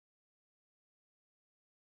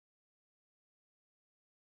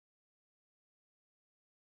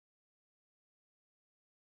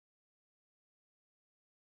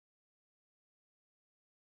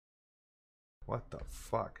What the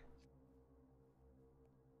fuck?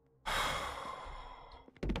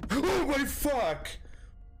 Oh my fuck!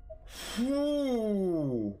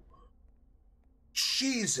 Ooh.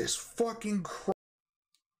 Jesus fucking Christ.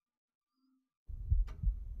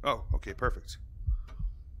 Oh, okay, perfect.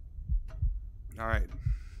 Alright.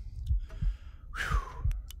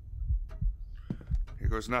 Here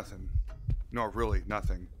goes nothing. No, really,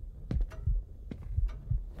 nothing.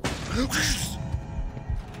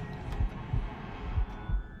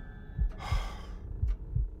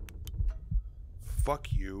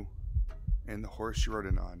 Fuck you and the horse you rode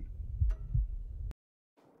in on.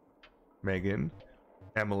 Megan,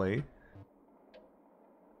 Emily.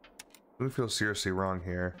 I feel seriously wrong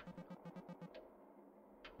here.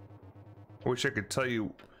 I wish I could tell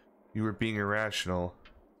you you were being irrational.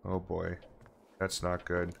 Oh boy, that's not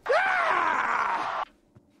good.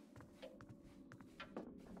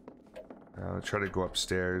 I'll try to go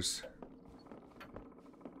upstairs.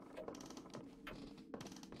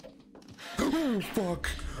 Oh fuck!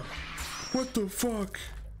 What the fuck?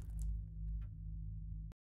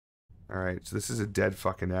 Alright, so this is a dead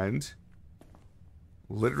fucking end.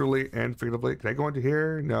 Literally and figuratively. Can I go into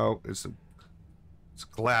here? No, it's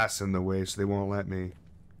glass in the way, so they won't let me.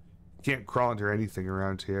 Can't crawl into anything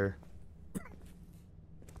around here.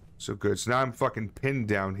 So good. So now I'm fucking pinned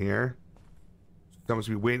down here. Someone's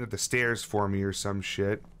gonna be waiting at the stairs for me or some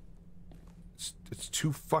shit. It's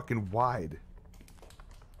too fucking wide.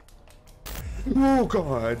 Oh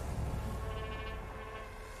god.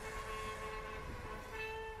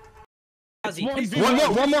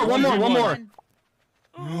 One more.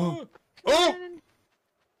 Oh! I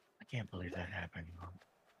can't believe that happened.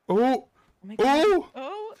 Oh! Oh!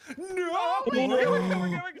 Oh!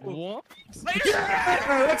 No!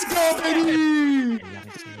 Yeah! Let's go, baby!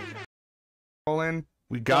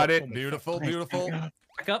 We got it. Beautiful, beautiful. Back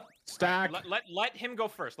up. Stack. Let him go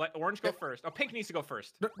first. Let orange go first. Oh, pink needs to go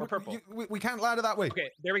first. Or purple. We can't ladder that way. Okay,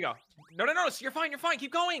 there we go. No. You're fine. You're fine.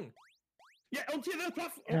 Keep going. Yeah, onto the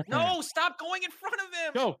platform. No, stop going in front of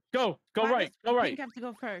him. Go right. Pink have to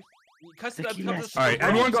go first. Because The key has- All right,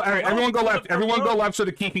 everyone go. All right, everyone go left. Everyone go left so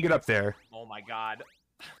the key can get up there. Oh my god.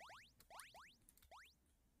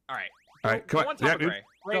 All right. All right, come on. Yeah, Gray.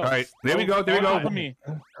 all right, there we go. There we go. There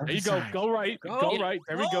you go. Go right. Go right.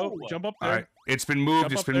 There we go. Jump up All there. right, it's been moved.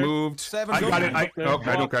 Jump It's up been there. moved. Seven, I go got it. up.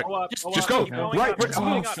 I don't got. Just go. Right.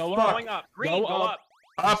 Going up. Go Going up. Green, go up.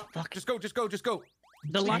 Up. Just go.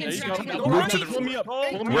 The line There is you go. Move to the- Pull me up.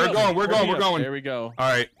 Pull me We're up. going. We're going. There we go. All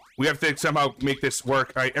right, we have to somehow make this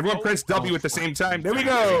work. All right, everyone press W at the same time. There we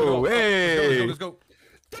go. Hey. Let's go.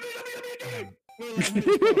 Is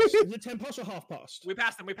it 10 past or half past? We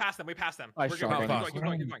passed them. I We're shot good. him. Keep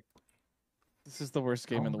going. This is the worst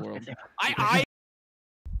game in the world. I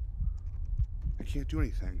can't do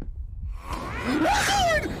anything.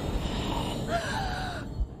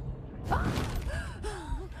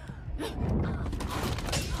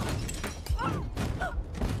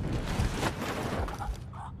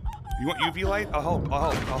 You want UV light? I'll help.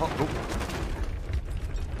 Oh.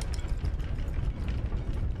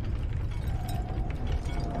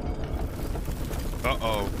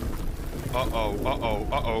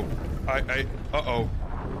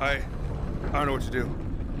 I don't know what to do.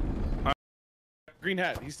 Green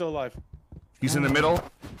hat. He's still alive. He's in the middle.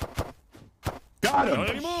 Got him! Not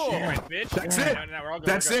anymore. Bitch. That's it. No, we're all good.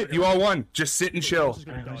 That's We're good. it. You all won. Just sit and chill.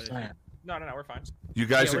 No, we're fine. You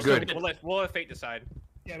guys Yeah, are we're good. We'll let fate decide.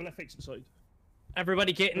 Yeah, we'll let fix decide.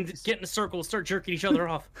 Everybody get in a circle, start jerking each other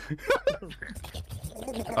off.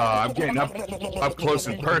 I'm getting up close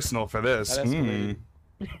and personal for this. That escalated.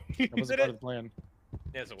 That was Did part it? of the plan.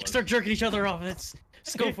 Yes, it was. Start jerking each other off. Let's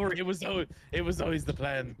go for it. It was always the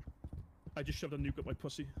plan. I just shoved a nuke up my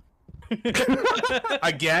pussy.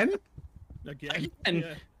 Again? Again? And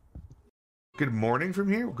Yeah. Good morning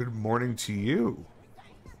from here. Good morning to you.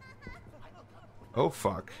 Oh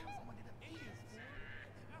fuck.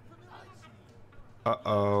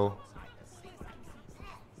 Uh-oh.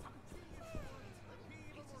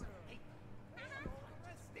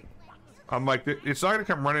 I'm like, it's not gonna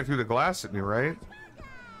come running through the glass at me, right?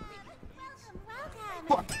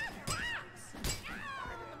 Fuck.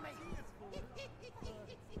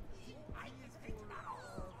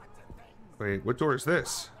 Wait, what door is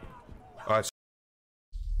this?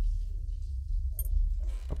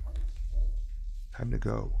 Time to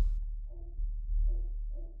go.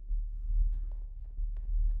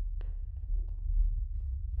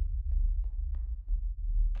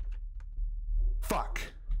 Fuck.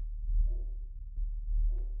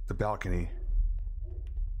 The balcony.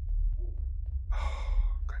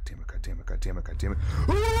 Oh, God damn it.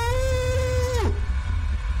 Ooh!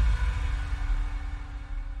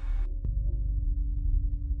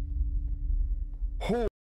 Oh.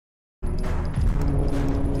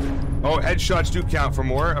 Oh, headshots do count for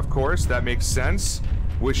more, of course. That makes sense.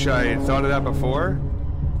 Wish I had thought of that before.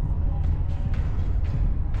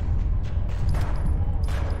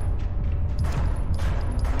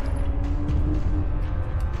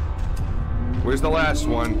 Where's the last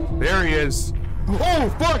one? There he is.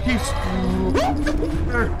 Oh, fuck, he's...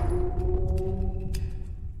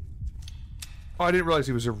 Oh, I didn't realize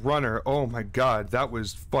he was a runner. Oh my god, that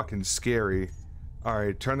was fucking scary.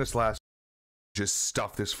 Alright, turn this last... Just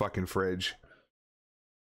stuff this fucking fridge.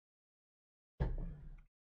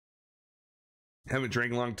 Haven't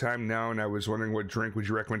drank a long time now, and I was wondering what drink would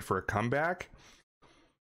you recommend for a comeback?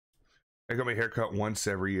 I got my hair cut once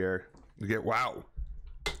every year. You get... Wow.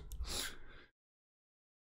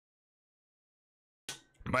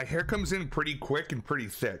 My hair comes in pretty quick and pretty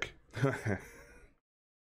thick.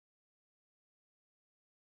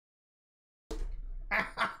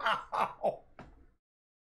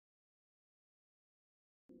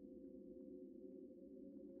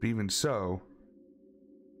 But even so,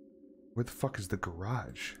 where the fuck is the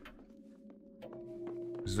garage?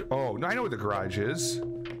 Oh, no, I know where the garage is.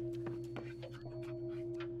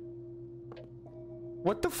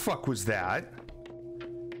 What the fuck was that?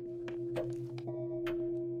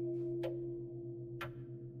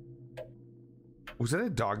 Was that a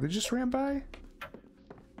dog that just ran by?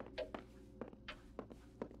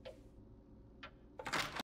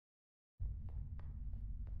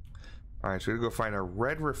 Alright, so we're gonna go find a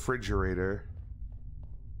red refrigerator.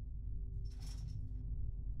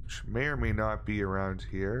 Which may or may not be around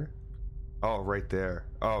here. Oh, right there.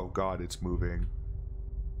 Oh god, it's moving.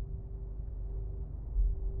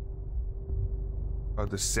 Oh,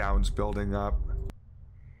 the sound's building up.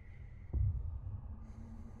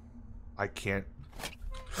 I can't...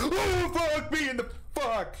 Oh, fuck me in the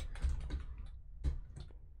fuck!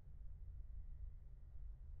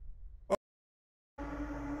 Oh.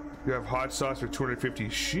 You have hot sauce for 250.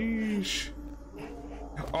 Sheesh.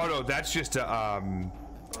 Oh no, that's just a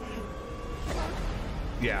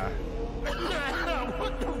yeah.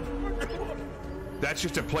 That's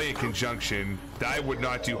just a play in conjunction. I would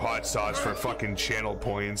not do hot sauce for fucking channel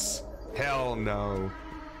points. Hell no.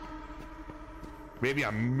 Maybe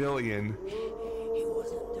a million. He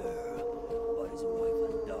wasn't there, but his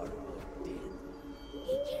wife and daughter did.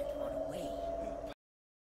 He can't run away.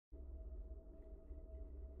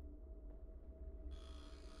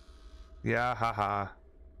 Yeah, haha.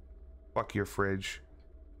 Fuck your fridge.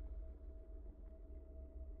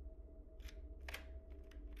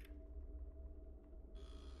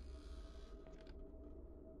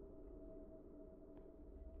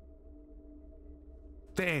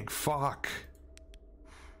 Thank fuck.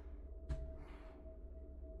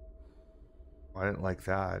 I didn't like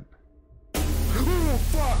that. Oh,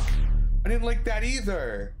 fuck! I didn't like that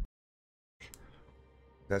either!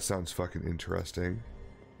 That sounds fucking interesting.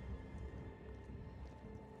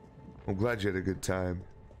 I'm glad you had a good time.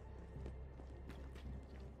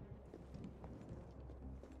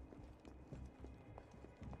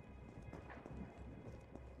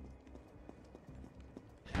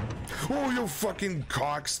 Oh, you fucking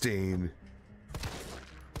cockstain!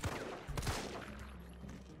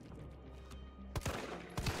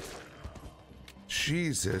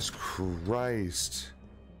 Jesus Christ.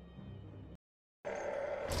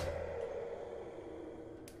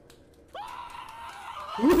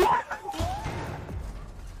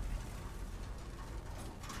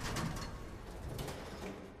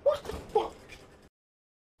 What the fuck?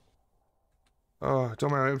 Oh,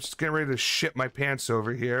 don't mind, I'm just getting ready to shit my pants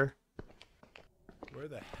over here. Where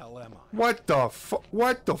the hell am I? What the fuck?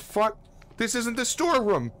 What the fuck? This isn't the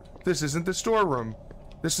storeroom. This isn't the storeroom.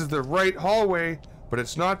 This is the right hallway, but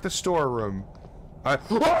it's not the storeroom. Oh,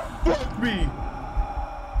 fuck me!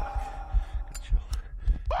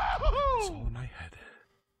 It's all in my head.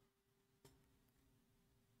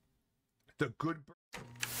 The good...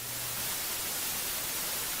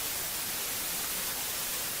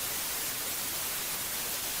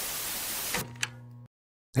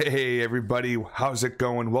 Hey everybody, how's it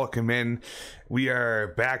going? Welcome in. We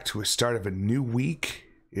are back to a start of a new week.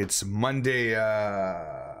 It's Monday,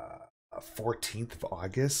 14th of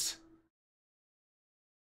August.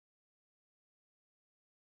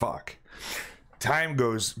 Fuck. Time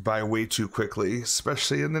goes by way too quickly,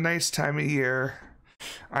 especially in the nice time of year.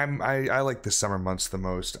 I like the summer months the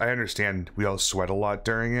most. I understand we all sweat a lot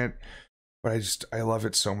during it, but I love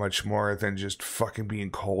it so much more than just fucking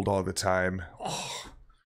being cold all the time. Oh.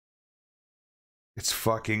 It's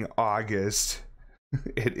fucking August.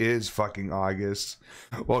 It is fucking August.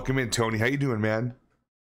 Welcome in, Tony. How you doing, man?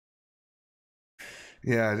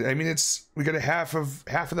 Yeah, I mean we got half of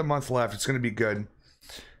the month left. It's gonna be good.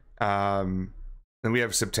 Then we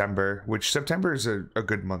have September, which September is a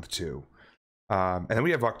good month too. And then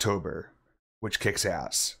we have October, which kicks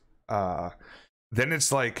ass. Then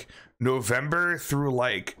it's like November through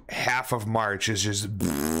like half of March is just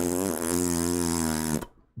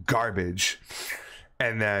garbage.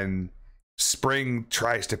 And then spring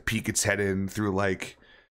tries to peek its head in through like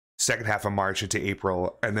second half of March into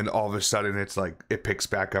April. And then all of a sudden it's like it picks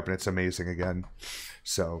back up and it's amazing again.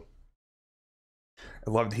 So I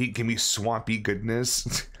love the heat. Give me swampy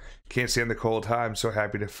goodness. Can't stand the cold. Huh? I'm so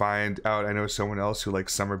happy to find out I know someone else who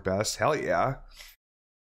likes summer best. Hell yeah.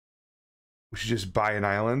 We should just buy an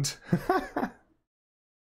island.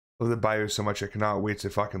 Love the bayou so much I cannot wait to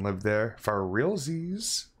fucking live there. For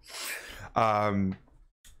realsies.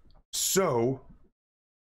 So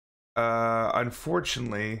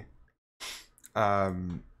unfortunately, I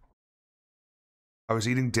was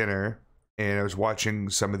eating dinner and I was watching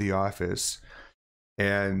some of The Office,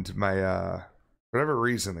 and my whatever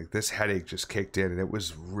reason, like this headache just kicked in and it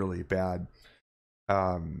was really bad.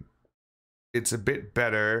 It's a bit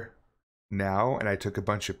better now, and I took a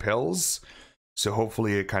bunch of pills, so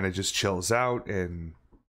hopefully it kind of just chills out and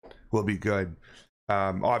we'll be good.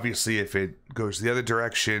 Obviously if it goes the other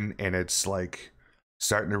direction and it's like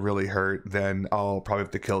starting to really hurt, then I'll probably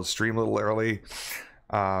have to kill the stream a little early.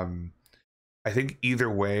 I think either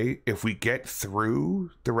way, if we get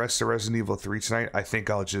through the rest of Resident Evil 3 tonight, I think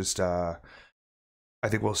I'll just I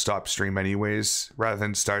think we'll stop stream anyways, rather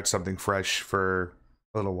than start something fresh for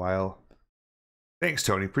a little while. Thanks,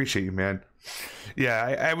 Tony. Appreciate you, man.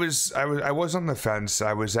 Yeah, I was on the fence.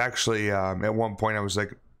 I was actually at one point I was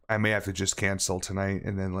like, I may have to just cancel tonight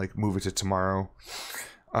and then like move it to tomorrow.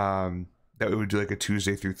 That we would do like a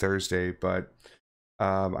Tuesday through Thursday, but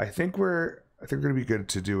I think we're gonna be good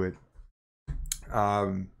to do it.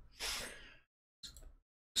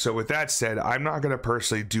 So with that said, I'm not gonna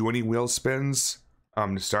personally do any wheel spins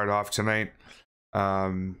to start off tonight.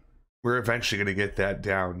 We're eventually gonna get that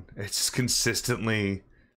down. It's consistently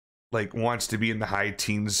like wants to be in the high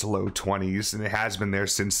teens, low 20s, and it has been there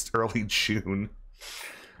since early June.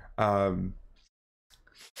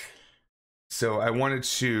 So I wanted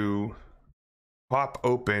to pop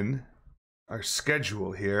open our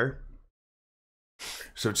schedule here.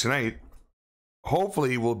 So tonight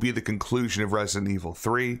hopefully will be the conclusion of Resident Evil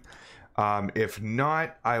 3. If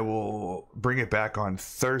not, I will bring it back on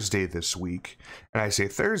Thursday this week. And I say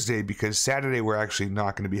Thursday because Saturday we're actually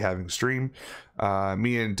not going to be having stream.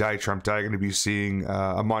 Me and Die Trump Die are going to be seeing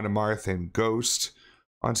Amon Amarth and Ghost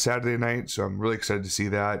on Saturday night, so I'm really excited to see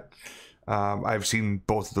that. I've seen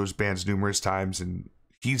both of those bands numerous times, and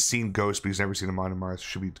he's seen Ghost, but he's never seen Amon Amarth.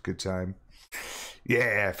 Should be a good time.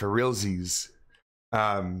 Yeah, for realsies.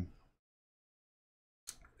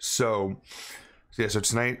 So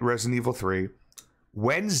tonight, Resident Evil 3.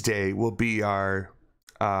 Wednesday will be our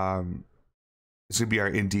it's gonna be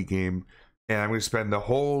our indie game, and I'm gonna spend the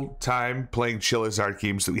whole time playing Chillizard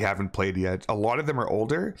games that we haven't played yet. A lot of them are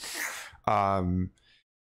older,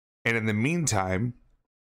 and in the meantime,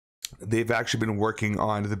 they've actually been working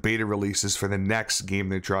on the beta releases for the next game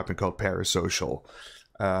they're dropping called Parasocial.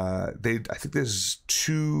 I think there's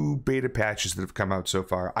 2 beta patches that have come out so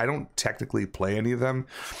far. I don't technically play any of them.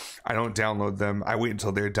 I don't download them. I wait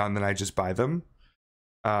until they're done, then I just buy them.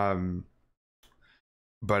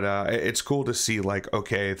 But it's cool to see, like,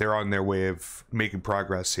 okay, they're on their way of making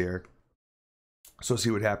progress here. So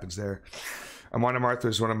see what happens there. Amon Amarth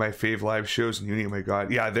is one of my fave live shows in Uni. Oh my god.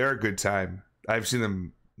 Yeah, they're a good time. I've seen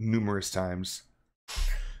them numerous times.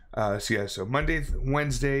 So Monday,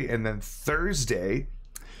 Wednesday, and then Thursday.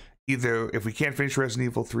 Either if we can't finish Resident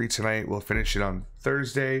Evil 3 tonight, we'll finish it on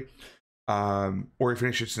Thursday. Or we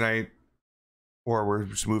finish it tonight, or we're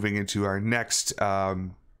just moving into our next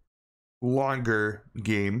longer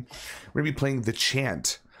game. We're gonna be playing The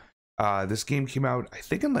Chant. This game came out, I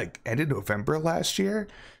think, in like end of November last year.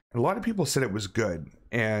 And a lot of people said it was good,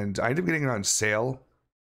 and I ended up getting it on sale,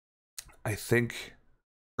 I think,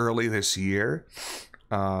 early this year.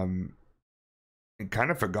 And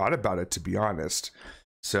kind of forgot about it, to be honest.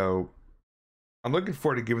 So I'm looking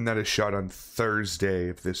forward to giving that a shot on Thursday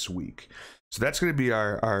of this week. So that's going to be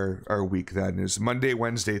our week then, is Monday,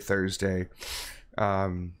 Wednesday, Thursday.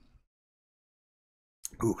 Ooh,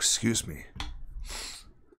 excuse me.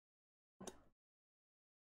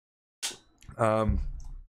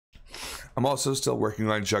 I'm also still working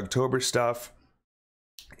on Jugtober stuff,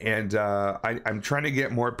 and I'm trying to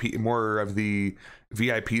get more of the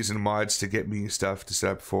VIPs and mods to get me stuff to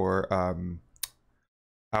set up for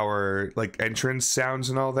our like entrance sounds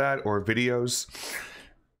and all that, or videos.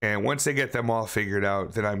 And once I get them all figured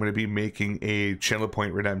out, then I'm going to be making a channel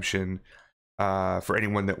point redemption for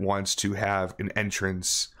anyone that wants to have an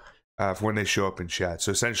entrance for when they show up in chat.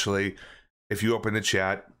 So essentially, if you open the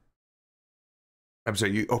chat, I'm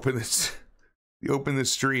sorry, you open this, you open the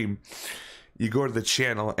stream, you go to the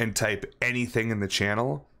channel and type anything in the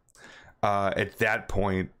channel. At that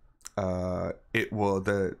point,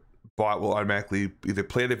 the bot will automatically either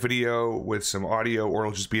play the video with some audio, or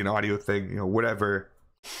it'll just be an audio thing, you know, whatever.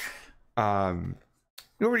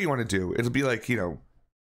 Whatever you want to do. It'll be like, you know,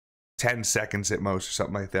 10 seconds at most or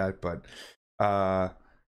something like that. But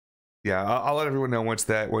yeah, I'll let everyone know once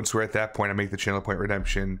we're at that point. I make the channel point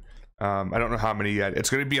redemption. I don't know how many yet.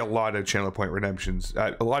 It's going to be a lot of channel point redemptions,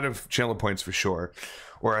 a lot of channel points for sure,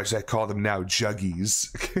 or as I call them now, juggies.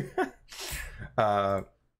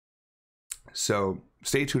 So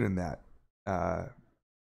stay tuned in that.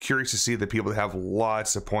 Curious to see the people that have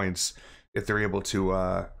lots of points if they're able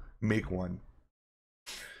to make one.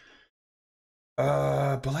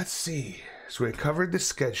 But let's see. So we covered the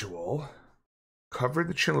schedule, covered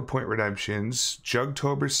the channel point redemptions.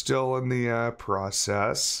 Jugtober's still in the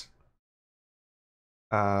process.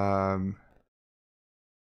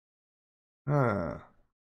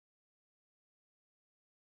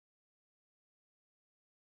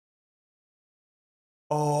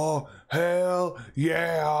 Oh, hell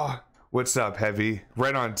yeah. What's up, Heavy?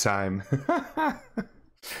 Right on time.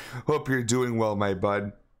 Hope you're doing well, my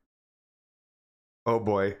bud. Oh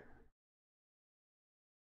boy.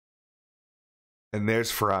 And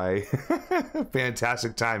there's Fry.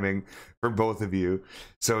 Fantastic timing for both of you.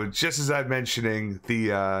 So just as I'm mentioning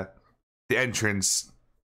the entrance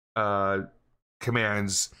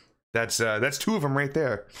commands, that's two of them right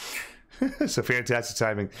there. So fantastic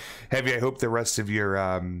timing. Heavy, I hope the rest of your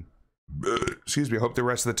excuse me, I hope the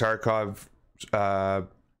rest of the Tarkov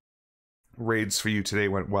raids for you today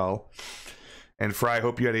went well. And Fry, I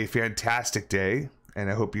hope you had a fantastic day, and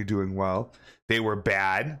I hope you're doing well. They were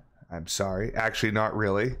bad. I'm sorry. Actually, not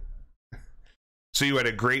really. So you had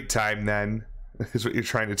a great time then, is what you're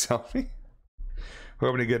trying to tell me?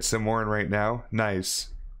 Hoping to get some more in right now. Nice.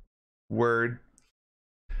 Word.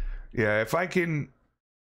 Yeah, if I can...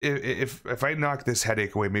 If I knock this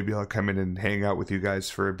headache away, maybe I'll come in and hang out with you guys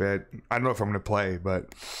for a bit. I don't know if I'm going to play,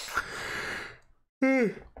 but...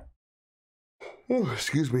 Oh,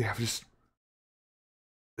 excuse me.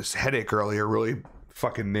 This headache earlier really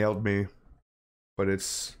fucking nailed me. But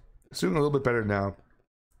it's doing a little bit better now.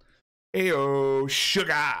 Ayo,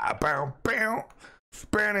 sugar! Bow, bow.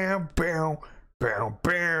 Bow, bow, bow,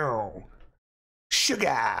 bow.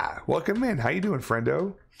 Sugar! Welcome in. How you doing,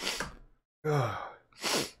 friendo?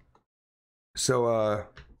 So,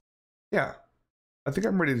 yeah. I think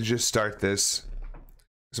I'm ready to just start this.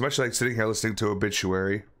 As much like sitting here listening to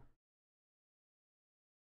Obituary.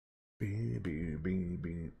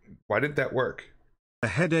 Why didn't that work? A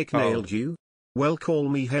headache nailed you? Well, call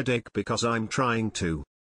me headache because I'm trying to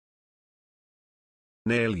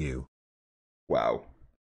nail you. Wow.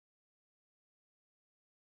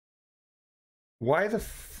 Why the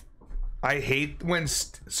I hate when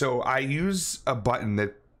so I use a button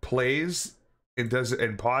that plays and does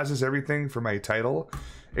and pauses everything for my title,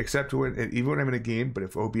 except when even when I'm in a game. But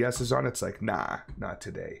if OBS is on, it's like, nah, not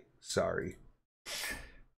today. Sorry.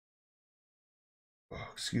 Oh,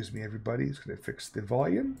 excuse me, everybody. It's gonna fix the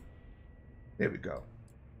volume. There we go.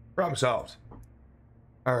 Problem solved.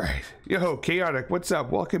 All right. Yo, Chaotic, what's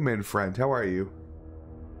up? Welcome in, friend. How are you?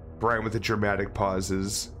 Brian with the dramatic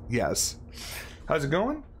pauses. Yes. How's it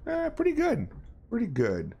going? Pretty good. Pretty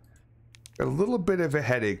good. Got a little bit of a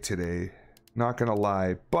headache today. Not gonna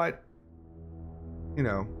lie, but you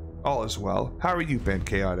know, all is well. How are you been,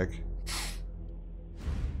 Chaotic?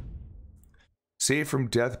 Saved from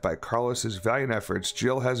death by Carlos's valiant efforts,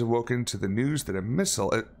 Jill has awoken to the news that a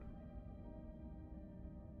missile...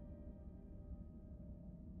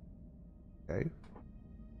 Okay.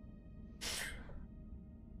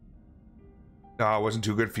 Oh, it wasn't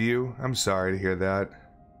too good for you? I'm sorry to hear that.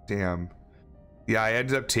 Damn. Yeah, I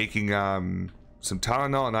ended up taking some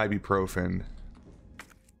Tylenol and ibuprofen.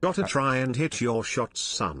 Gotta try and hit your shots,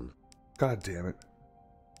 son. God damn it.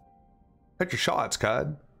 Hit your shots,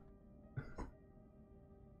 cud.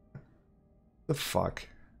 The fuck.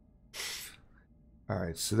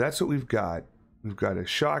 Alright, so that's what we've got. We've got a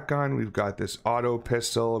shotgun, we've got this auto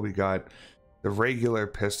pistol, we got the regular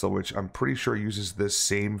pistol, which I'm pretty sure uses this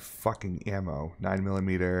same fucking ammo.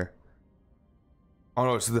 9mm. Oh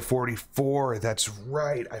no, it's the 44. That's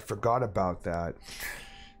right. I forgot about that.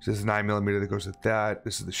 So this is 9mm that goes with that.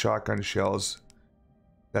 This is the shotgun shells.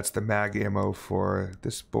 That's the mag ammo for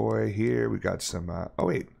this boy here. We got some, oh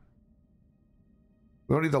wait.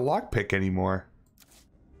 We don't need the lockpick anymore.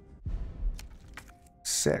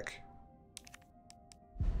 Sick.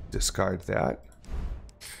 Discard that.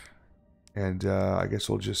 And I guess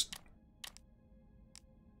we'll just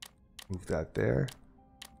move that there.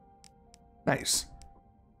 Nice.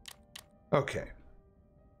 Okay.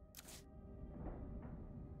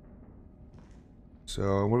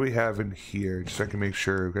 So what do we have in here? Just so I can make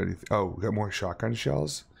sure we've got anything. Oh, we got more shotgun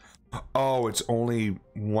shells. Oh, it's only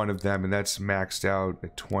one of them, and that's maxed out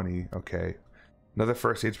at 20. Okay. Another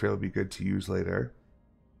first aid spray will be good to use later.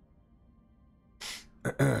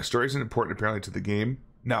 Story isn't important apparently to the game.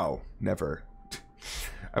 No, never.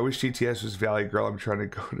 I wish GTS was Valley Girl. I'm trying to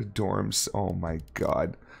go to dorms. Oh my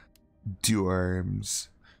god. Dorms.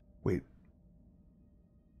 Wait.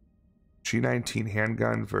 G19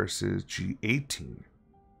 handgun versus G18.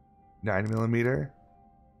 9mm.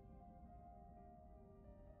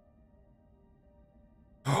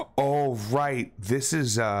 Oh, right. This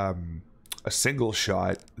is a single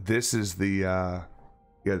shot. This is the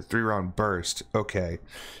yeah, the 3-round burst. Okay.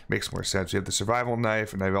 Makes more sense. We have the survival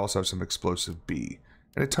knife, and I also have some explosive B.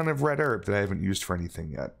 And a ton of red herb that I haven't used for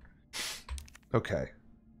anything yet. Okay.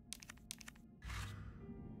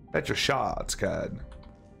 That's your shots, kid.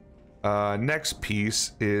 Next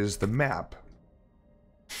piece is the map.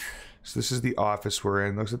 So this is the office we're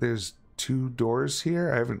in. Looks like there's 2 doors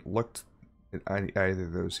here. I haven't looked at either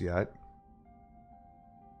of those yet.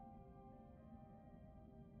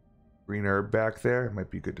 Green herb back there. Might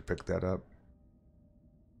be good to pick that up.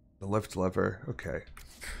 The lift lever. Okay.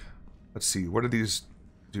 Let's see. What do these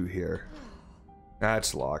do here?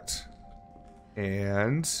 That's locked.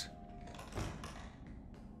 And...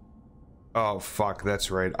 oh, fuck.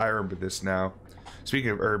 That's right. I remember this now. Speaking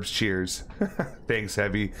of herbs, cheers. Thanks,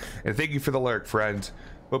 Heavy. And thank you for the lurk, friend.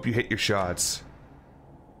 Hope you hit your shots.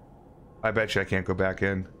 I bet you I can't go back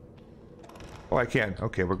in. Oh, I can.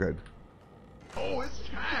 Okay, we're good. Oh, it's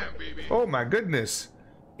time, baby. Oh, my goodness.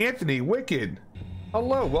 Anthony Wicked.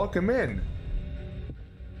 Hello, welcome in.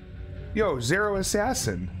 Yo, Zero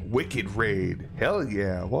Assassin. Wicked Raid. Hell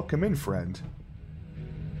yeah. Welcome in, friend.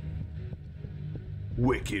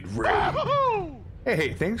 Wicked Raid.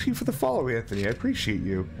 Hey, thank you for the follow, Anthony. I appreciate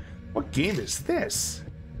you. What game is this?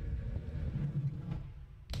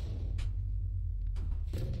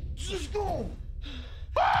 Let's go.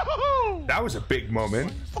 That was a big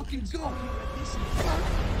moment. Fucking go.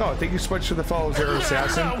 Oh, thank you so much for the follow, Zero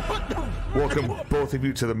Assassin. Welcome both of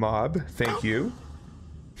you to the mob. Thank you.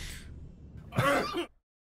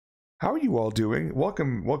 How are you all doing?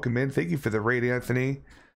 Welcome in. Thank you for the raid, Anthony.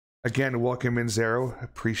 Again, welcome in, Zero.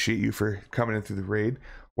 Appreciate you for coming in through the raid.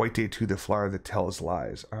 White Day 2, the flower that tells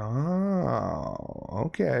lies. Oh,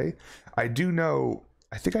 okay. I do know,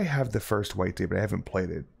 I think I have the first White Day, but I haven't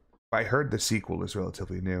played it. I heard the sequel is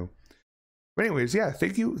relatively new. But anyways, yeah,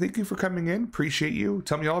 thank you for coming in. Appreciate you.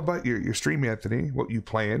 Tell me all about your stream, Anthony, what you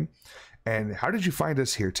playing, and how did you find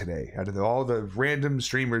us here today? Out of all the random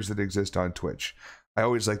streamers that exist on Twitch, I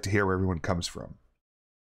always like to hear where everyone comes from.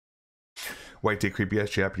 White Day creepy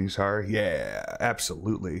ass Japanese horror, yeah,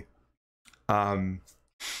 absolutely. Oh,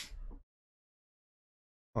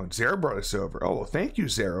 Zero brought us over. Oh, well, thank you,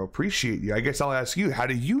 Zero. Appreciate you. I guess I'll ask you, how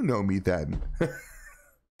do you know me then?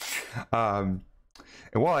 And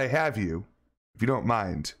while I have you, if you don't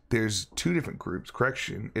mind, there's 2 different groups.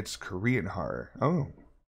 Correction, it's Korean horror. Oh,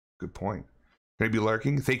 good point. Can I be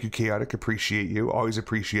lurking? Thank you, Chaotic. Appreciate you. Always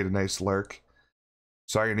appreciate a nice lurk.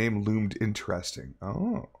 Saw your name loomed interesting.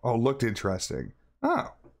 Oh, looked interesting.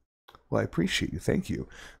 Oh, well, I appreciate you. Thank you.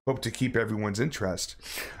 Hope to keep everyone's interest.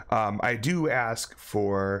 I do ask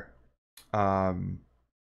for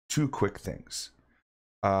 2 quick things.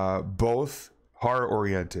 Both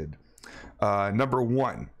horror-oriented. Number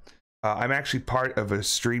 1, I'm actually part of a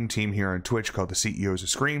stream team here on Twitch called the CEOs of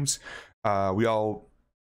Screams. We all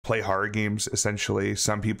play horror games, essentially.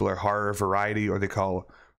 Some people are horror variety, or they call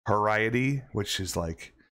horriety, which is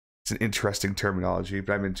like, it's an interesting terminology,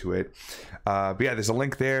 but I'm into it. But yeah, there's a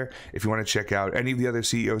link there. If you want to check out any of the other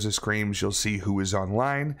CEOs of Screams, you'll see who is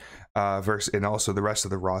online, and also the rest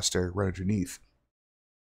of the roster right underneath.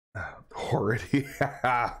 Horrity.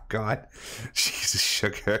 God. Jesus,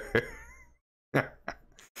 sugar.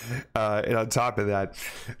 And on top of that,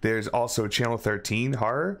 there's also Channel 13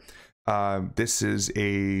 Horror. This is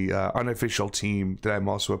a unofficial team that I'm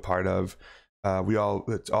also a part of.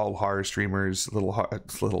 It's all horror streamers,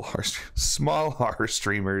 small horror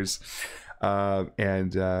streamers,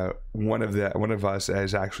 and one of us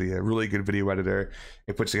is actually a really good video editor.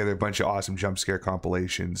 It puts together a bunch of awesome jump scare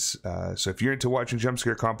compilations. So if you're into watching jump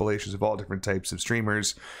scare compilations of all different types of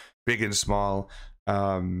streamers, big and small,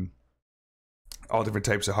 all different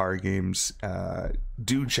types of horror games.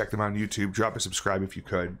 Do check them out on YouTube. Drop a subscribe if you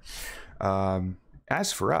could.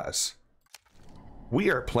 As for us, we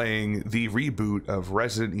are playing the reboot of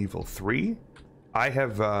Resident Evil 3.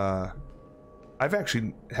 I've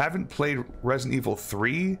actually haven't played Resident Evil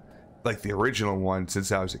 3, like the original one,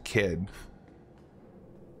 since I was a kid.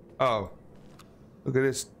 Oh, look at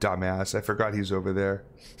this dumbass. I forgot he's over there.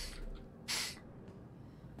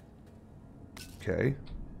 Okay.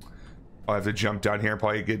 Oh, I have to jump down here and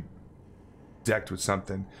probably get decked with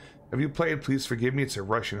something. Have you played Please Forgive Me? It's a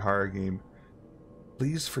Russian horror game.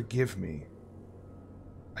 Please Forgive Me.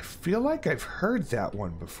 I feel like I've heard that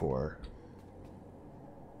one before.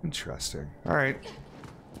 Interesting. Alright.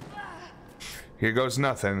 Here goes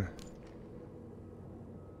nothing.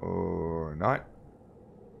 Or not.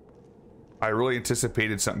 I really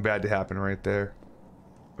anticipated something bad to happen right there.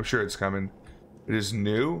 I'm sure it's coming. It is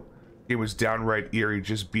new. It was downright eerie.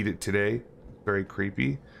 Just beat it today. Very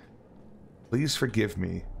creepy. Please forgive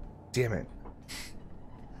me. Damn it.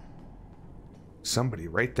 Somebody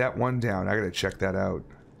write that one down. I gotta check that out.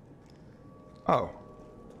 Oh.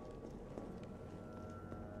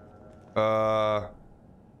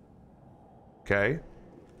 Okay.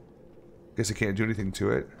 Guess I can't do anything to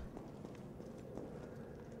it.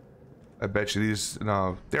 I bet you these...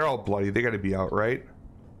 No, they're all bloody. They gotta be out, right?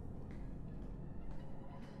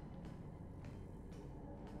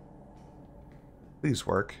 Please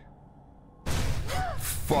work.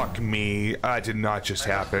 Fuck me. That did not just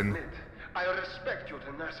happen. I respect your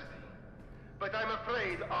tenacity, but I'm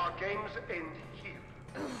afraid our games end here.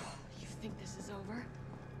 You think this is over?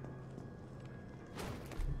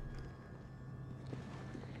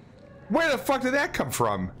 Where the fuck did that come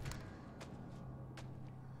from?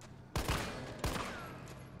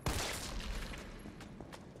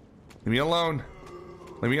 Leave me alone.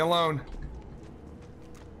 Leave me alone.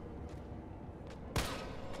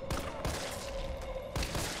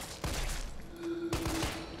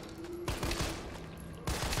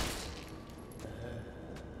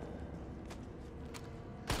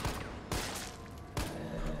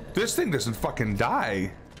 This thing doesn't fucking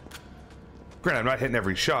die. Granted, I'm not hitting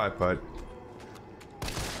every shot, but...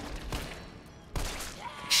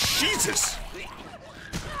 Jesus!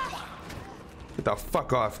 Get the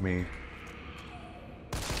fuck off me.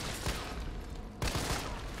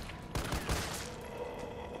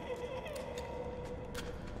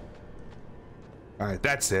 Alright,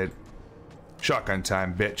 that's it. Shotgun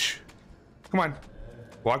time, bitch. Come on.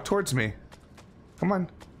 Walk towards me. Come on.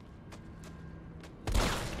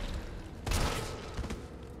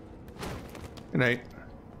 Good night.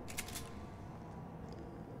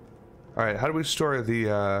 Alright, how do we store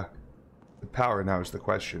the power now is the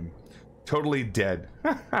question. Totally dead.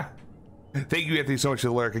 Thank you, Anthony, so much for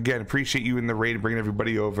the lurk. Again, appreciate you in the raid, bringing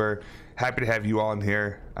everybody over. Happy to have you all in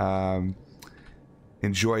here.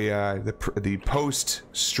 Enjoy the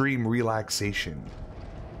post-stream relaxation.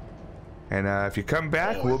 And if you come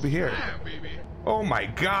back, we'll be here. Oh my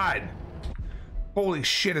god! Holy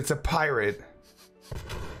shit, it's a pirate.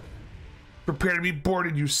 Prepare to be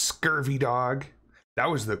boarded, you scurvy dog. That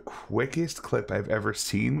was the quickest clip I've ever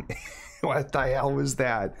seen. What the hell was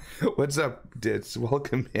that? What's up, Ditz?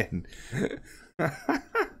 Welcome in.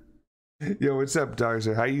 Yo, what's up,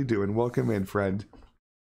 Darzer? How you doing? Welcome in, friend.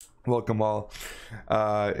 Welcome all.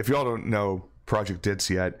 If you all don't know Project Ditz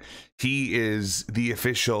yet, he is the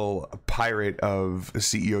official pirate of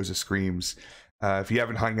CEOs of Screams. If you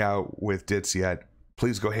haven't hung out with Ditz yet,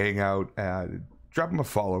 please go hang out. Drop him a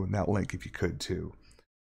follow in that link if you could too.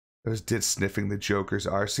 That was Ditz sniffing the Joker's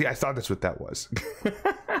RC. I thought that's what that was.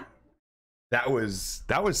 that was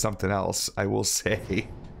something else, I will say.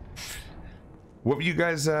 What were you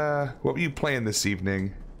guys what were you playing this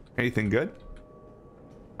evening? Anything good?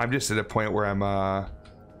 I'm just at a point where I'm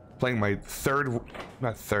playing my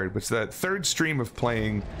not third, but it's the third stream of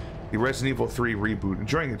playing the Resident Evil 3 reboot.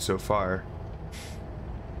 Enjoying it so far.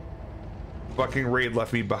 Fucking raid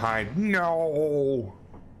left me behind. No!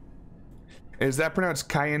 Is that pronounced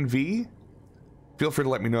Cayenne V? Feel free to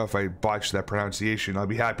let me know if I botched that pronunciation. I'll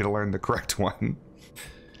be happy to learn the correct one.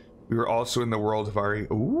 We were also in the world of RE.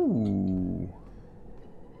 Ooh.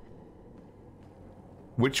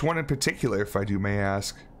 Which one in particular, if I do may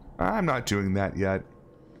ask? I'm not doing that yet.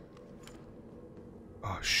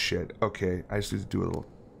 Oh shit. Okay, I just need to do a little...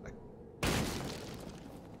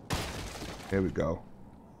 There we go.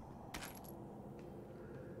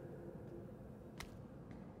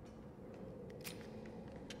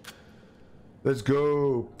 Let's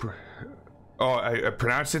go. Oh, I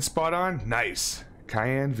pronounced it spot on? Nice.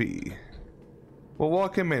 Cayenne V. Well,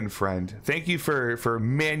 welcome in, friend. Thank you for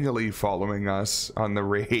manually following us on the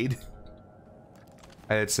raid.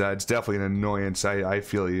 It's definitely an annoyance. I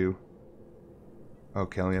feel you.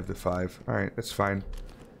 Okay, I only have the 5. All right, that's fine.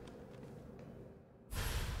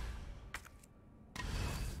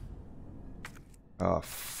 Oh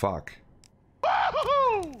fuck.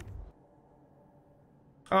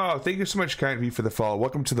 Oh, thank you so much, Kind of you, for the follow.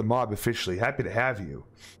 Welcome to the mob officially. Happy to have you.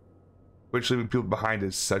 Which leaving people behind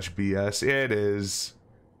is such BS. It is.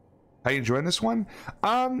 How you enjoying this one?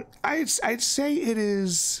 I'd say it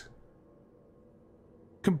is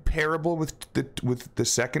comparable with the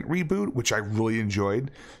second reboot, which I really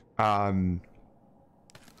enjoyed. There's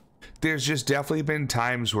just definitely been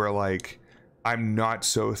times where like I'm not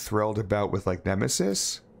so thrilled about with like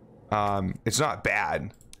Nemesis. It's not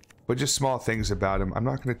bad, but just small things about him. I'm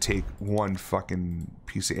not gonna take one fucking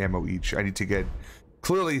piece of ammo each. I need to get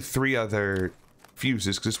clearly 3 other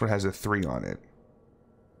fuses because this one has a 3 on it.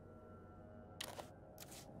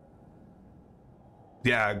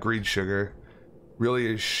 Yeah, agreed, Sugar.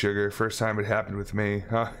 Really is Sugar. First time it happened with me,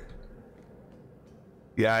 huh?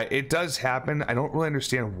 Yeah, it does happen. I don't really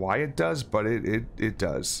understand why it does, but it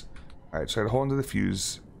does. Alright, so I gotta hold into the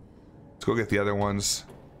fuse. Let's go get the other ones.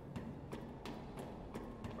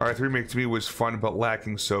 Alright, the remake to me was fun, but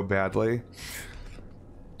lacking so badly.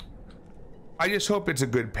 I just hope it's a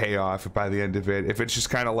good payoff by the end of it. If it's just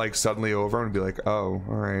kind of like suddenly over, I'm gonna be like, oh,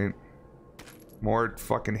 alright. More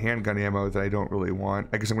fucking handgun ammo that I don't really want.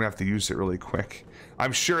 I guess I'm gonna have to use it really quick.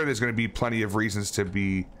 I'm sure there's gonna be plenty of reasons to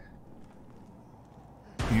be...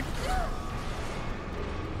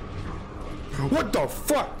 What the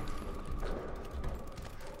fuck?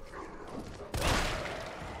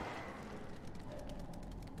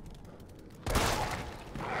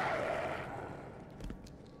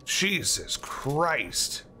 Jesus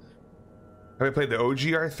Christ. Have I played the OG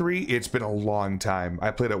R3? It's been a long time.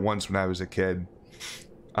 I played it once when I was a kid.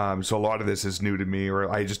 So a lot of this is new to me,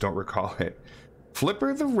 or I just don't recall it.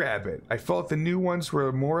 Flipper the Rabbit. I felt the new ones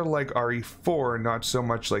were more like RE4, not so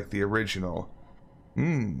much like the original.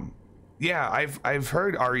 Yeah, I've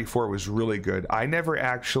heard RE4 was really good. I never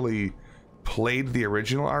actually played the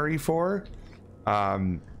original RE4.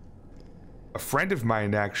 A friend of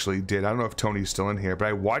mine actually did. I don't know if Tony's still in here, but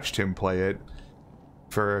I watched him play it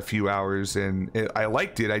for a few hours, and I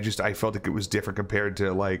liked it. I felt like it was different compared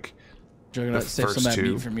to like Jugg, the say first some of that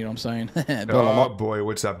 2. meat from you know what I'm saying? Oh boy,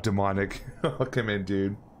 what's up, Demonic? Come in,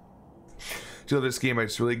 dude. So this game,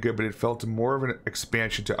 it's really good, but it felt more of an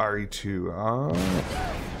expansion to RE2. Oh.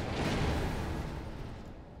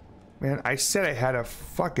 Man, I said I had a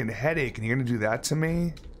fucking headache, and you're gonna do that to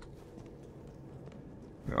me?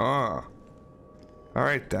 Oh.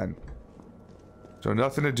 Alright then. So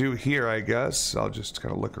nothing to do here, I guess. I'll just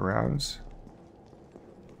kind of look around.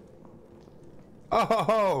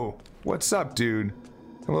 Oh, what's up, dude?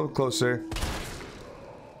 Come a little closer.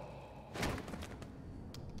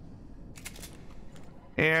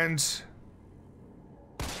 And...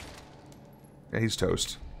 yeah, he's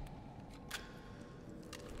toast.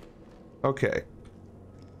 Okay. A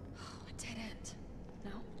dead end.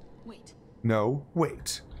 No, wait. No,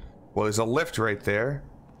 wait. Well, there's a lift right there.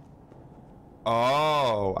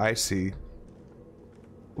 Oh, I see.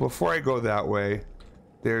 Before I go that way,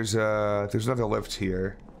 there's another lift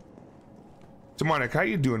here. Demonic, how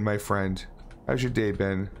you doing, my friend? How's your day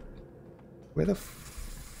been? Where the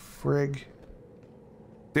frig?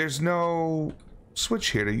 There's no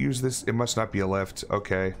switch here to use this. It must not be a lift.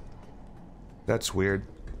 Okay. That's weird.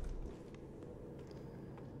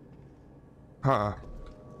 Huh.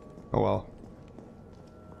 Oh well.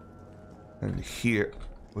 And here,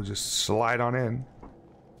 we'll just slide on in.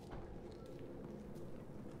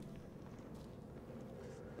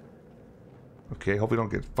 Okay, hope we don't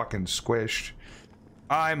get fucking squished.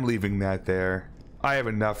 I'm leaving that there. I have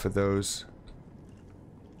enough of those.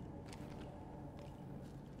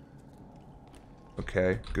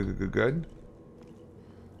 Okay, good.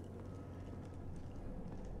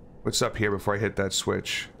 What's up here before I hit that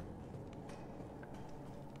switch?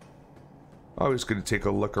 Always gonna take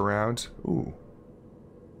a look around. Ooh.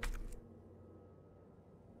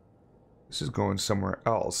 This is going somewhere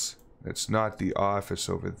else. It's not the office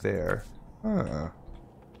over there. Huh.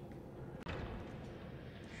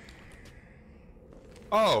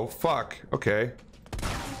 Oh, fuck. Okay.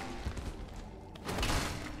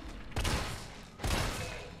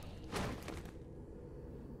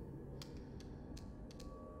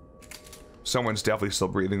 Someone's definitely still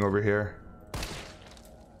breathing over here.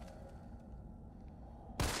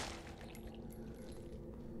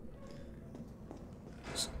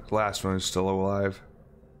 The last one is still alive.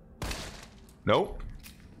 Nope.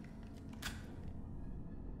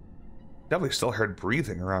 Definitely still heard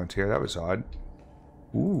breathing around here. That was odd.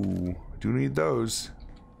 Ooh, I do need those.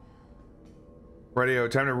 Radio,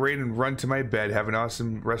 time to raid and run to my bed. Have an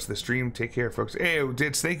awesome rest of the stream. Take care, folks. Hey,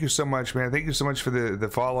 Dits, thank you so much, man. Thank you so much for the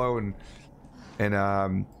follow and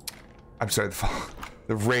I'm sorry,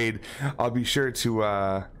 the raid. I'll be sure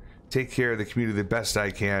to take care of the community the best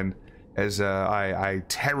I can as I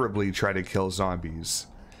terribly try to kill zombies.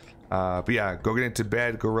 But yeah, go get into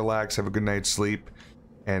bed, go relax, have a good night's sleep,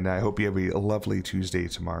 and I hope you have a lovely Tuesday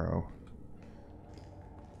tomorrow.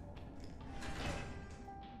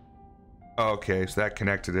 Okay, so that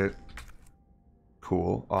connected it.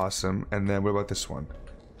 Cool, awesome. And then what about this one?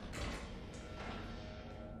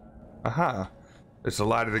 Aha. There's a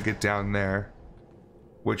ladder to get down there,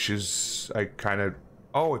 which is, I kind of...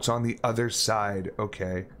 Oh, it's on the other side.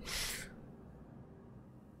 Okay.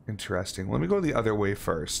 Interesting. Let me go the other way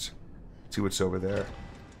first. See what's over there.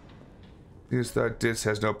 This disc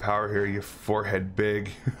has no power here, you forehead big.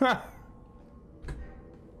 I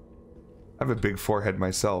have a big forehead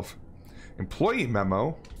myself. Employee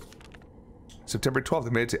memo. September 12th,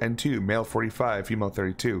 admitted to N2, male 45, female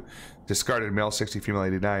 32. Discarded, male 60, female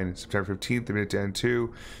 89. September 15th, admitted to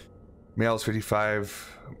N2, males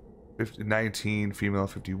 55, 19, female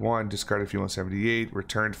 51. Discarded, female 78.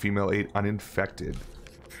 Returned, female 8, uninfected.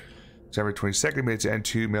 September 22nd, admitted to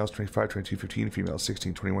N2, males 25, 22, 15, females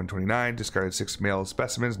 16, 21, 29. Discarded 6 male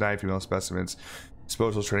specimens, 9 female specimens.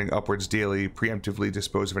 Disposals trending upwards daily. Preemptively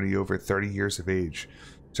dispose of any over 30 years of age.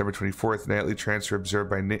 December 24th, nightly transfer observed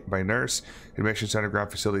by nurse. Admissions to underground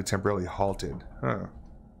facility temporarily halted. Huh.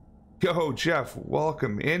 Yo, Jeff,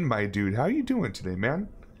 welcome in, my dude. How you doing today, man?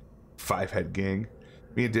 5-head gang.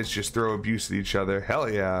 Me and Ditch just throw abuse at each other. Hell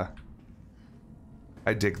yeah.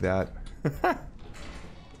 I dig that.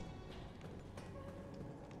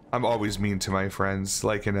 I'm always mean to my friends,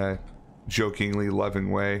 like in a jokingly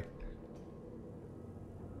loving way.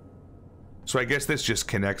 So I guess this just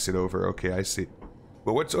connects it over. Okay, I see.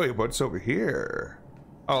 But what's over here?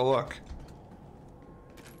 Oh, look.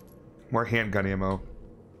 More handgun ammo.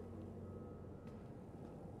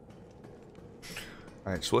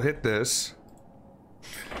 Alright, so we'll hit this.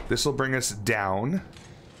 This will bring us down.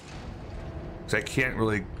 Because I can't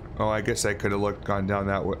really... Oh, I guess I could have gone down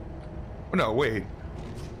that way. Oh, no, wait.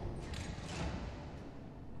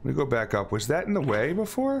 Let me go back up. Was that in the way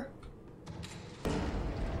before?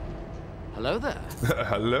 Hello there.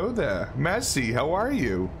 Hello there. Massey, how are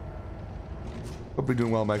you? Hope you're doing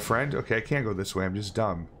well, my friend. Okay, I can't go this way. I'm just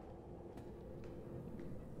dumb.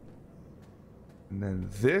 And then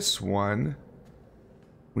this one,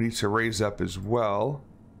 we need to raise up as well.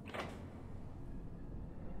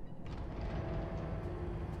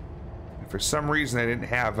 And for some reason, I didn't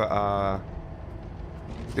have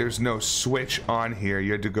there's no switch on here.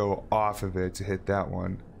 You had to go off of it to hit that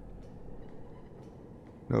one.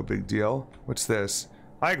 No big deal. What's this?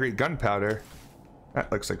 I agree, gunpowder. That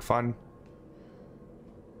looks like fun.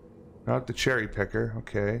 Not the cherry picker.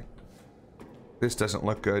 Okay. This doesn't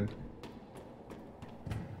look good.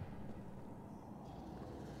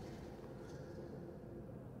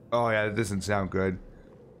 Oh yeah, that doesn't sound good.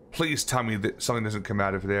 Please tell me that something doesn't come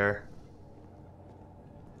out of there.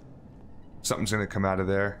 Something's gonna come out of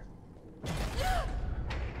there.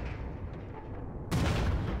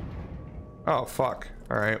 Oh, fuck.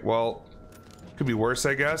 Alright, well, could be worse,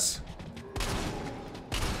 I guess.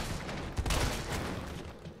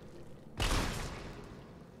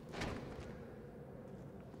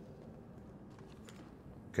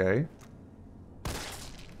 Okay.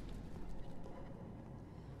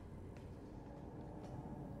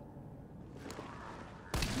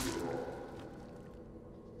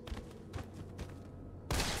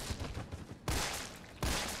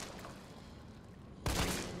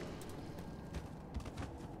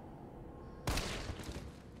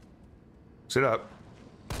 Sit up.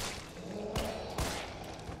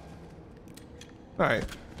 Alright.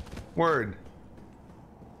 Word.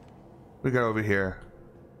 We got over here.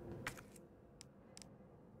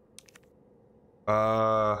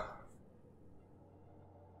 Oh,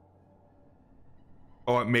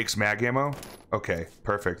 it makes mag ammo? Okay,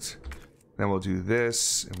 perfect. Then we'll do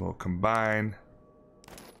this, and we'll combine.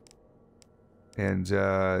 And,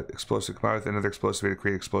 explosive combine with another explosive A to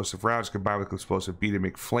create explosive rounds. Combine with explosive B to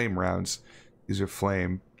make flame rounds. These are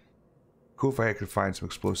flame. Cool if I could find some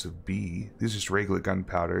explosive B. These are just regular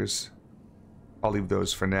gunpowders. I'll leave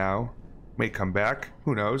those for now. May come back.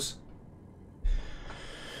 Who knows?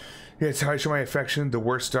 Yeah, it's how I show my affection. The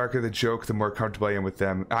worse, darker the joke, the more comfortable I am with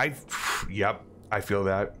them. Yep, I feel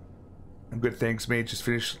that. Good, thanks, mate. Just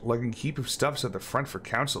finished lugging a heap of stuffs at the front for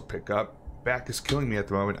council pickup. Back is killing me at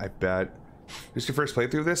the moment, I bet. This your first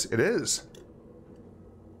playthrough of this? It is.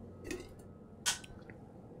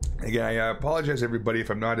 Again, I apologize everybody if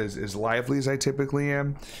I'm not as lively as I typically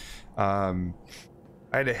am. I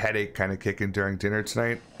had a headache kind of kicking during dinner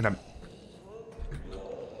tonight, and I'm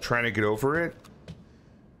trying to get over it.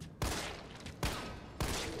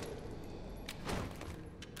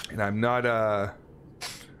 And I'm not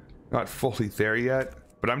fully there yet,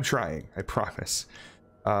 but I'm trying, I promise.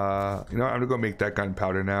 You know what, I'm gonna go make that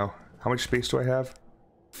gunpowder now. How much space do I have?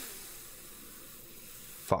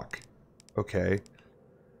 Fuck. Okay.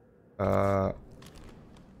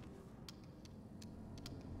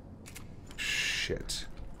 Shit.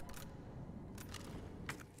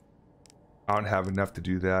 I don't have enough to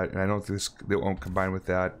do that, and I don't think it won't combine with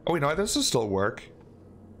that. Oh, wait, no, this will still work.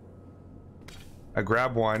 I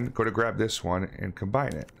grab one, go to grab this one, and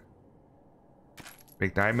combine it.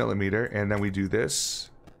 Make 9mm, and then we do this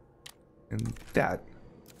and that.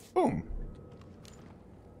 Boom.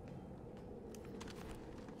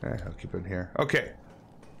 I'll keep it in here. Okay,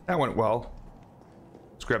 that went well.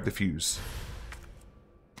 Let's grab the fuse.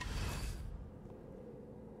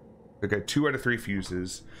 I got 2 out of 3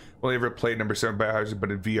 fuses. Only ever played number 7 Biohazard,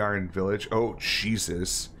 but in VR in Village. Oh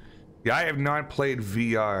Jesus! Yeah, I have not played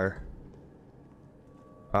VR.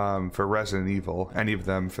 For Resident Evil, any of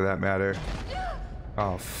them for that matter.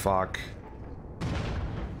 Oh fuck!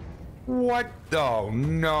 What? Oh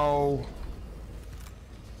no!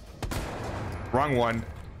 Wrong one.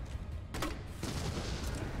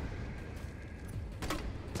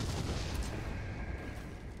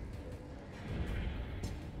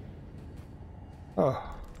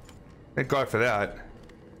 Oh. Thank God for that.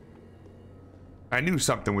 I knew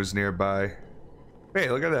something was nearby. Hey,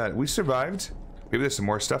 look at that. We survived. Maybe there's some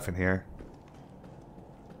more stuff in here.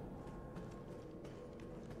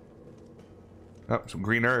 Oh, some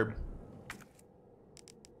green herb.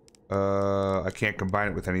 I can't combine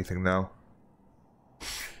it with anything though.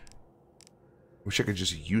 Wish I could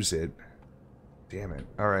just use it. Damn it.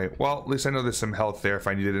 Alright, well, at least I know there's some health there if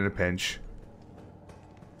I need it in a pinch.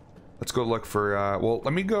 Let's go look for, well,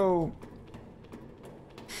 let me go...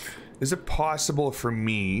 Is it possible for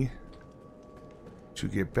me to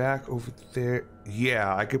get back over there?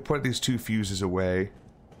 Yeah, I could put these 2 fuses away.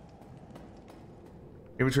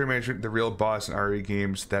 Inventory management, the real boss in RE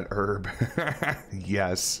games, that herb.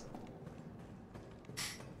 Yes.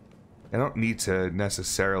 I don't need to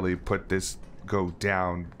necessarily put this go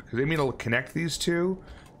down, because I mean it'll connect these two,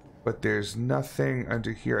 but there's nothing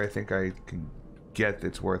under here I think I can get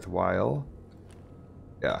that's worthwhile.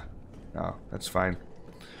 Yeah, no, that's fine.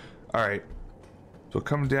 All right, so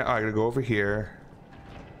come down. Oh, I gotta go over here.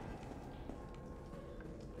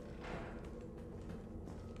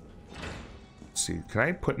 Let's see, can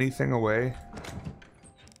I put anything away?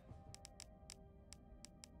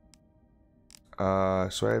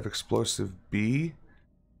 So I have explosive B.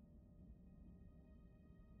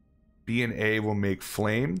 B and A will make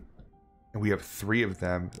flame, and we have 3 of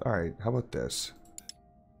them. All right, how about this?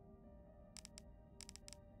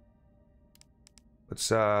 Let's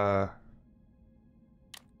can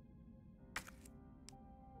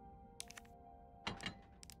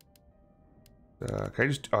I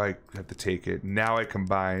just, oh, I have to take it. Now I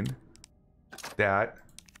combine that,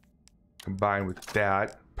 combine with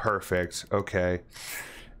that. Perfect. Okay.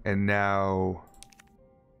 And now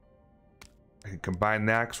I can combine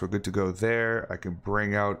that because we're good to go there. I can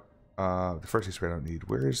bring out the first piece I don't need.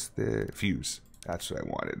 Where's the fuse? That's what I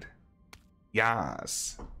wanted.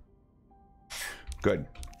 Yes. Good.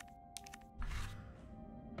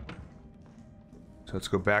 So let's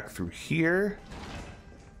go back through here.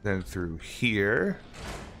 Then through here.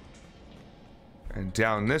 And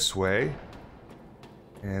down this way.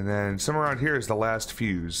 And then somewhere around here is the last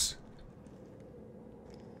fuse.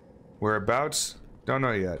 Whereabouts? Don't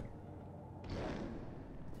know yet.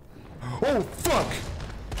 Oh, fuck!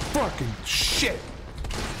 Fucking shit!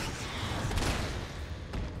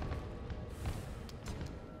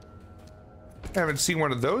 I haven't seen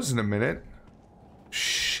one of those in a minute.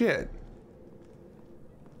 Shit.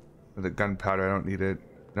 The gunpowder, I don't need it.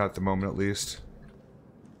 Not at the moment, at least.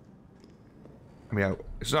 I mean,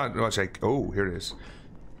 it's not much like... Oh, here it is.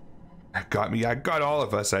 That got me. I got all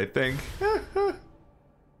of us, I think. All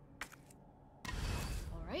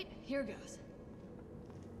right, here goes.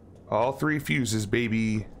 All 3 fuses,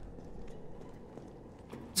 baby.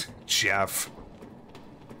 Jeff.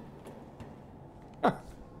 Huh.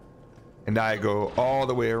 And I go all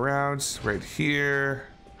the way around, right here.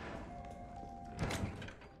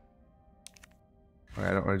 All right,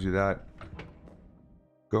 I don't want to do that.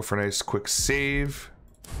 Go for a nice quick save.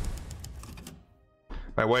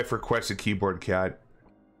 My wife requested keyboard cat.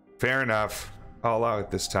 Fair enough. I'll allow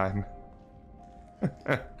it this time.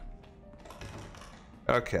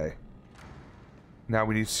 Okay. Now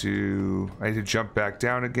we need to... I need to jump back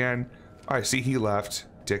down again. Alright, see, he left.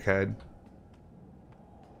 Dickhead.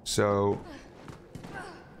 So...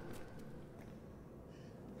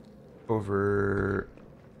 Over...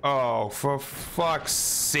 Oh, for fuck's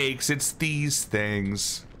sakes, it's these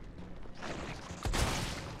things.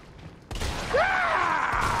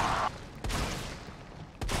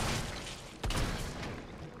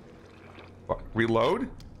 Reload?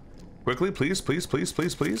 Quickly, please, please, please,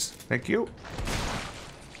 please, please. Thank you.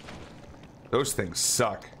 Those things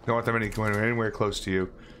suck. Don't want them going anywhere close to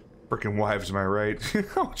you. Frickin' wives, am I right?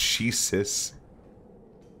 Oh, Jesus.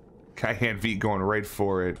 Cayenne V going right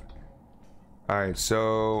for it. Alright,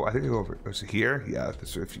 so I think I go over. Was it here? Yeah,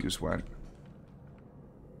 that's where the fuse went.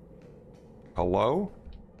 Hello?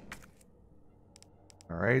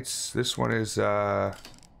 Alright, this one is, oh.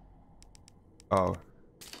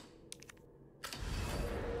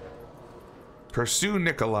 Pursue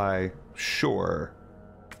Nikolai. Sure.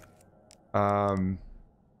 I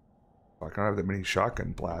don't have that many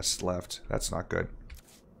shotgun blasts left. That's not good.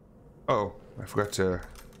 Oh, I forgot to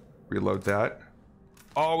reload that.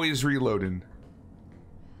 Always reloading.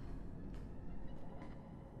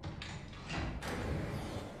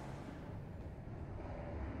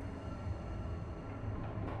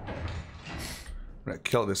 I'm gonna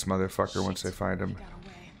kill this motherfucker once I find him.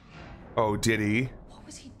 Oh, did he? What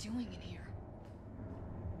was he doing in here?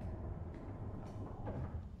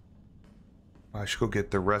 I should go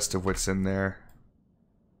get the rest of what's in there.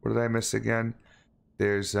 What did I miss again?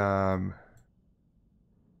 There's health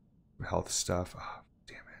stuff. Oh,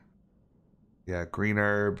 damn it. Yeah, green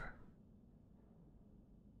herb.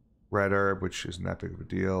 Red herb, which isn't that big of a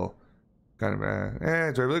deal. Kind of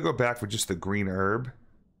do I really go back for just the green herb?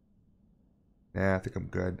 Yeah, I think I'm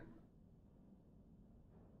good.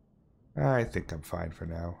 I think I'm fine for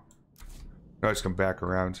now. No, just come back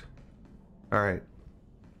around. Alright.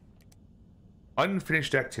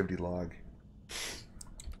 Unfinished activity log.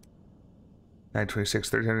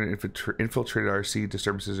 926, 1300 infiltrated RC.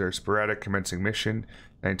 Disturbances are sporadic. Commencing mission.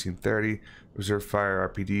 1930. Reserve fire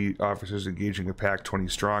RPD. Officers engaging a pack 20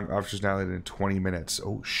 strong. Officers annihilated in 20 minutes.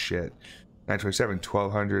 Oh shit. 927,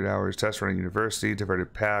 1200 hours test run at university.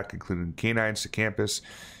 Diverted pack, including canines to campus.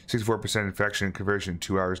 64% infection and conversion.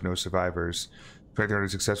 2 hours, no survivors. 2300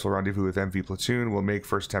 successful rendezvous with MV platoon. Will make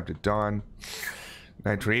first attempt at dawn.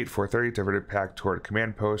 928, 430, diverted pack toward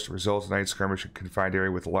command post. Results, night skirmish in confined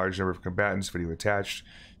area with a large number of combatants. Video attached.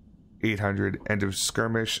 800, end of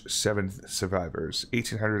skirmish, 7 survivors.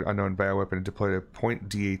 1800, unknown bioweapon deployed at point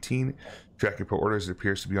D18. Tracking per orders, it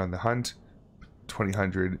appears to be on the hunt.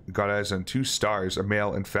 2000, got eyes on 2 stars, a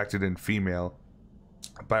male infected and female.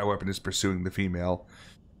 A bioweapon is pursuing the female.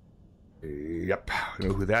 Yep, I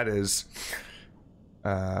know who that is.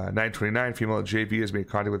 929, female JV has made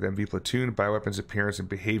contact with MV platoon. Bioweapons appearance and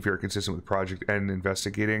behavior are consistent with Project N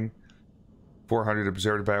investigating. 400,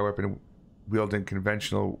 observed bioweapon wielding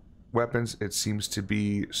conventional weapons. It seems to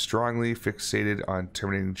be strongly fixated on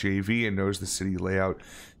terminating JV and knows the city layout.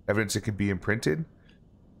 Evidence it can be imprinted.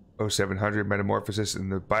 0700, metamorphosis in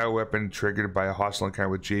the bioweapon triggered by a hostile encounter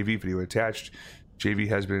with JV. Video attached. JV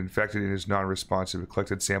has been infected and is non-responsive.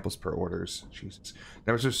 Collected samples per orders. Jesus.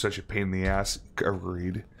 That was just such a pain in the ass.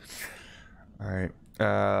 Agreed. Alright.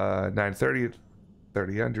 930,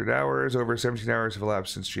 3000 hours. Over 17 hours have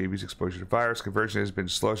elapsed since JV's exposure to virus. Conversion has been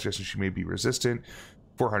slow, suggesting she may be resistant.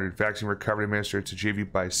 400, vaccine recovered administered to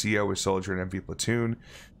JV by CO with soldier and MV platoon.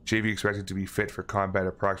 JV expected to be fit for combat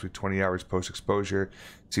approximately 20 hours post-exposure.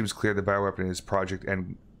 Seems clear the bioweapon is Project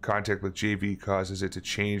N. Contact with JV causes it to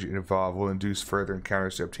change and evolve. Will induce further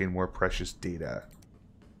encounters to obtain more precious data.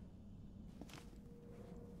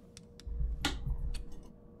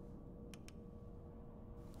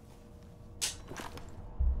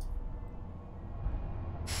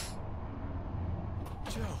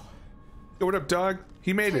 Joe. Yo, what up, dog?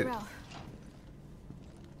 He made it. Tyrell.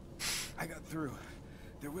 I got through.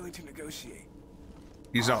 They're willing to negotiate.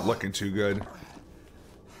 He's not looking too good.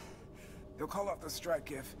 They'll call off the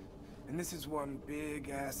strike if, and this is one big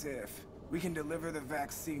ass if, we can deliver the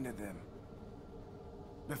vaccine to them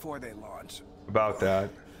before they launch. About that.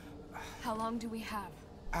 How long do we have?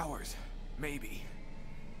 Hours, maybe.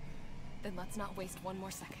 Then let's not waste one more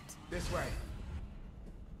second. This way.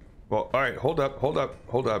 Well, alright, hold up, hold up,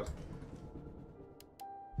 hold up.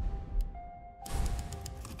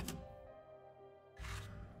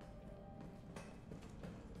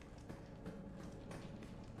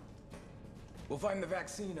 We'll find the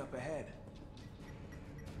vaccine up ahead.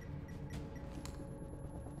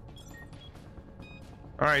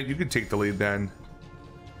 Alright, you can take the lead then.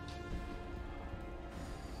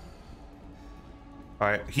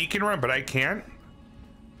 Alright, he can run, but I can't?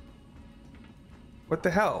 What the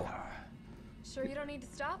hell? Sure you don't need to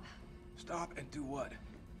stop? Stop and do what?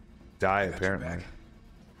 Die, I got your apparently. Oh, back.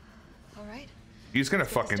 All right. He's gonna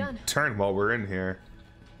Let's get this fucking done. turn while we're in here.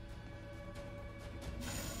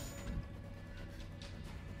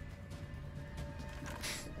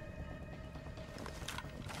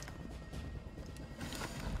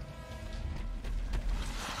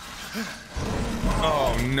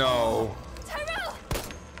 Oh no. Tyrell!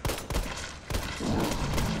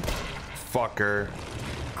 Fucker.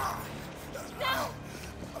 Now!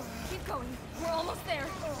 Keep going. We're almost there.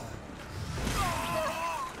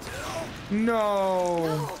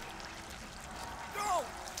 No.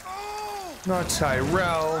 Not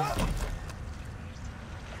Tyrell.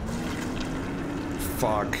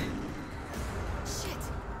 Fuck. Shit.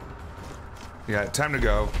 Yeah, time to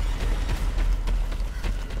go.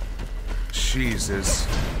 Jesus.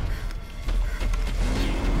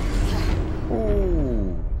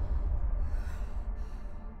 Ooh.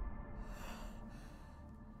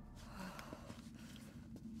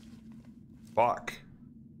 Fuck.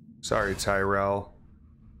 Sorry, Tyrell.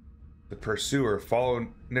 The pursuer. Follow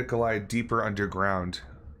Nikolai deeper underground.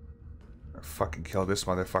 I'll fucking kill this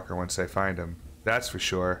motherfucker once I find him. That's for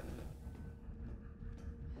sure.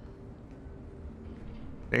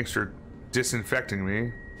 Thanks for disinfecting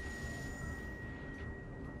me.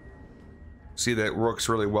 See, that works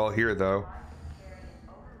really well here, though.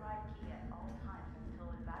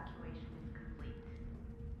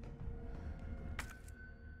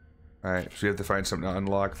 Alright, so we have to find something to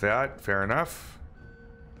unlock that. Fair enough.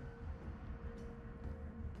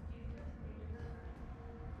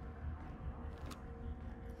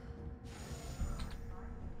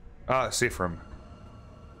 Ah, safe room.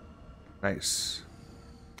 Nice.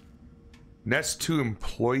 Nest 2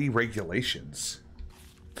 employee regulations.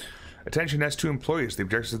 Attention Nest 2 employees. The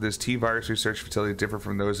objectives of this T-Virus research facility differ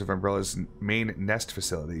from those of Umbrella's main Nest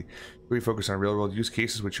facility. We focus on real-world use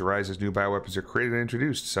cases which arise as new bioweapons are created and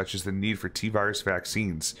introduced, such as the need for T-Virus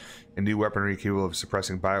vaccines and new weaponry capable of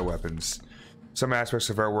suppressing bioweapons. Some aspects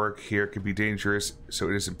of our work here could be dangerous, so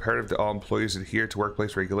it is imperative that all employees adhere to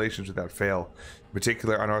workplace regulations without fail. In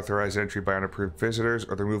particular, unauthorized entry by unapproved visitors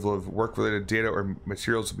or the removal of work-related data or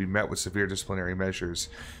materials will be met with severe disciplinary measures.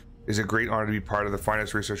 It is a great honor to be part of the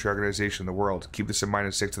finest research organization in the world. Keep this in mind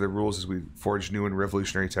and stick to the rules as we forge new and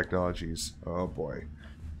revolutionary technologies. Oh boy.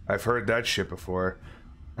 I've heard that shit before.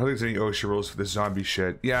 I don't think there's any OSHA rules for this zombie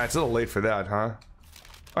shit. Yeah, it's a little late for that, huh?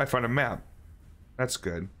 I found a map. That's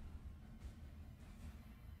good.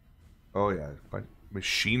 Oh yeah,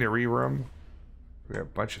 machinery room. We got a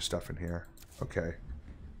bunch of stuff in here. Okay.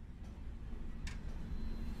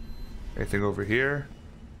 Anything over here?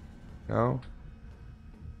 No?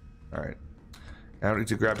 Alright. I don't need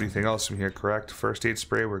to grab anything else from here, correct? First aid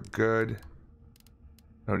spray, we're good.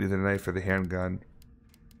 I don't need the knife or the handgun.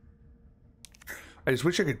 I just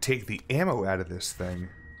wish I could take the ammo out of this thing.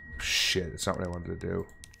 Shit, it's not what I wanted to do.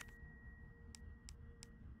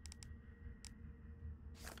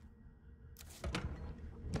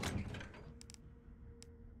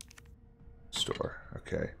 Store,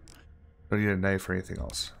 okay. Don't need a knife or anything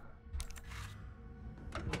else.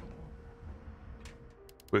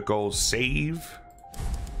 Quick old save.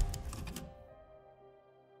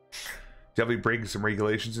 Definitely breaking some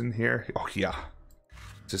regulations in here. Oh yeah,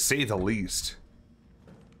 to say the least.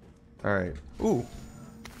 All right. Ooh,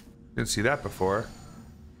 didn't see that before.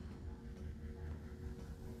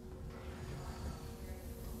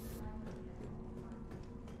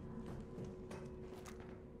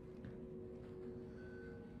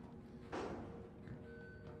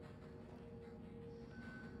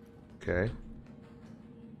 Okay.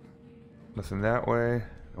 Nothing that way.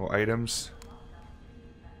 No items.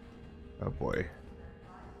 Oh boy.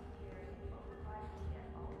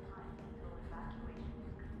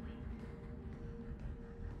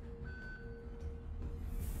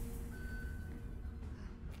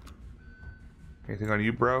 Anything on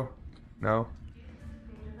you, bro? No?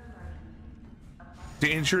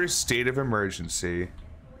 Dangerous state of emergency.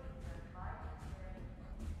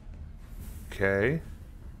 Okay.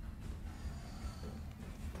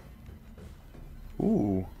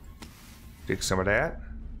 Ooh. Take some of that.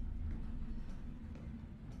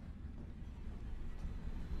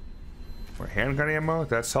 More handgun ammo,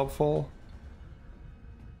 that's helpful.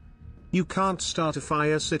 You can't start a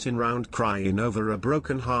fire sitting round crying over a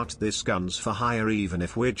broken heart. This gun's for hire even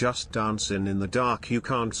if we're just dancing in the dark. You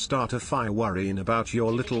can't start a fire worrying about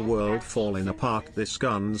your little world falling apart. This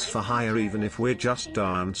gun's for hire even if we're just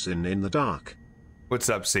dancing in the dark. What's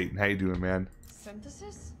up, Satan? How you doing, man?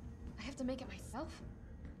 Synthesis? I have to make it myself?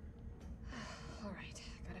 Alright.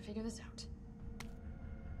 figure this out.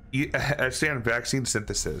 Essay on vaccine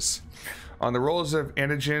synthesis. On the roles of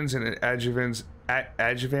antigens and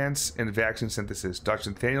adjuvants in vaccine synthesis. Dr.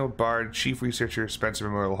 Nathaniel Bard, Chief Researcher, Spencer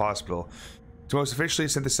Memorial Hospital. To most efficiently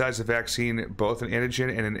synthesize a vaccine, both an antigen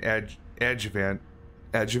and an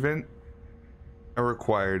adjuvant are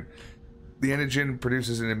required. The antigen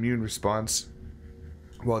produces an immune response,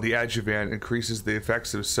 while the adjuvant increases the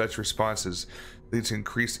effects of such responses, leading to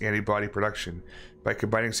increased antibody production. By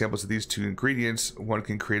combining samples of these two ingredients, one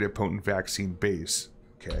can create a potent vaccine base.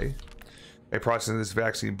 Okay. By processing this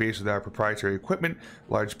vaccine base without proprietary equipment,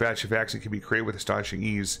 a large batch of vaccine can be created with astonishing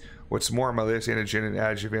ease. What's more, my latest antigen and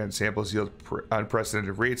adjuvant samples yield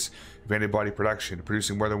unprecedented rates of antibody production,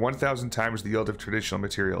 producing more than 1,000 times the yield of traditional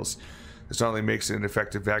materials. This not only makes it an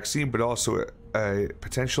effective vaccine, but also a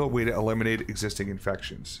potential way to eliminate existing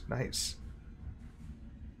infections. Nice.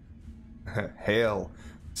 Hail.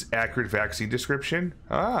 It's accurate vaccine description?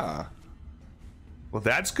 Ah. Well,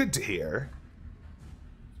 that's good to hear.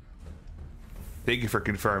 Thank you for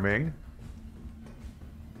confirming.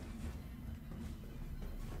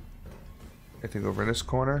 Anything over in this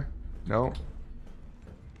corner? No.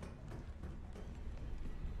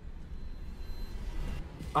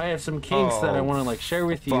 I have some kinks that I want to like share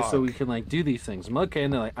with you so we can like do these things. I'm okay,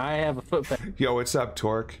 and they're like, I have a foot fetish. Yo, what's up,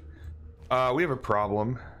 Torque? We have a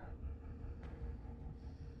problem.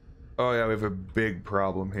 Oh yeah, we have a big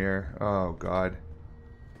problem here. Oh god.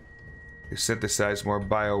 They synthesize more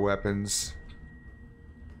bioweapons.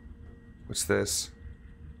 What's this?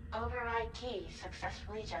 Override key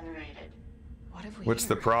successfully generated. What have we What's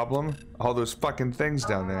the problem? All those fucking things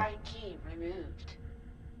down there. Override key removed.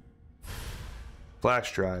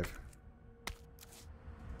 Flash drive.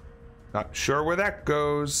 Not sure where that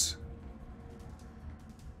goes.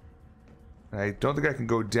 I don't think I can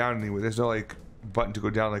go down anywhere. There's no like button to go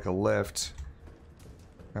down like a lift.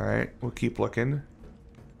 Alright, we'll keep looking.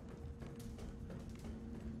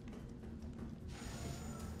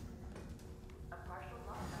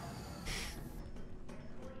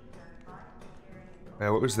 Yeah,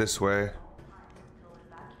 what was this way?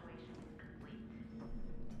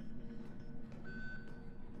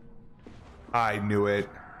 I knew it.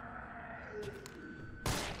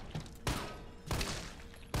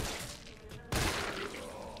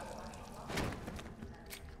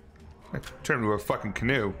 I turned into a fucking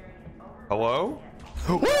canoe. Hello?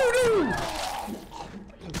 Oh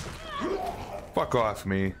no! Fuck off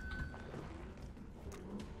me.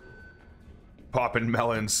 Popping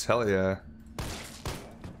melons, hell yeah.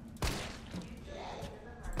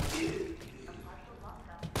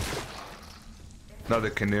 Another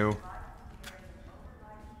canoe.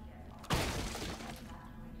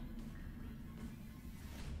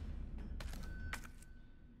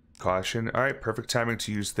 Caution. Alright, perfect timing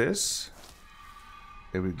to use this.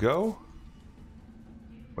 There we go.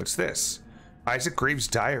 What's this? Isaac Graves'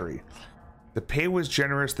 diary. The pay was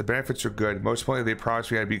generous, the benefits are good. Most importantly, they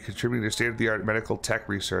promised me I'd be contributing to state-of-the-art medical tech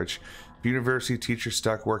research. The university teacher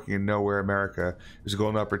stuck working in nowhere, America. It was a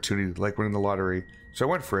golden opportunity, like winning the lottery. So I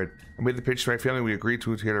went for it. I made the pitch to my family. We agreed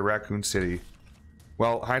to move here to Raccoon City.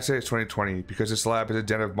 Well, hindsight is 20/20, because this lab is a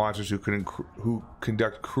den of monsters who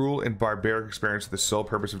conduct cruel and barbaric experiments with the sole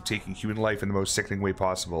purpose of taking human life in the most sickening way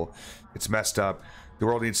possible. It's messed up. The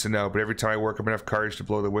world needs to know, but every time I work up enough courage to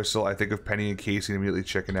blow the whistle, I think of Penny and Casey and immediately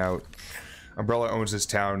chicken out. Umbrella owns this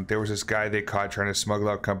town. There was this guy they caught trying to smuggle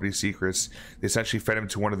out company secrets. They essentially fed him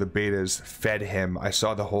to one of the betas. Fed him. I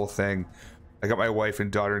saw the whole thing. I got my wife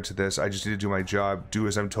and daughter into this. I just need to do my job, do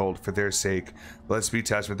as I'm told, for their sake. But let's be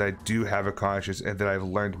testament that I do have a conscience and that I've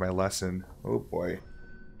learned my lesson. Oh boy.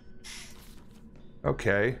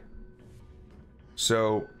 Okay.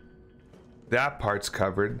 So, that part's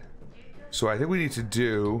covered. So I think we need to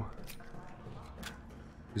do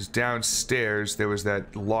is downstairs there was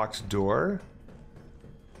that locked door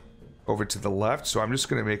over to the left, so I'm just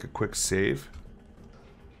gonna make a quick save.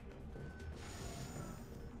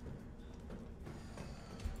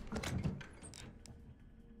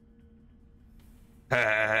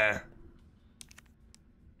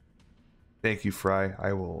 Thank you, Fry.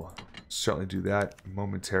 I will certainly do that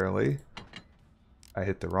momentarily. I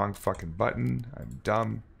hit the wrong fucking button. I'm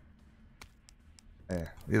dumb.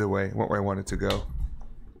 Either way, it went where I wanted to go.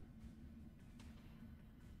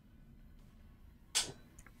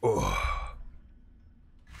 Oh.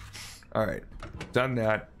 Alright. Done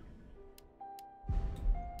that.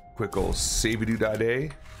 Quick old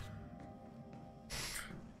savey-doo-da-day.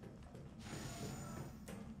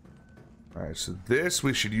 Alright, so this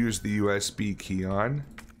we should use the USB key on.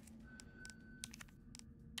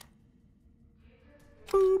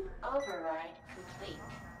 Boop. Override complete.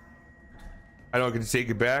 I don't get to take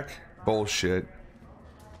it back? Bullshit.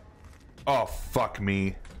 Oh, fuck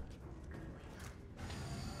me.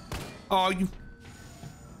 Oh, you...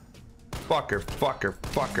 Fucker, fucker,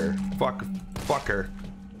 fucker, fucker, fucker.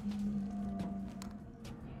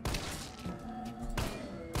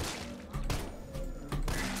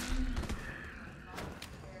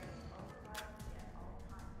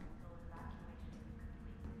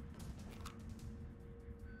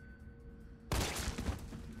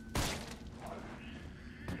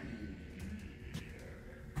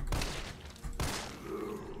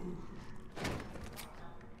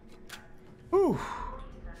 Whew.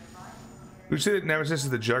 Would you say that Nemesis is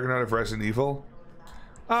the juggernaut of Resident Evil?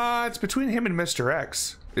 It's between him and Mr.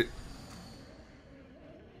 X.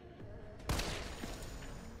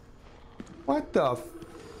 What the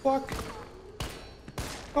fuck?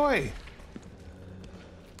 Oi!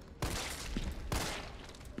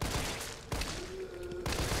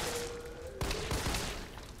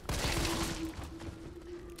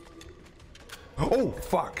 Oh,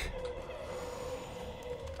 fuck.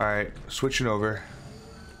 Alright, switching over.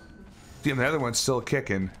 Damn, the other one's still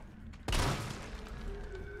kicking.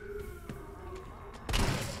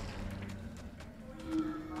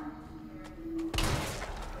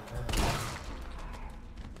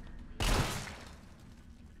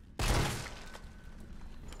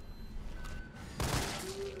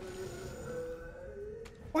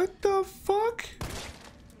 What the fuck?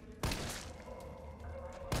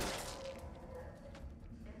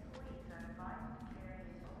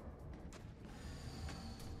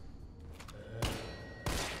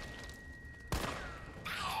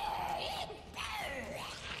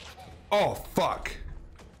 Oh, fuck.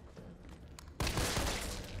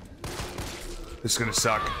 This is gonna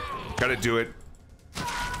suck. Gotta do it.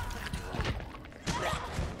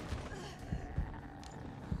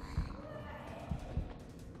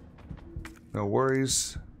 No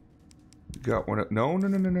worries. We got one of... No.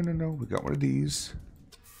 We got one of these.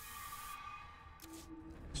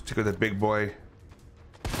 Let's take out the big boy.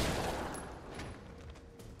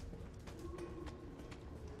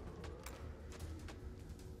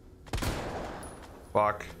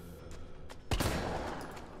 Fuck.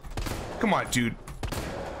 Come on, dude.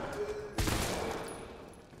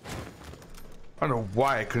 I don't know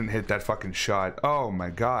why I couldn't hit that fucking shot. Oh my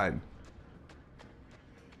god.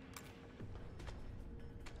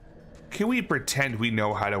 Can we pretend we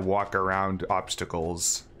know how to walk around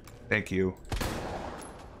obstacles? Thank you.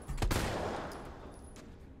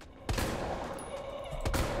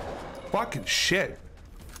 Fucking shit.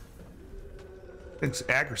 This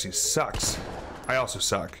accuracy sucks. I also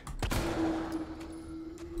suck.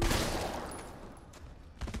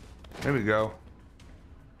 There we go.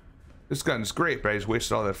 This gun's great, but I just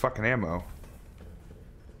wasted all that fucking ammo.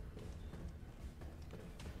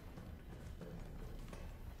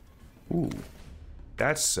 Ooh.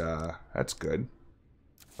 That's good.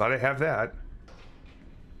 Thought I'd have that.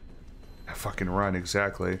 Fucking run,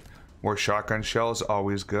 exactly. More shotgun shells,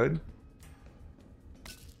 always good.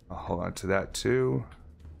 I'll hold on to that too.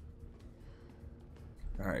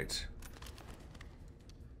 Alright.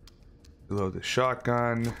 Reload the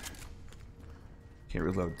shotgun. Can't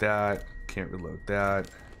reload that. Can't reload that.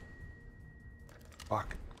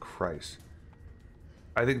 Fucking Christ.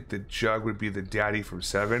 I think the Jugg would be the daddy from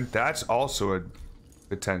 7. That's also a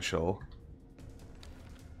potential.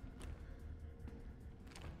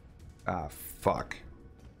 Ah, fuck.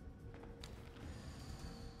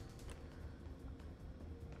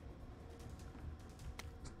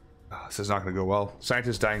 Oh, this is not going to go well.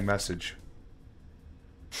 Scientist dying message.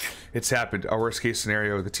 It's happened. Our worst case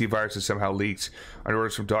scenario, the T-virus is somehow leaked. On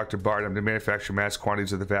orders from Dr. Barnum to manufacture mass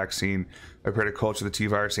quantities of the vaccine. I prepared a culture of the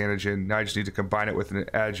T-virus antigen. Now I just need to combine it with an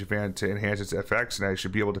adjuvant to enhance its effects, and I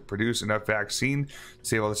should be able to produce enough vaccine to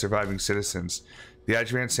save all the surviving citizens. The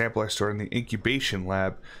adjuvant sample I stored in the incubation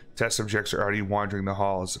lab. Test subjects are already wandering the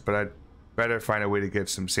halls, but I'd better find a way to get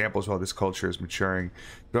some samples while this culture is maturing.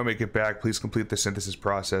 If you don't make it back, please complete the synthesis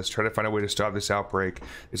process. Try to find a way to stop this outbreak.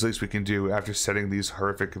 It's the least we can do after setting these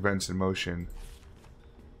horrific events in motion.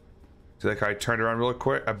 So like I turned around real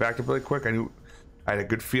quick, I backed up really quick. I knew I had a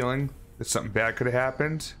good feeling that something bad could have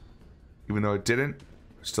happened. Even though it didn't,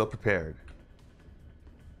 I'm still prepared.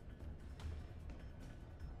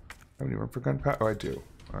 I have any room for gunpowder? Oh, I do.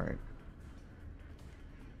 Alright.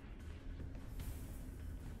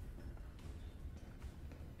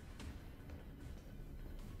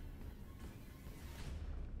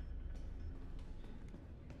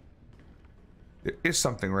 There is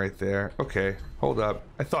something right there. Okay, hold up.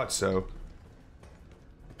 I thought so.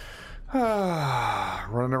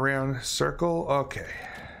 Running around circle. Okay.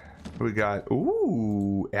 What we got?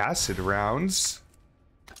 Ooh, acid rounds.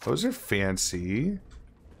 Those are fancy.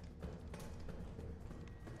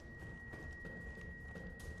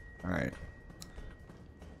 All right.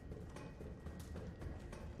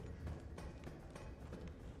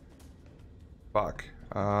 Fuck.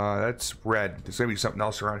 That's red. There's gonna be something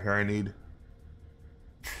else around here I need.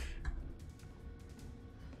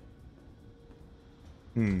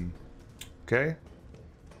 Okay.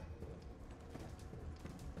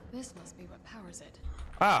 This must be what powers it.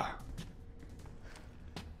 Ah.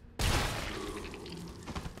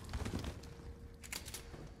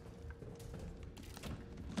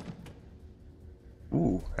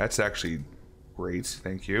 Ooh, that's actually great.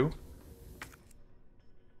 Thank you.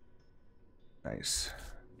 Nice.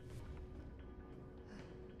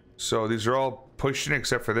 So these are all pushing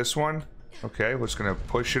except for this one. Okay, we're just gonna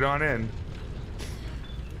push it on in.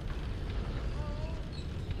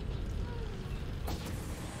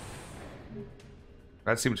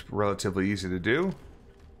 That seems relatively easy to do.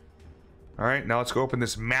 Alright, now let's go open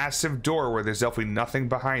this massive door where there's definitely nothing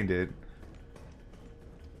behind it.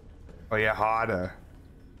 Oh yeah, harder.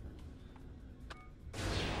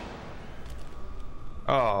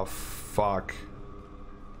 Oh, fuck.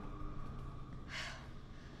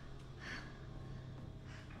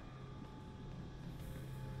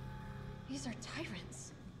 These are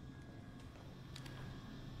tyrants.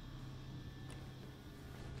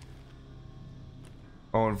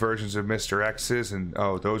 Own versions of Mr. X's and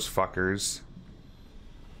oh, those fuckers.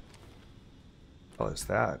 What the hell is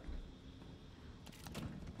that?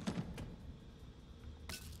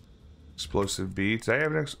 Explosive beats. I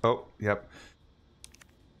have an oh, yep.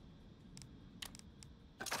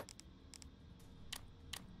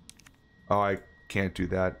 Oh, I can't do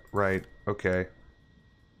that. Right. Okay.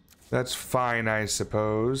 That's fine, I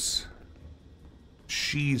suppose.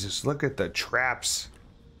 Jesus, look at the traps.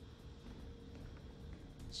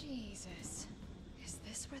 Jesus. Is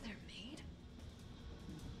this where they're made?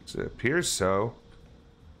 It appears so.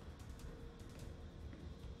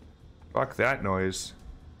 Fuck that noise.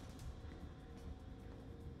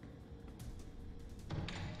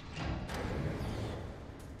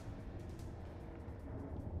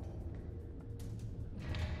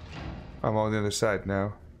 I'm on the other side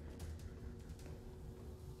now.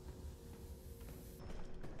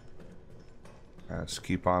 Let's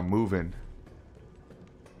keep on moving.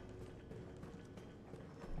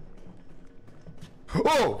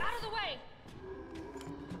 Oh! Out of the way!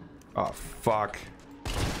 Oh, fuck.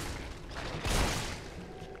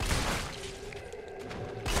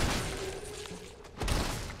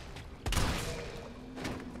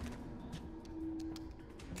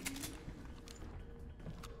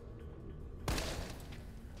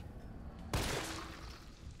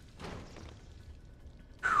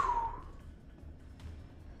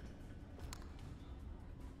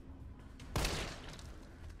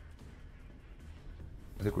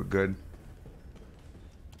 I think we're good.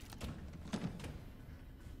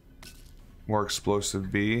 More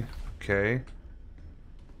explosive B. Okay.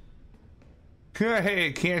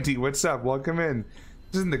 Hey, Canty, what's up? Welcome in.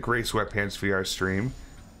 This isn't the Gray Sweatpants VR stream.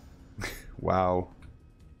 Wow.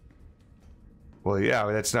 Well, yeah,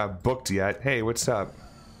 that's not booked yet. Hey, what's up?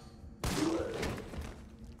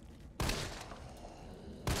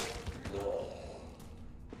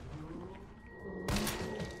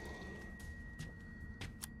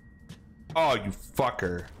 Oh, you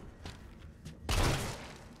fucker.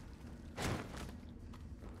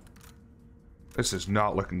 This is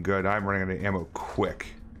not looking good. I'm running out of ammo quick.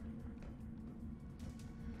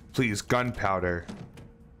 Please, gunpowder.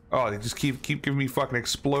 Oh, they just keep giving me fucking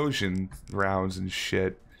explosion rounds and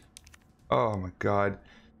shit. Oh my god.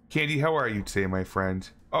 Candy, how are you today, my friend?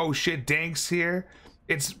 Oh shit, Dank's here.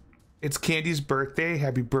 It's Candy's birthday.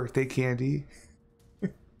 Happy birthday, Candy.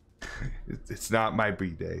 It's not my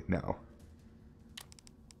birthday, no.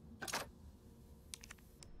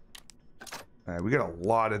 Alright, we got a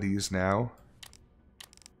lot of these now.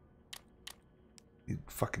 Need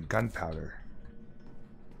fucking gunpowder.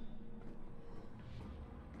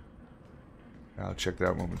 I'll check that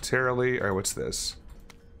out momentarily. Alright, what's this?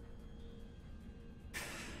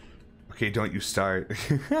 Okay, don't you start.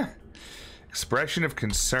 Expression of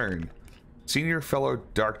concern. Senior fellow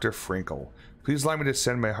Dr. Frankel. Please allow me to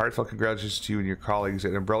send my heartfelt congratulations to you and your colleagues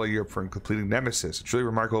at Umbrella Europe for completing Nemesis, a truly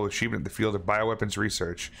remarkable achievement in the field of bioweapons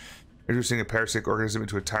research. Introducing a parasitic organism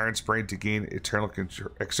into a tyrant's brain to gain external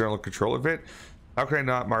control of it? How can I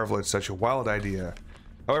not marvel at such a wild idea?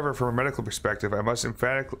 However, from a medical perspective, I must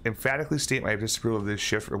emphatically state my disapproval of this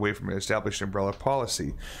shift away from an established umbrella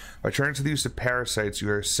policy. By turning to the use of parasites, you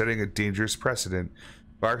are setting a dangerous precedent.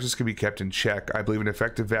 Viruses can be kept in check. I believe an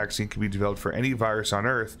effective vaccine can be developed for any virus on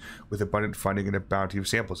Earth with abundant funding and a bounty of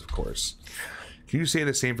samples, of course. Can you say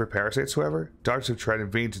the same for parasites, however? Doctors have tried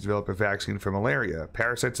in vain to develop a vaccine for malaria.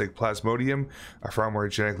 Parasites like Plasmodium are far more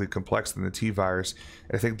genetically complex than the T virus,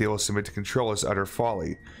 and I think they will submit to control as utter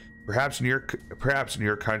folly. Perhaps in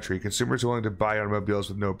your country, consumers are willing to buy automobiles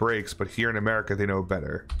with no brakes, but here in America, they know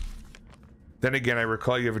better. Then again, I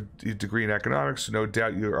recall you have a degree in economics, so no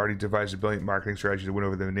doubt you already devised a brilliant marketing strategy to win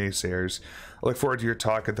over the naysayers. I look forward to your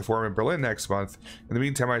talk at the forum in Berlin next month. In the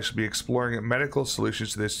meantime, I shall be exploring medical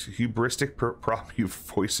solutions to this hubristic problem you've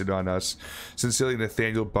foisted on us. Sincerely,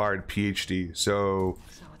 Nathaniel Bard, PhD. So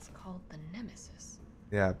it's called the Nemesis.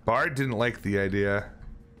 Yeah, Bard didn't like the idea.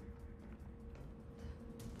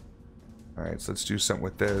 Alright, so let's do something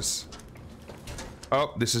with this.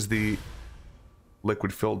 Oh, this is the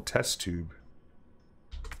liquid-filled test tube.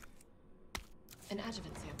 An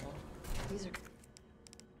adjuvant sample. These are...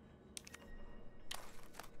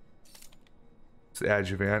 It's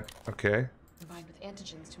adjuvant, okay. combined with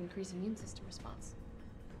antigens to increase immune system response.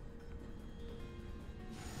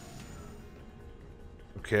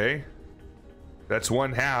 Okay. That's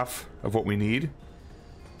 1/2 of what we need.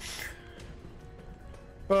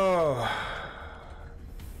 Oh.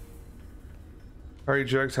 Alright,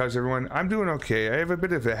 Jugs, how's everyone? I'm doing okay. I have a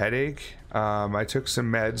bit of a headache. I took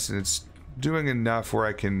some meds and it's doing enough where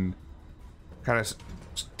I can kind of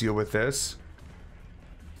deal with this.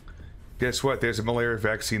 Guess what? There's a malaria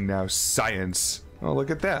vaccine now. Science. Oh,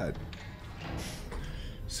 look at that.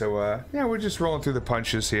 So, yeah, we're just rolling through the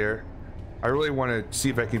punches here. I really want to see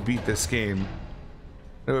if I can beat this game.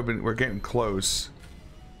 We're getting close.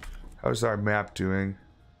 How's our map doing?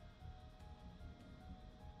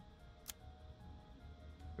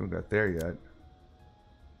 Haven't got there yet.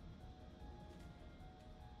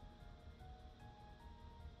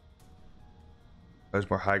 There's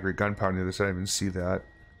more high-grade gunpowder on the other side. I didn't even see that.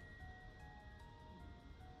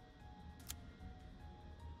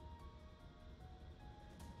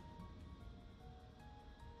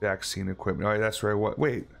 Vaccine equipment. Oh, that's where I was.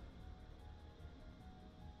 Wait.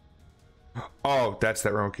 Oh, that's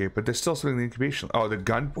that room. Okay, but there's still something in the incubation. Oh, the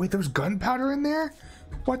gun. Wait, there was gunpowder in there?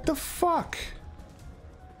 What the fuck?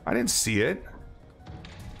 I didn't see it.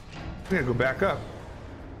 I'm gonna go back up.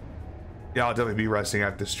 Yeah, I'll definitely be resting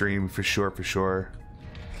after the stream for sure, for sure.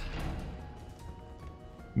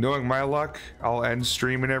 Knowing my luck, I'll end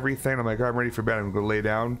stream and everything. I'm like, oh, I'm ready for bed. I'm gonna go lay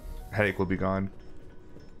down. Headache will be gone.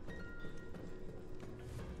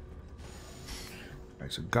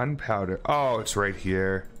 Alright, so gunpowder. Oh, it's right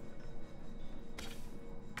here.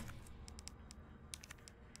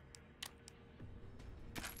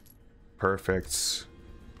 Perfect.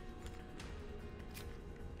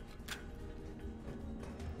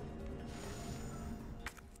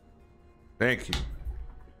 Thank you.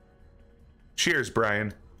 Cheers,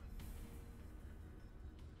 Brian.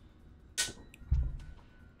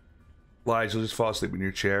 Lige, you'll just fall asleep in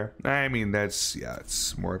your chair. I mean, that's, yeah,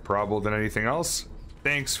 it's more probable than anything else.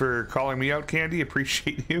 Thanks for calling me out, Candy.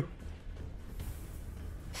 Appreciate you.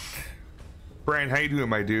 Brian, how you doing,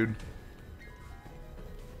 my dude?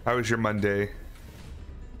 How was your Monday?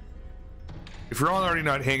 If you're all already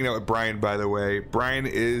not hanging out with Brian, by the way, Brian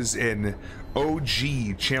is an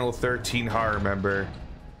OG Channel 13 horror member.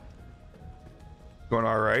 Going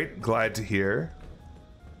all right? Glad to hear.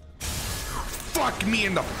 Fuck me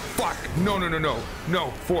in the fuck! No, no, no, no. No,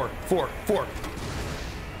 4.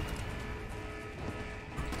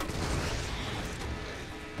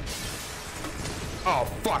 Oh,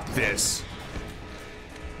 fuck this.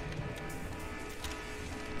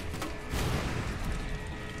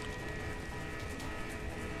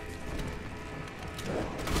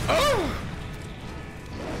 Oh!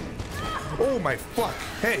 Oh my fuck.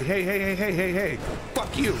 Hey.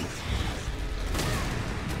 Fuck you.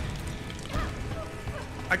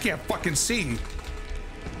 I can't fucking see.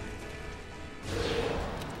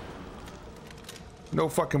 No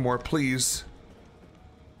fucking more, please.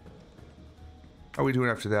 How are we doing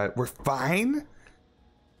after that? We're fine?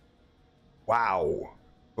 Wow.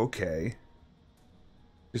 Okay.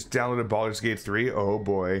 Just downloaded Baldur's Gate 3. Oh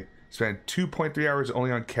boy. Spent 2.3 hours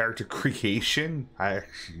only on character creation.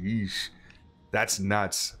 Sheesh. That's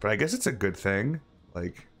nuts. But I guess it's a good thing.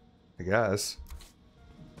 Like, I guess.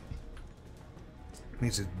 It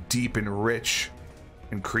means it's deep and rich.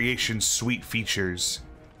 And creation sweet features.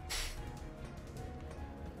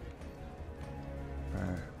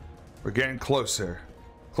 We're getting closer.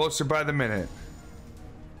 Closer by the minute.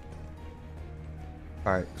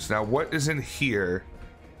 Alright, so now what is in here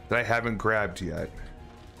that I haven't grabbed yet?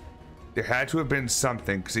 There had to have been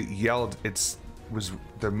something, because it yelled,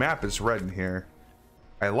 the map is red in here.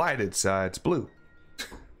 I lied, it's blue.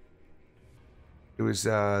 It was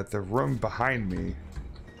the room behind me.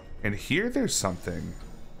 And here there's something.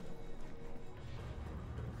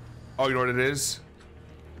 Oh, you know what it is?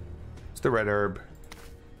 It's the red herb.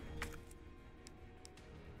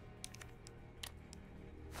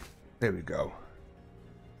 There we go.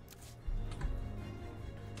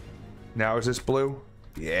 Now is this blue?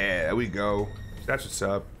 Yeah, there we go. That's what's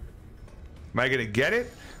up. Am I gonna get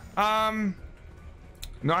it?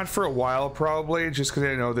 Not for a while, probably, just because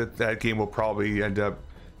I know that that game will probably end up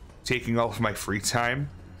taking all of my free time.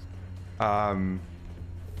 But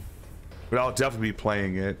I'll definitely be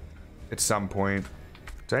playing it at some point.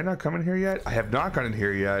 Did I not come in here yet? I have not gone in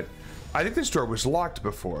here yet. I think this door was locked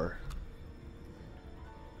before.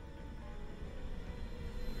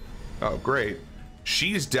 Oh, great.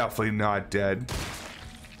 She's definitely not dead.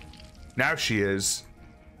 Now she is.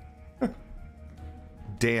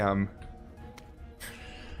 Damn.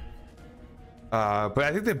 But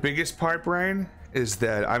I think the biggest part, Brian, is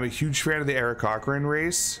that I'm a huge fan of the Eric Cochran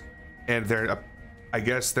race, and I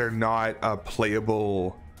guess they're not a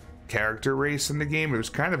playable character race in the game. It was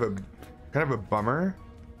kind of a bummer,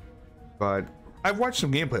 but I've watched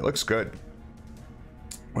some gameplay. It looks good.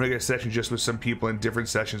 When I get a session just with some people in different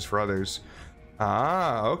sessions for others.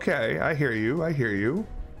 Ah, okay. I hear you. I hear you.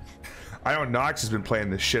 I know Nox has been playing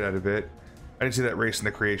the shit out of it. I didn't see that race in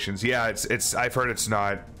the creations. Yeah, it's. I've heard it's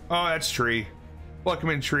not. Oh, that's tree.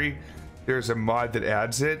 Welcome in, tree. There's a mod that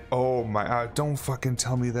adds it. Oh my! Don't fucking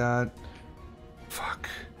tell me that. Fuck.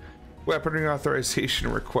 Weaponry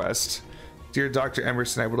authorization request. Dear Dr.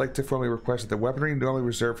 Emerson, I would like to formally request that the weaponry normally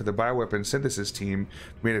reserved for the bioweapon synthesis team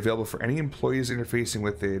be made available for any employees interfacing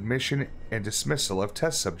with the admission and dismissal of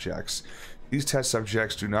test subjects. These test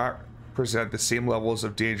subjects do not present the same levels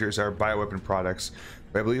of danger as our bioweapon products,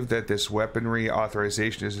 but I believe that this weaponry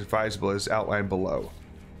authorization is advisable as outlined below.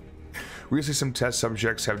 Recently, some test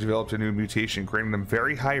subjects have developed a new mutation, granting them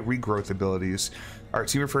very high regrowth abilities. Our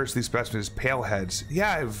team refers to these specimens as paleheads.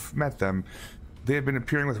 Yeah, I've met them. They have been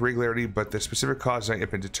appearing with regularity, but the specific cause has not yet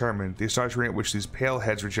been determined. The astonishing rate at which these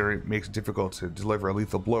paleheads regenerate makes it difficult to deliver a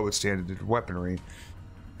lethal blow with standard weaponry.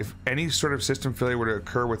 If any sort of system failure were to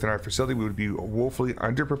occur within our facility, we would be woefully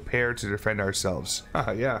underprepared to defend ourselves.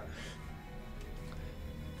 Yeah.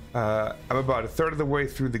 I'm about a third of the way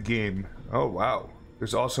through the game. Oh, wow.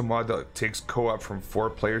 There's also a mod that takes co-op from 4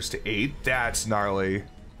 players to 8. That's gnarly.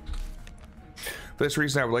 For this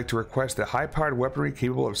reason, I would like to request that high-powered weaponry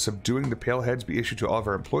capable of subduing the paleheads be issued to all of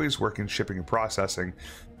our employees working shipping and processing.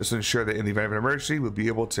 This will ensure that in the event of an emergency, we'll be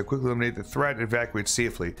able to quickly eliminate the threat and evacuate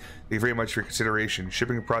safely. Thank you very much for your consideration.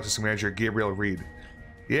 Shipping and Processing Manager Gabriel Reed.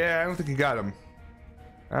 Yeah, I don't think you got him.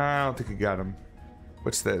 I don't think you got him.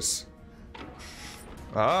 What's this?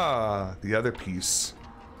 Ah, the other piece.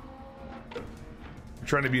 I'm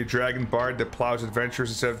trying to be a dragon bard that plows adventures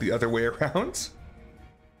instead of the other way around.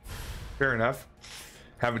 Fair enough.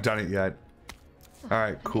 Haven't done it yet. All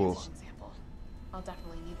right, cool. I'll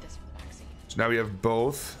definitely need this for the vaccine. So now we have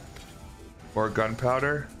both. More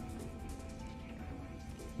gunpowder.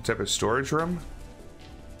 What type of storage room?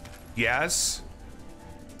 Yes.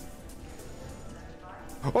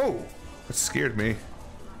 Oh, that scared me.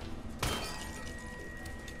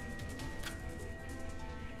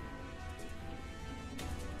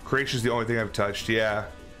 Creation's the only thing I've touched, yeah.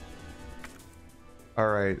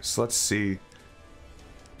 Alright, so let's see.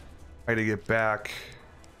 I gotta get back.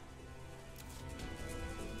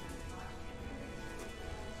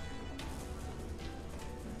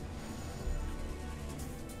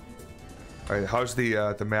 Alright, how's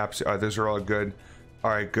the maps? Those are all good.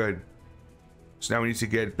 Alright, good. So now we need to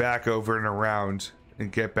get back over and around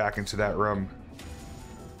and get back into that room.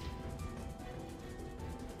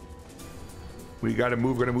 We gotta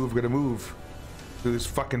move, gotta move. Those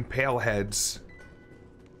fucking pale heads.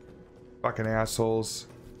 Fucking assholes.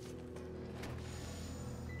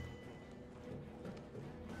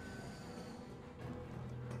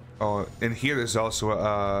 Oh, and here there's also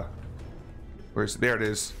a, there it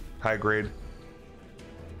is. High grade.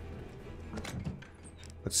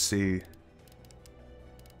 Let's see.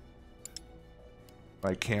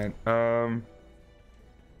 I can't, hold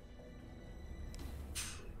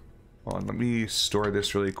on, let me store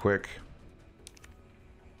this really quick.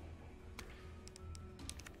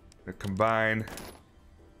 Combine.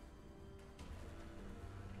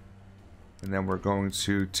 And then we're going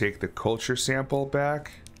to take the culture sample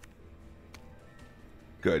back.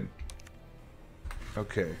 Good.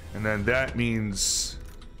 Okay, and then that means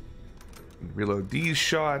reload these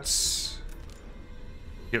shots.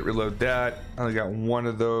 Get reload that. I only got one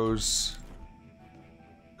of those.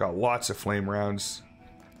 Got lots of flame rounds.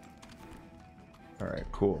 All right,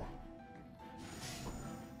 cool.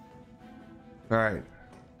 All right.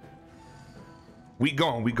 We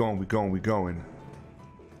going.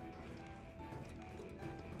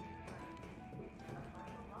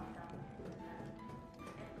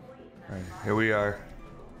 All right, here we are.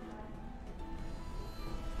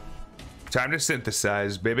 Time to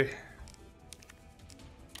synthesize, baby.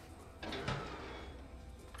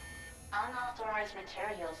 Unauthorized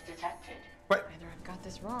materials detected. What? Either I've got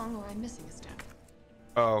this wrong or I'm missing a step.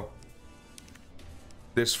 Oh.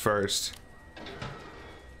 This first.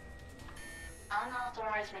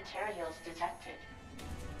 Unauthorized materials detected.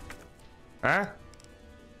 Huh?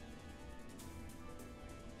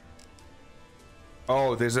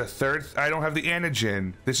 Oh, there's a third. I don't have the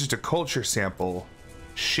antigen. This is just a culture sample.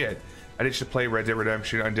 Shit. I used to play Red Dead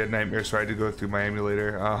Redemption Undead Nightmare, so I had to go through my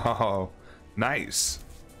emulator. Oh, nice.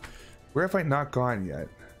 Where have I not gone yet?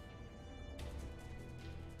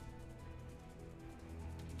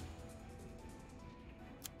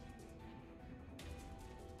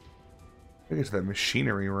 I get to that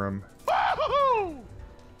machinery room.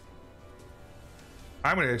 I'm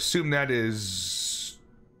gonna assume that is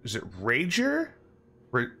it Rager?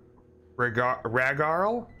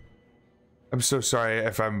 Ragarl? I'm so sorry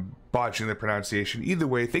if I'm botching the pronunciation. Either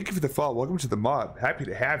way, thank you for the follow. Welcome to the mob. Happy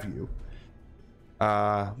to have you.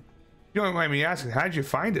 You don't mind me asking, how'd you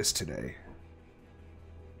find us today?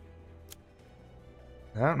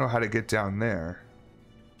 I don't know how to get down there.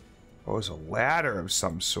 Oh, it's a ladder of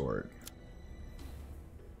some sort.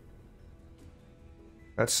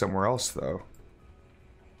 That's somewhere else, though.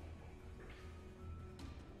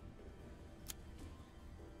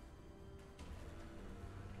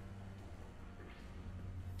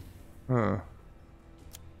 Huh.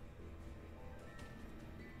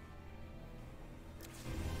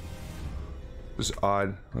 This is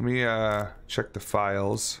odd. Let me check the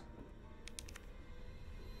files.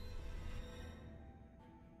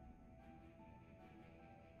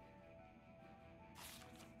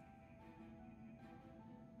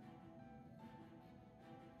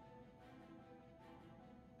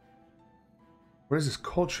 What is this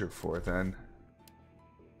culture for then?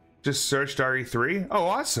 Just searched RE3? Oh,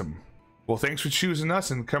 awesome. Well, thanks for choosing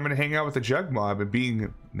us and coming to hang out with the Jugg mob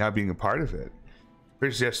and now being a part of it.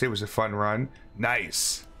 Yesterday was a fun run.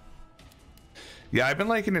 Nice. Yeah, I've been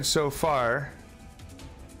liking it so far.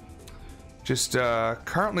 Just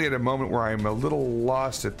currently at a moment where I'm a little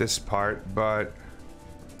lost at this part, but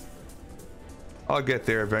I'll get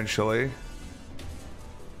there eventually.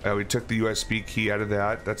 We took the USB key out of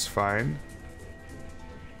that. That's fine.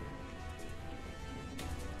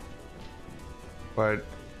 But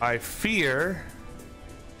I fear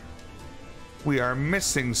we are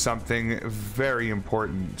missing something very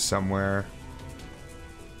important somewhere.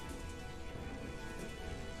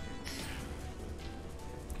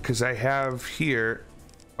 Because I have here...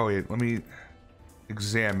 Oh wait, let me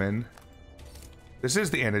examine. This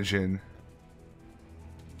is the antigen.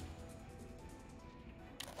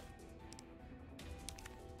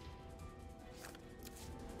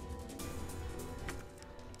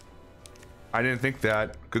 I didn't think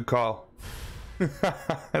that. Good call.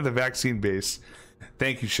 The vaccine base.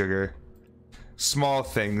 Thank you, Sugar. Small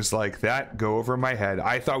things like that go over my head.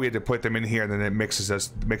 I thought we had to put them in here and then it mixes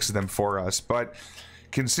them for us. But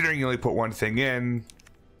considering you only put one thing in,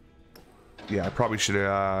 yeah, I probably should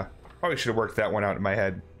have worked that one out in my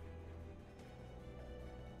head.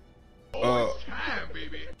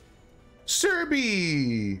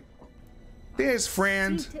 Serby! There's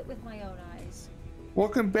friend. Seen it with my own eyes.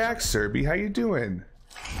 Welcome back, Serby. How you doing?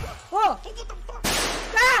 Whoa!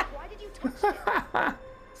 Ah! Why did you touch me?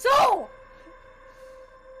 So!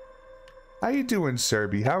 How you doing,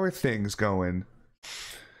 Serby? How are things going?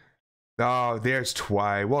 Oh, there's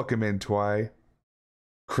Twy. Welcome in, Twy.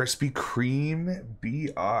 Krispy Kreme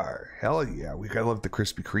BR. Hell yeah, we gotta love the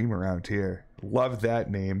Krispy Kreme around here. Love that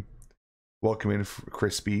name. Welcome in,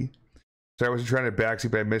 Crispy. Sorry, I wasn't trying to backseat,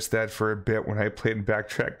 but I missed that for a bit when I played in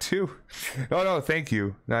Backtrack 2. Oh no, thank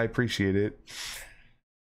you. I appreciate it.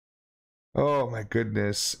 Oh my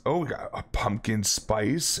goodness. Oh, we got a pumpkin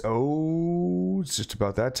spice. Oh, it's just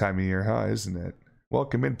about that time of year, huh? Isn't it?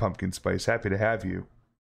 Welcome in, Pumpkin Spice. Happy to have you.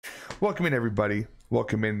 Welcome in, everybody.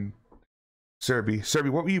 Welcome in, Serby. Serby,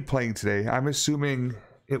 what were you playing today? I'm assuming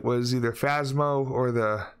it was either Phasmo or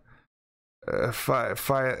the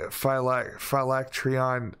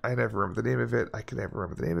Phylactreon. I never remember the name of it. I can never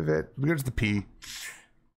remember the name of it. It begins with the P.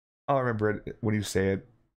 I'll remember it when you say it.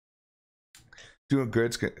 Doing good.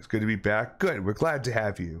 It's good to be back. Good. We're glad to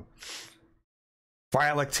have you.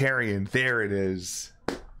 Phylactarian. There it is.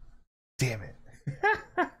 Damn it.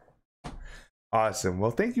 Awesome. Well,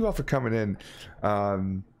 thank you all for coming in.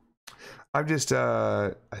 I'm just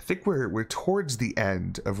I think we're towards the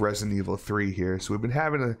end of Resident Evil 3 here, so we've been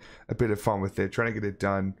having a bit of fun with it, trying to get it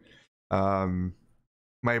done.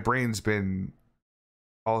 My brain's been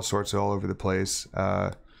all sorts all over the place.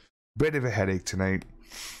 Bit of a headache tonight.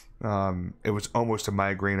 It was almost a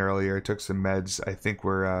migraine earlier. I took some meds. I think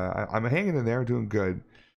I'm hanging in there, doing good.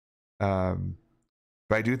 But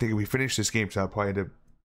I do think if we finish this game, so I'll probably end up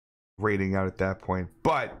rating out at that point.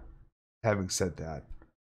 But having said that,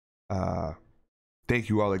 thank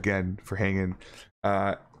you all again for hanging.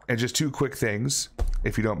 And just two quick things,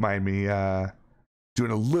 if you don't mind me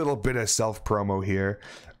doing a little bit of self promo here.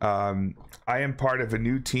 I am part of a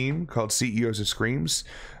new team called CEOs of Screams.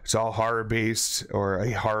 It's all horror based, or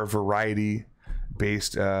a horror variety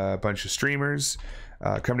based bunch of streamers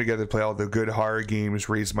come together to play all the good horror games,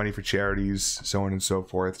 raise money for charities, so on and so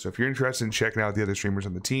forth. So if you're interested in checking out the other streamers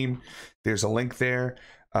on the team, there's a link there.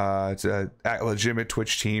 It's a legitimate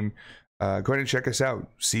Twitch team. Go ahead and check us out.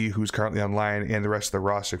 See who's currently online and the rest of the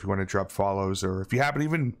roster if you want to drop follows, or if you happen to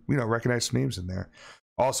even recognize some names in there.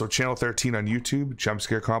 Also, Channel 13 on YouTube, jump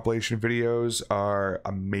scare compilation videos are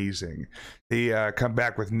amazing. They come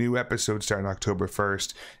back with new episodes starting October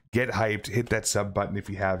 1st. Get hyped, hit that sub button if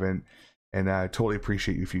you haven't, and I totally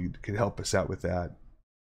appreciate you if you could help us out with that.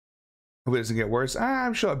 Hope it doesn't get worse.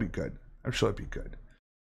 I'm sure it'll be good.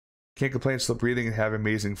 Can't complain, still breathing, and have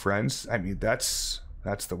amazing friends. I mean, that's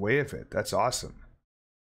the way of it. That's awesome.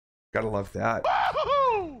 Gotta love that.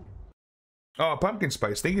 Oh, Pumpkin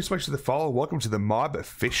Spice, thank you so much for the follow. Welcome to the mob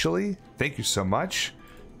officially. Thank you so much.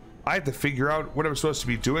 I had to figure out what I'm supposed to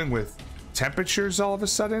be doing with temperatures all of a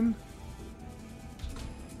sudden.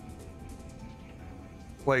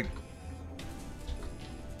 Like,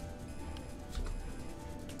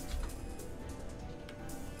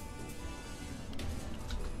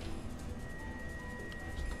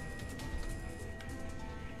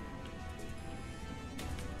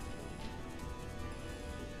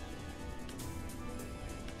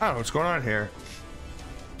 I don't know what's going on here.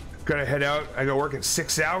 Gotta head out. I go work in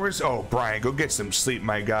 6 hours. Oh, Brian, go get some sleep,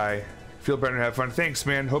 my guy. Feel better and have fun. Thanks,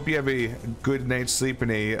 man. Hope you have a good night's sleep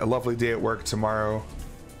and a lovely day at work tomorrow.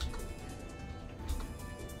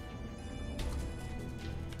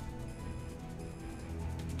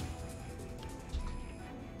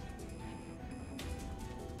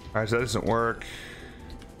 Alright, so that doesn't work.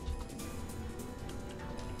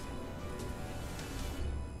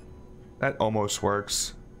 That almost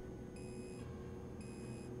works.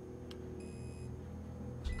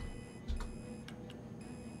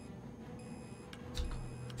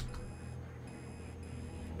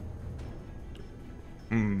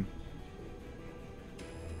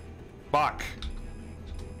 Fuck.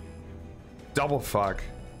 Double fuck.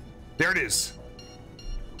 There it is.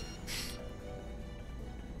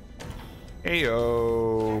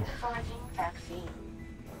 Heyo.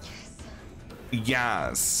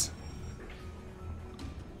 Yes.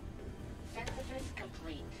 Synthesis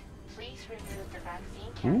complete. Please remove the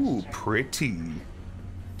vaccine. Ooh, pretty.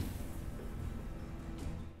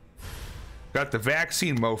 Got the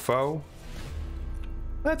vaccine, mofo.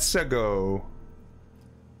 Let's go.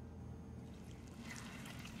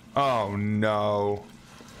 Oh no.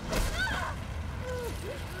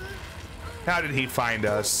 How did he find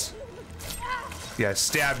us? Yeah,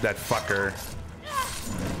 stab that fucker.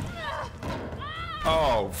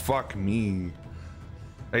 Oh, fuck me.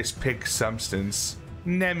 Nice pig substance.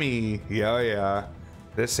 Nemi. Yeah.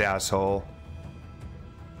 This asshole.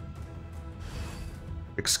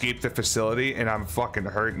 Escape the facility and I'm fucking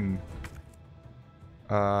hurting.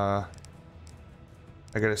 I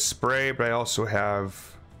got a spray, but I also have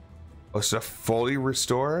a fully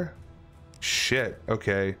restore. Shit.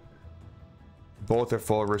 Okay. Both are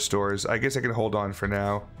full restores. I guess I can hold on for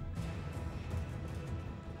now.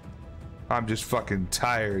 I'm just fucking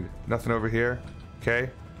tired. Nothing over here. Okay.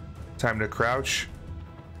 Time to crouch.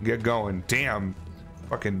 Get going. Damn.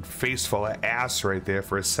 Fucking face full of ass right there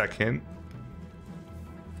for a second.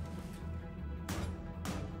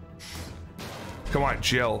 Come on,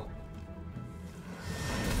 Jill.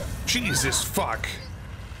 Jesus fuck.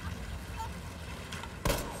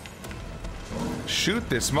 Shoot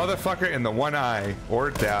this motherfucker in the one eye.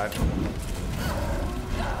 Or that.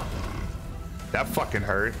 That fucking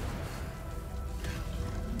hurt.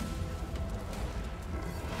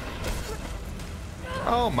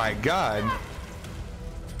 Oh my god.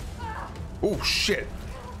 Oh shit.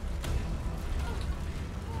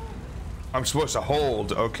 I'm supposed to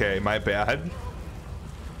hold. Okay, my bad.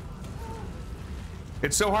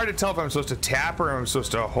 It's so hard to tell if I'm supposed to tap or I'm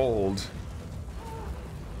supposed to hold.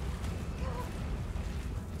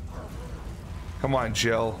 Come on,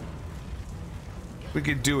 Jill. We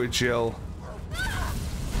can do it, Jill.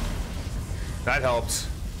 That helped.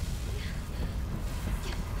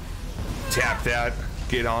 Tap that.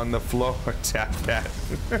 Get on the floor. Tap that.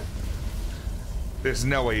 There's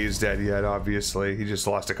no way he's dead yet, obviously. He just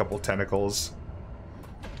lost a couple tentacles.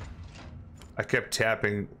 I kept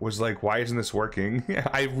tapping. Was like, why isn't this working?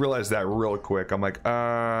 I realized that real quick. I'm like,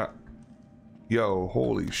 yo,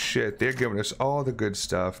 holy shit. They're giving us all the good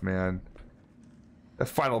stuff, man. The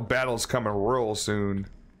final battle's coming real soon.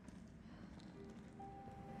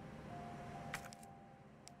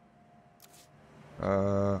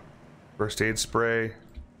 First aid spray.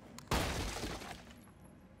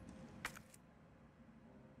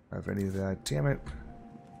 Have any of that? Damn it.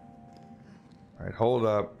 Alright, hold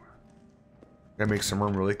up. Gotta make some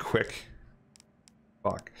room really quick.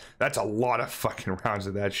 Fuck. That's a lot of fucking rounds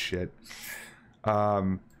of that shit.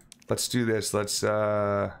 Let's do this. Let's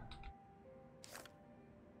well,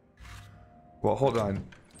 hold on.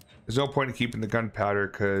 There's no point in keeping the gunpowder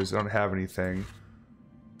because I don't have anything.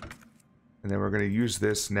 And then we're gonna use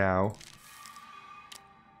this now.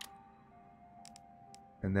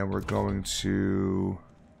 And then we're going to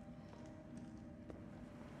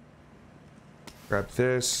grab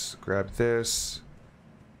this, grab this.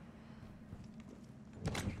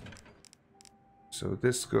 So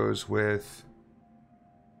this goes with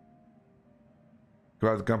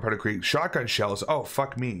grab the gunpowder crate. Shotgun shells. Oh,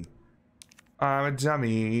 fuck me. I'm a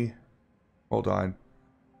dummy. Hold on.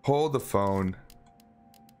 Hold the phone.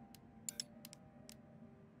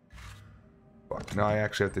 Fuck. No, I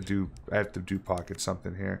actually have to do pocket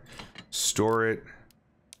something here. Store it.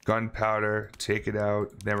 Gunpowder, take it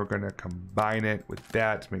out. Then we're gonna combine it with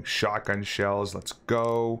that to make shotgun shells. Let's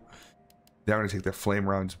go. Then we're gonna take the flame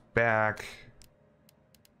rounds back.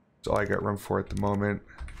 That's all I got room for at the moment.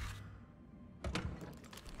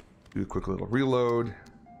 Do a quick little reload.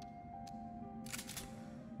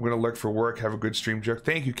 I'm gonna look for work. Have a good stream, Jugg.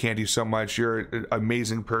 Thank you, Candy, so much. You're an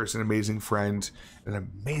amazing person, amazing friend, an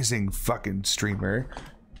amazing fucking streamer.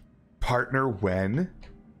 Partner when?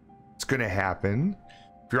 It's gonna happen.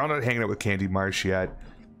 If you're not hanging out with Candy Marsh yet,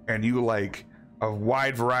 and you like a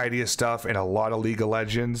wide variety of stuff and a lot of League of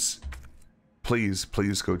Legends, please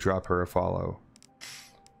go drop her a follow.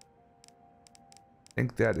 I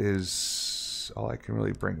think that is all I can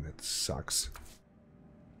really bring. That sucks.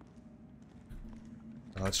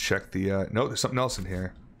 Let's check the no, there's something else in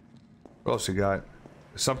here. What else you got?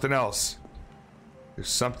 There's something else. There's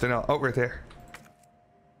something else. Oh, right there.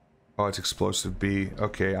 Oh, it's explosive B.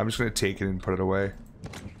 Okay, I'm just gonna take it and put it away.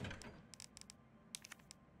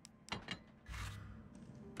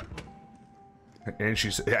 And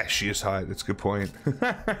she is hot. That's a good point.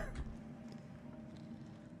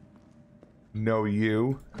 No,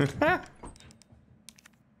 you.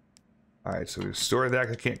 Alright, so we store that.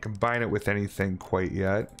 I can't combine it with anything quite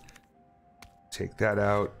yet. Take that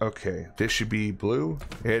out. Okay, this should be blue.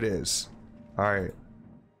 It is. Alright.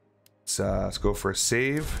 Let's go for a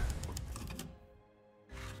save.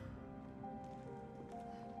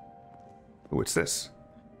 What's this?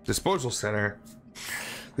 Disposal center.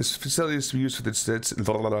 This facility is to be used for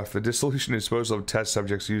the dissolution and disposal of test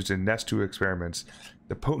subjects used in Nest 2 experiments.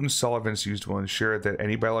 The potent solvents used will ensure that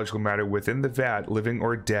any biological matter within the vat, living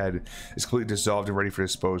or dead, is completely dissolved and ready for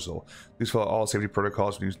disposal. Please follow all safety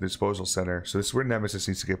protocols when using the disposal center. So this is where Nemesis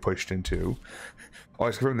needs to get pushed into.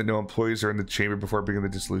 Always confirm that no employees are in the chamber before beginning the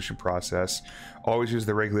dissolution process. Always use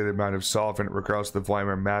the regulated amount of solvent regardless of the volume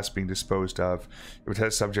or mass being disposed of. If a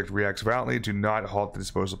test subject reacts violently, do not halt the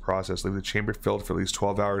disposal process. Leave the chamber filled for at least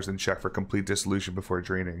 12 hours and check for complete dissolution before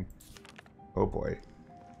draining. Oh boy.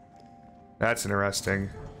 That's interesting.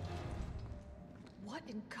 What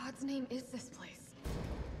in God's name is this place?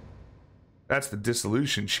 That's the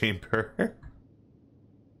dissolution chamber.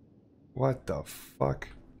 What the fuck?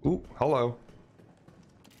 Ooh, hello.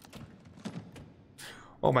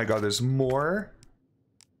 Oh my god, there's more?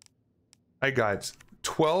 I got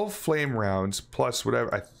 12 flame rounds plus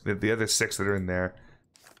whatever, the other 6 that are in there.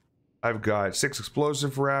 I've got 6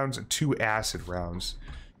 explosive rounds and 2 acid rounds.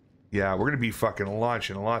 Yeah, we're gonna be fucking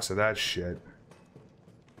launching lots of that shit.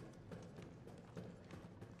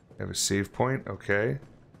 I have a save point, okay.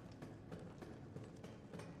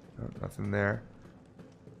 No, nothing there.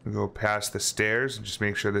 We'll go past the stairs and just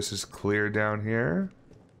make sure this is clear down here.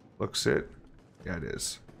 Looks it. Yeah, it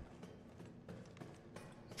is.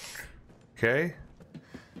 Okay.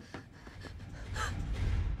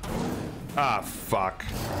 Ah, fuck.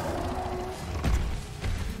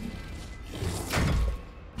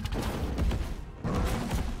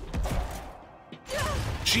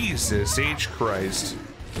 Jesus H. Christ.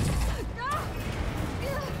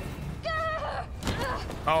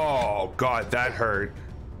 Oh god, that hurt.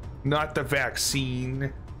 Not the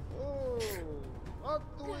vaccine. Oh, what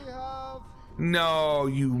do we have? No,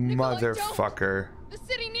 you Nikolai, motherfucker. The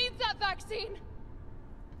city needs that vaccine.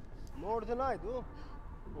 More than I do.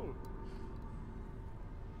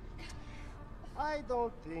 I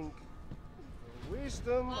don't think the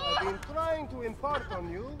wisdom I've been trying to impart on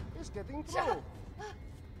you is getting through.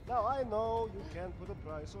 Now I know you can't put a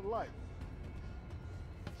price on life.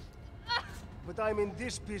 But I'm in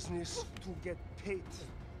this business to get paid.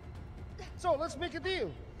 So let's make a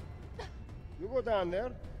deal. You go down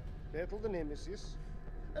there, battle the Nemesis,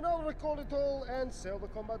 and I'll recall it all and sell the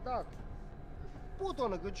combat dart. Put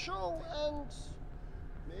on a good show, and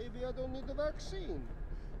maybe I don't need the vaccine.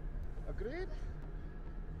 Agreed?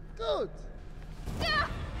 Good.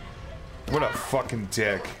 What a fucking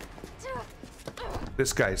dick.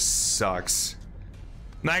 This guy sucks.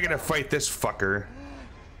 Now I gotta fight this fucker.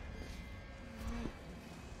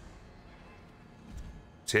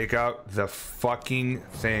 Take out the fucking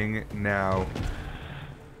thing now.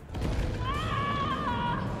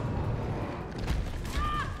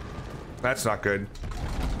 That's not good.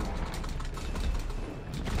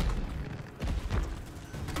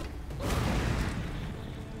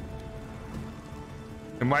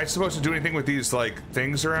 Am I supposed to do anything with these, like,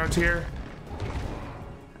 things around here?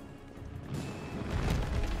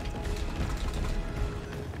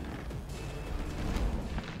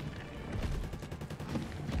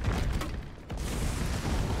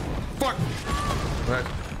 Fuck! But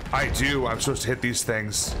I do. I'm supposed to hit these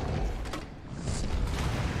things.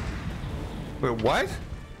 Wait, what?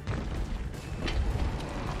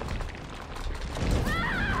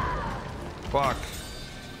 Fuck.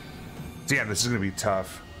 Damn, this is gonna be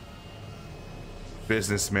tough.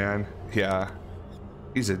 Businessman. Yeah.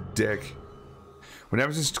 He's a dick. When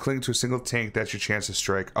Nemesis cling to a single tank, that's your chance to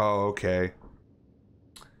strike. Oh, okay.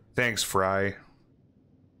 Thanks, Fry.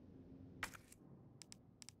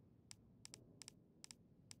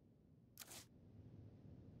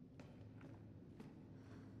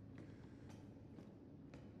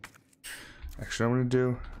 Actually, I'm gonna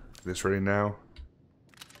do this ready now.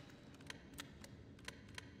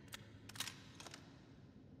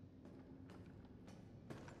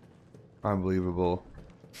 Unbelievable.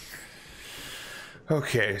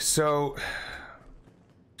 Okay, so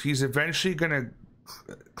he's eventually gonna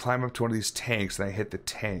climb up to one of these tanks, and I hit the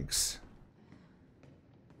tanks.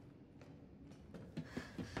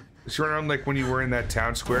 Is you run around like when you were in that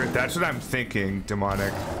town square? That's what I'm thinking,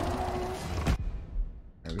 demonic.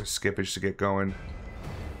 I'm gonna skip it just to get going.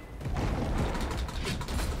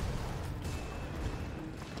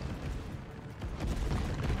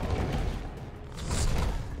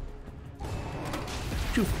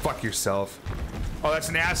 You fuck yourself. Oh, that's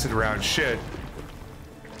an acid round. Shit.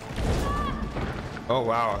 Oh,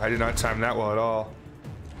 wow. I did not time that well at all.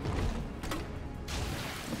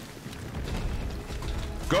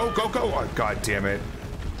 Go, go, go. Oh, god damn it.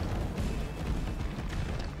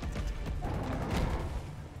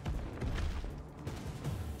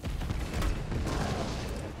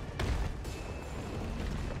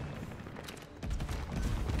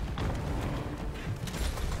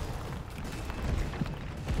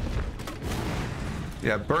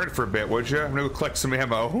 Yeah, burn it for a bit, would you? I'm gonna go collect some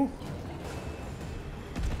ammo.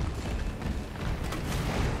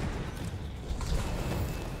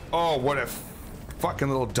 Oh, what a fucking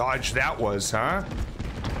little dodge that was, huh?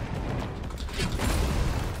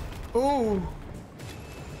 Ooh.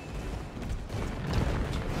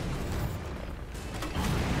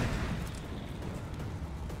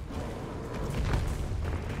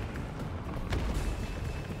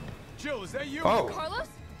 Jill, is that you? Oh. Carlos?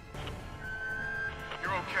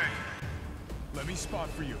 You're okay. Let me spot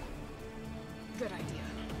for you. Good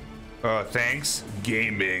idea. Thanks.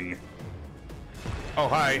 Gaming. Oh,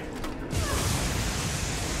 hi.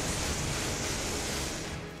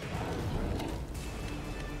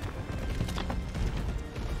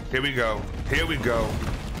 Here we go. Here we go.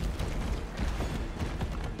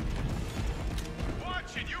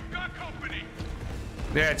 Watch it, you've got company.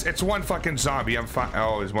 Yeah, it's one fucking zombie. I'm fine.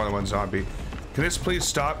 Oh, it's more than one zombie. Can this please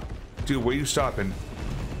stop? Dude, where you stopping?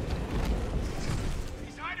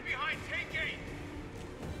 He's hiding behind tank gate.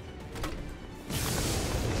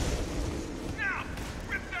 Now,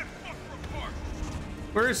 rip that fucker apart.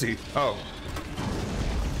 Where is he? Oh.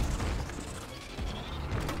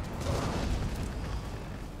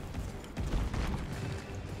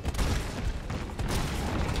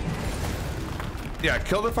 Yeah,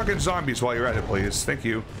 kill the fucking zombies while you're at it, please. Thank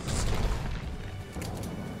you.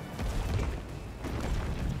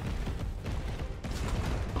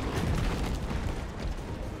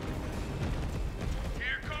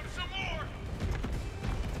 Here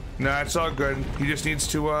Nah, it's all good. He just needs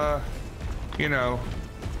to, you know,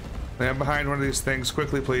 land behind one of these things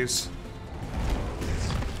quickly, please.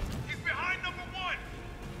 He's behind number 1.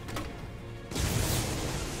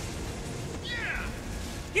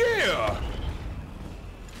 Yeah!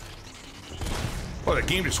 Oh, the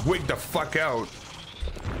game just wigged the fuck out.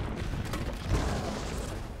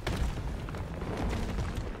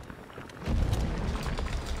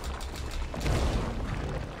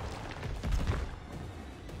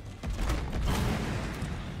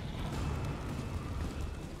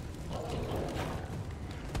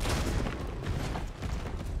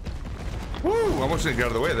 Woo! Almost didn't get out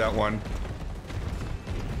of the way of that one.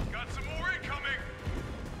 Got some more incoming.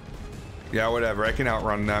 Yeah, whatever. I can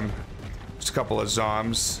outrun them. Just a couple of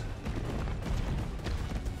zombs.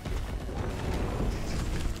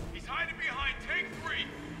 He's hiding behind tank 3.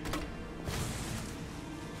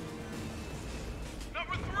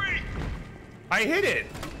 Number 3. I hit it!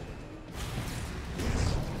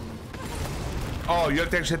 Oh, you have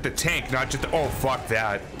to actually hit the tank, not just the... Oh, fuck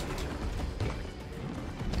that.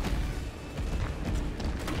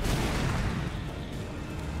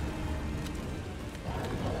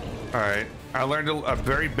 Alright. I learned a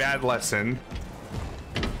very bad lesson.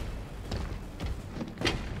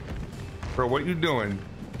 Bro, what you doing?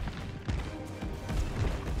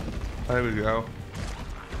 There we go.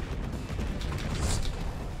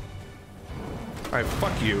 Alright,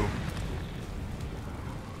 fuck you.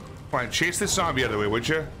 Come on, chase this zombie out of the way, would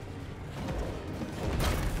you?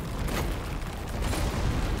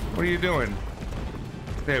 What are you doing?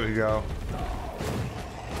 There we go.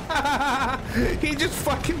 He just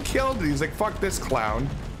fucking killed me. He's like, fuck this clown.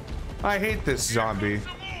 I hate this zombie.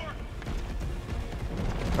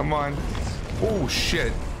 Come on. Oh,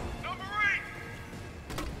 shit.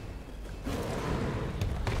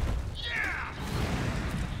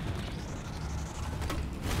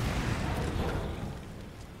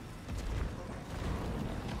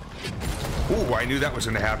 Ooh, I knew that was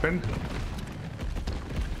gonna happen.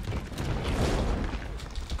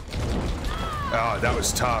 Oh, that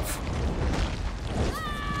was tough.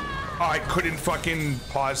 Oh, I couldn't fucking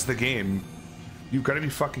pause the game. You gotta be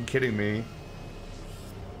fucking kidding me.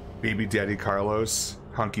 Baby Daddy Carlos.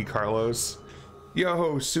 Hunky Carlos.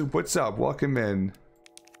 Yo, Soup, what's up? Welcome in.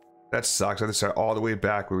 That sucks. I have to start all the way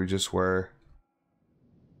back where we just were.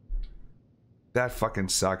 That fucking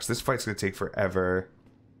sucks. This fight's gonna take forever.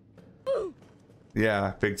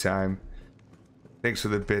 Yeah, big time. Thanks for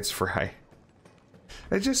the bits, Fry.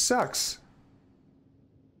 It just sucks.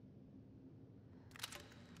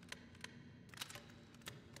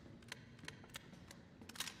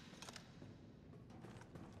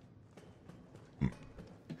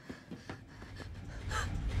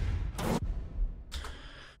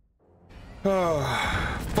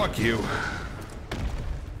 Oh, fuck you.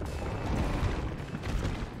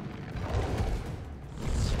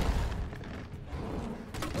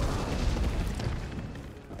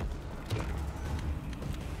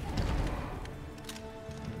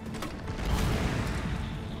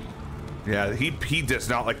 Yeah, he does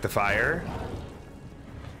not like the fire.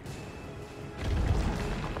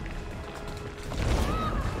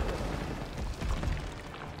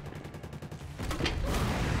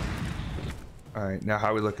 All right, now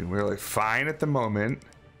how are we looking? We're like fine at the moment.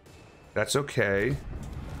 That's okay.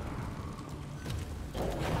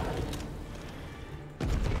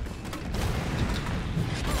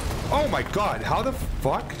 Oh my god, how the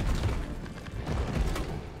fuck?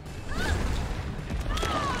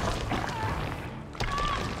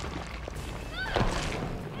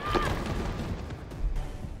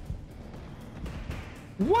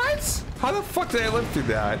 What? How the fuck did I live through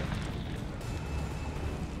that?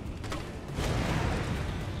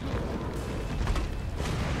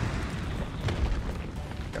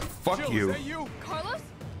 Yeah, fuck Jill, you. Is that you? Carlos?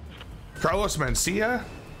 Carlos Mencia?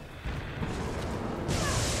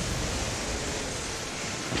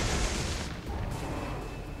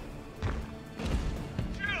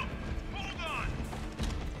 Jill, hold on.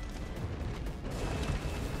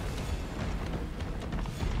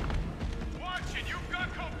 Watch it, you've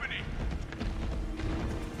got company.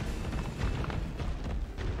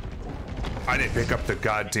 I didn't pick up the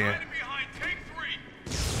goddamn. Hiding behind tank 3.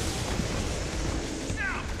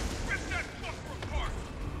 Now, rip that fucker apart.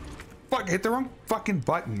 Fuck, hit the wrong fucking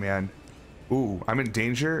button, man. Ooh, I'm in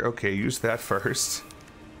danger? Okay, use that first.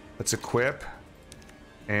 Let's equip.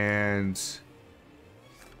 And...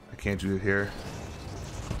 I can't do it here.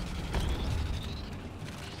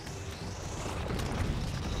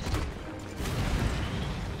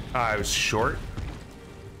 I was short.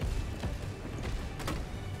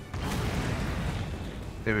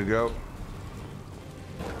 There we go.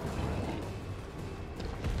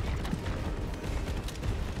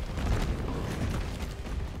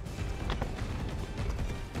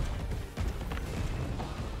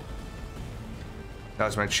 That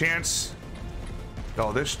was my chance.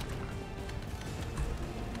 All this.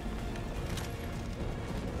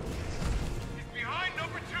 He's behind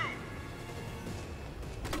number 2.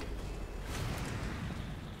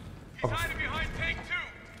 He's hiding behind tank 2.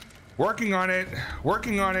 Working on it.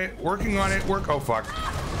 Working on it. Working on it. Oh, fuck.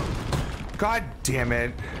 God damn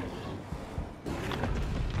it.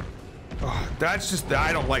 Oh, that's just...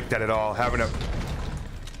 I don't like that at all. Having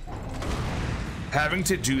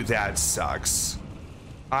to do that sucks.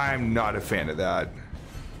 I'm not a fan of that.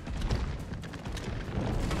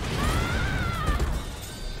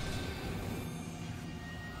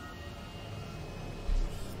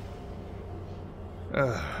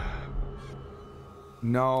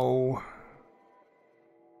 No.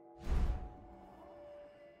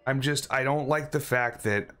 I don't like the fact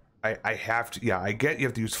that I have to, yeah, I get you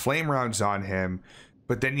have to use flame rounds on him,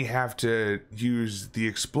 but then you have to use the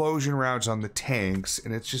explosion rounds on the tanks,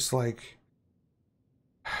 and it's just like...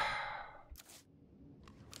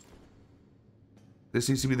 This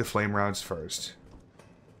needs to be the flame rounds first.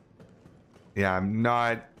 Yeah, I'm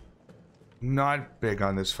not big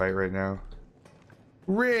on this fight right now.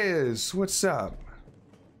 Riz, what's up?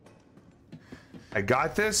 I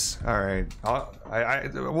got this? All right.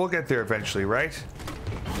 We'll get there eventually, right?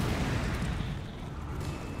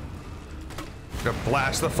 Gonna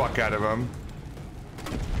blast the fuck out of him.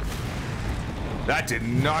 That did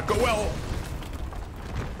not go well.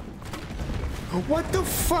 What the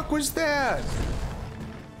fuck was that?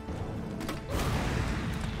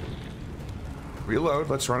 Reload.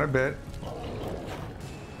 Let's run a bit.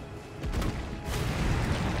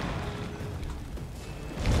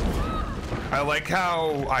 I like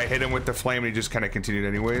how I hit him with the flame and he just kind of continued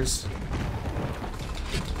anyways.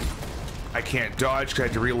 I can't dodge because I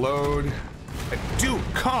had to reload. Dude,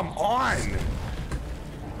 come on!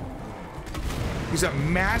 He's a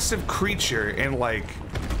massive creature and like,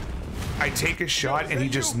 I take a shot and he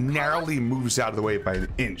just narrowly moves out of the way by an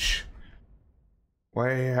inch.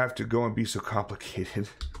 Why do you have to go and be so complicated?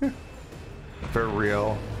 For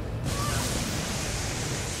real.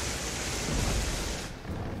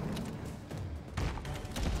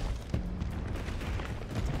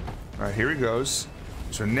 Alright, here he goes.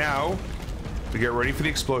 So now, we get ready for the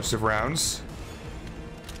explosive rounds.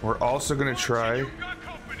 We're also gonna try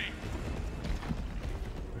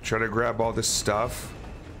to grab all this stuff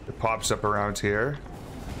that pops up around here.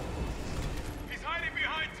 He's hiding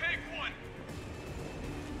behind tank 1.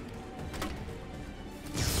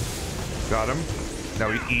 Got him. Now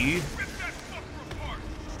we E.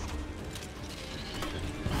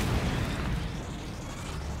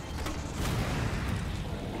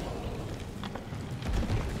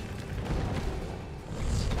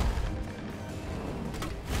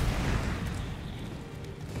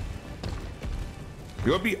 You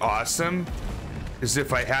know what would be awesome is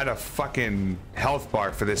if I had a fucking health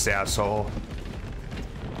bar for this asshole.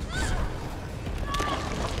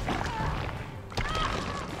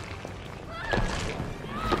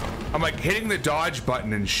 I'm like hitting the dodge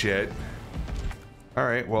button and shit. All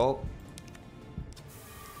right, well.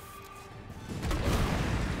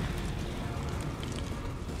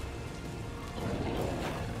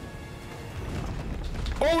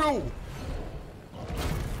 Oh no!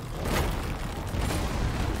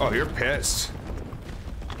 Oh, you're pissed.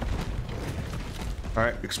 All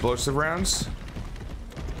right, explosive rounds.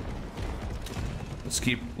 Let's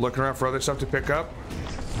keep looking around for other stuff to pick up.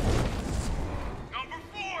 Number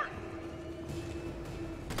 4.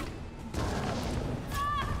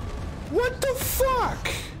 What the fuck?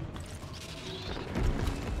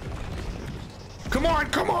 Come on,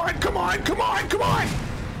 come on, come on, come on, come on!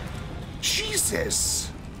 Jesus!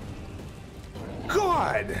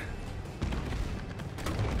 God!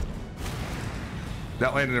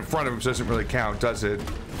 That landed in front of him, so doesn't really count, does it?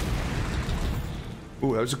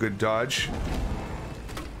 Ooh, that was a good dodge.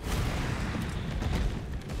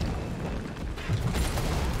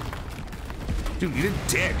 Dude, you did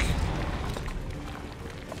dick.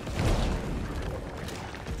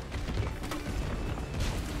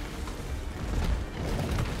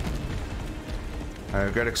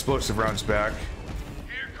 I've got explosive rounds back.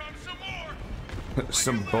 Here comes some more.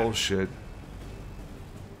 Some bullshit.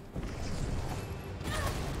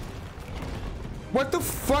 What the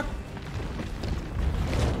fuck?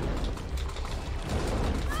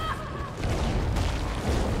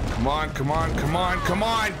 Come on, come on, come on, come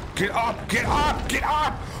on! Get up, get up, get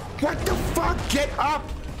up! What the fuck? Get up!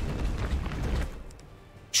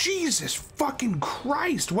 Jesus fucking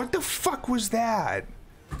Christ, what the fuck was that?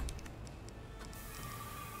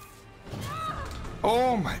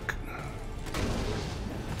 Oh my God.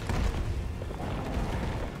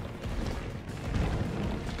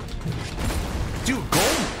 Dude,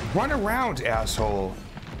 go run around, asshole.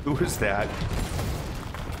 Who is that?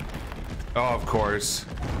 Oh, of course.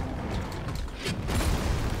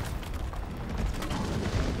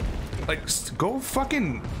 Like, go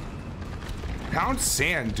fucking pound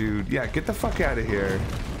sand, dude. Yeah, get the fuck out of here.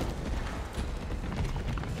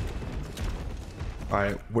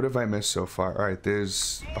 Alright, what have I missed so far? Alright,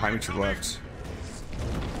 there's behind me to the left.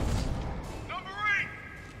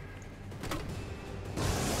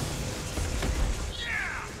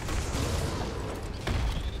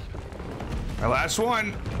 My last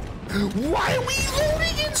one. Why are we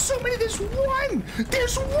loading in so many? There's one!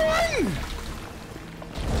 There's one!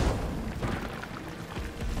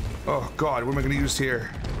 Oh god, what am I gonna use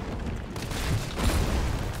here?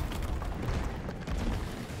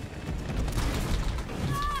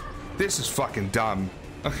 This is fucking dumb.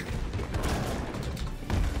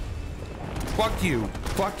 Fuck you.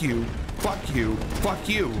 Fuck you. Fuck you. Fuck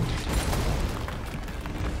you.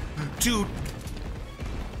 Dude.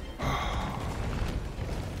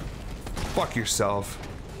 Fuck yourself.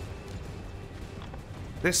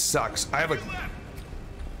 This sucks. I have a...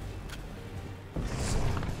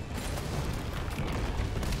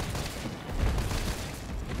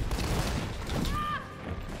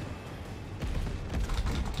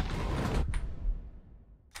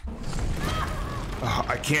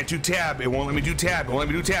 I can't do tab. It won't let me do tab. It won't let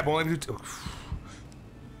me do tab. It won't let me do...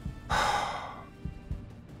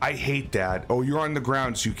 I hate that. Oh, you're on the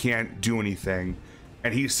ground, so you can't do anything.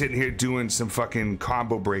 And he's sitting here doing some fucking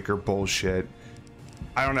combo breaker bullshit.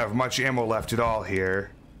 I don't have much ammo left at all here.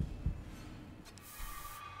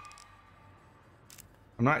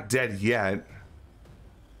 I'm not dead yet.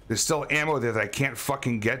 There's still ammo there that I can't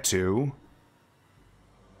fucking get to.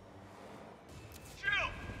 Chill.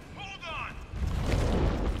 Hold on.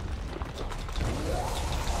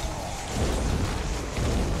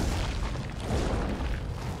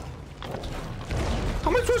 How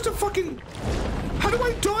am I supposed to fucking... How do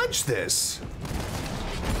I dodge this?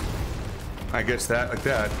 I guess that, like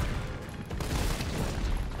that.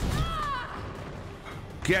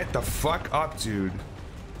 Get the fuck up, dude.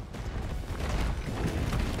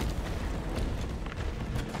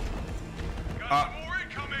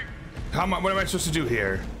 What am I supposed to do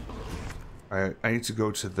here? Alright, I need to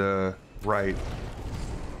go to the right.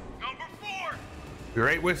 Number 4. Be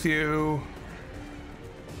right with you.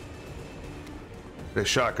 The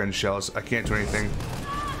shotgun shells. I can't do anything.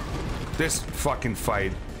 This fucking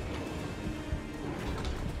fight.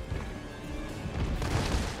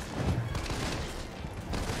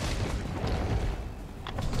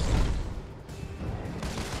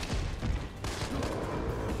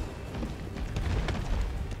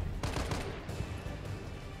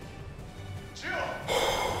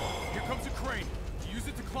 Here comes a crane. Use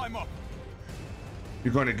it to climb up.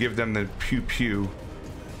 You're going to give them the pew pew.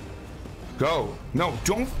 Go. No,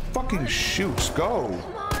 don't fucking shoot. Go.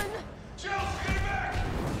 Come on. Jill, get back.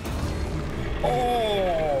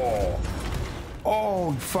 Oh.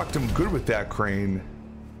 Oh, you fucked him good with that crane.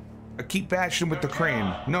 Keep bashing him with the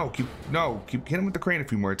crane. No, keep hit him with the crane a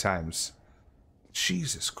few more times.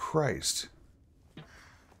 Jesus Christ.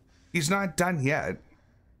 He's not done yet.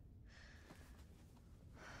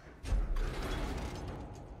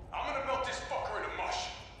 I'm gonna melt this fucker into mush.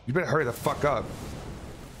 You better hurry the fuck up.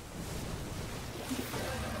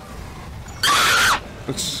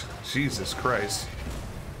 Jesus Christ.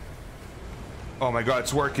 Oh my god,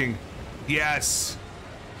 it's working. Yes.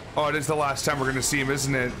 Oh, it is the last time we're gonna see him,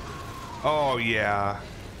 isn't it? Oh yeah.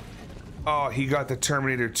 Oh, he got the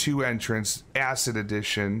Terminator 2 entrance, Acid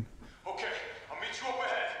Edition. Okay, I'll meet you up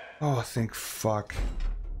ahead. Oh, thank fuck.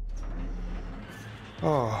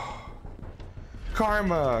 Oh.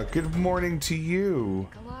 Karma, good morning to you.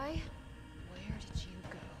 Nikolai, where did you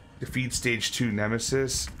go? Defeat stage 2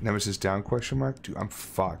 Nemesis. Nemesis down question mark? Dude, I'm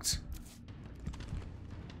fucked.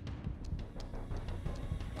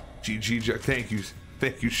 GG, Jugg. Thank you.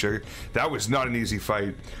 Thank you, Sugar. That was not an easy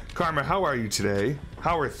fight. Karma, how are you today?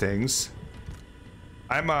 How are things?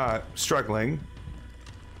 I'm struggling.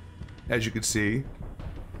 As you can see.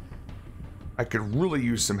 I could really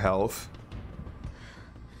use some health.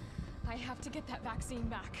 I have to get that vaccine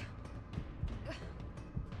back.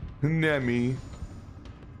 Nemi.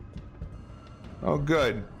 Oh,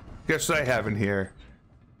 good. Guess what I have in here?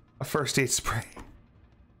 A first aid spray.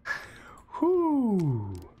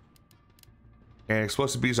 Whoo. And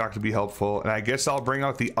explosive bees are to be helpful. And I guess I'll bring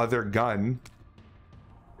out the other gun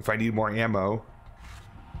if I need more ammo.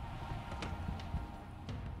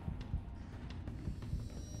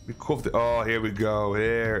 Be cool if oh, here we go.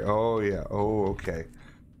 There. Oh, yeah. Oh, okay.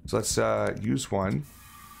 So let's use one.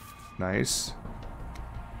 Nice.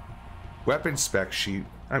 Weapon spec sheet.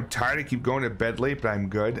 I'm tired. I keep going to bed late, but I'm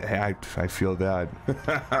good. Hey, I feel that.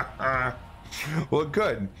 Well,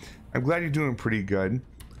 good. I'm glad you're doing pretty good.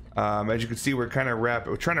 As you can see, we're trying to wrap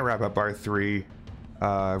up our 3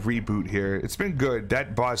 reboot here. It's been good.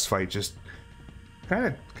 That boss fight just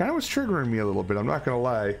kind of was triggering me a little bit. I'm not gonna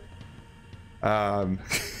lie.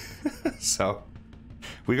 So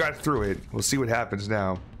we got through it. We'll see what happens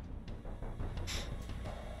now.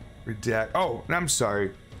 Redact. Oh, I'm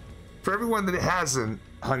sorry. For everyone that hasn't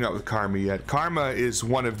hung out with Karma yet, Karma is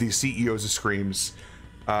one of the CEOs of Screams.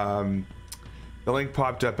 The link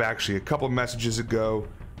popped up actually a couple messages ago.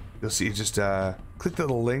 You'll see, just click the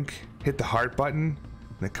little link, hit the heart button,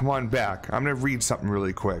 and then come on back. I'm gonna read something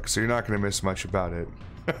really quick, so you're not gonna miss much about it.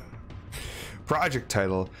 Project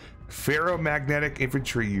title: Ferromagnetic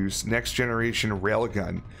Infantry Use Next Generation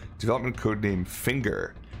Railgun. Development codename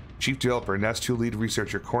Finger. Chief developer, NES2 lead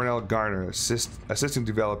researcher Cornell Garner, assistant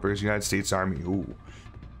developers, United States Army. Ooh.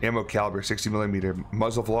 Ammo caliber 60mm,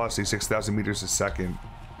 muzzle velocity 6,000 meters a second.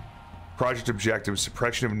 Project objective: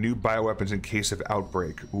 suppression of new bioweapons in case of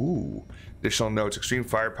outbreak. Ooh. Additional notes: extreme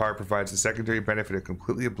firepower provides the secondary benefit of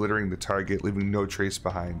completely obliterating the target, leaving no trace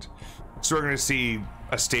behind. So we're gonna see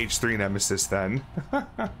a stage 3 nemesis then.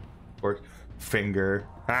 Or Finger.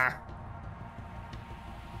 Ah.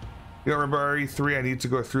 You don't remember RE3? I need to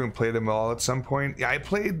go through and play them all at some point. Yeah, I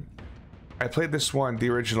played this one, the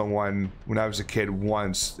original one, when I was a kid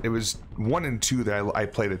once. It was 1 and 2 that I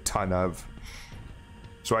played a ton of.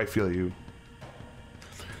 So I feel you.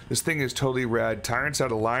 This thing is totally rad. Tyrant's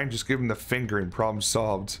out of line, just give him the finger and problem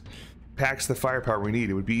solved. Packs the firepower we need.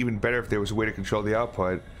 It would be even better if there was a way to control the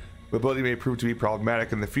output. The ability may prove to be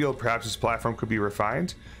problematic in the field. Perhaps this platform could be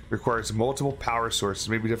refined. Requires multiple power sources.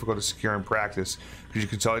 May be difficult to secure in practice. Could you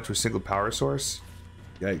consolidate to a single power source?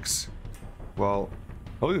 Yikes. Well,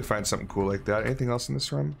 hopefully we find something cool like that. Anything else in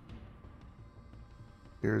this room?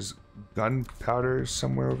 There's gunpowder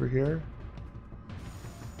somewhere over here.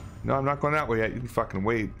 No, I'm not going that way yet. You can fucking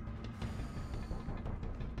wait.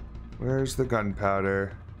 Where's the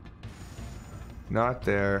gunpowder? Not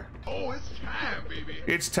there. Oh, it's time, baby.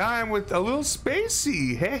 It's time with a little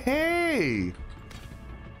Spacey. Hey, hey.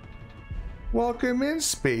 Welcome in,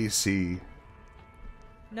 Spacey.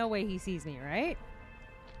 No way he sees me, right?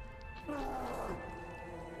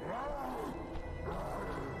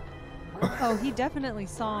 Oh, he definitely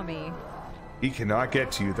saw me. He cannot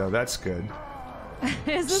get to you, though. That's good.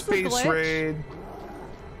 Is this Space a glitch? raid.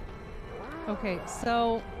 Okay,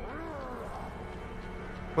 so...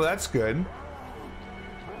 Well, that's good.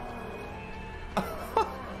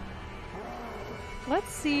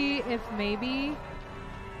 Let's see if maybe...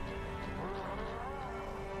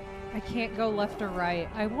 I can't go left or right.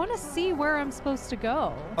 I want to see where I'm supposed to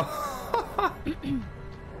go.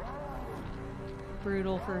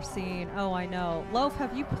 Brutal first scene. Oh, I know. Loaf,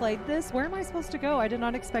 have you played this? Where am I supposed to go? I did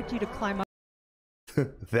not expect you to climb up.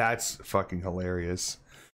 That's fucking hilarious.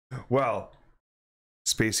 Well,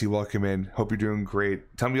 Spacey, welcome in. Hope you're doing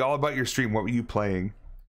great. Tell me all about your stream. What were you playing?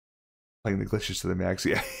 Playing the glitches to the max.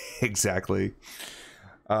 Yeah, exactly.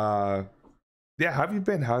 Yeah, how have you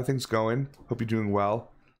been? How are things going? Hope you're doing well.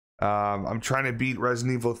 I'm trying to beat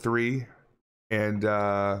Resident Evil 3, and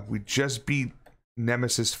we just beat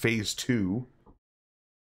Nemesis Phase 2.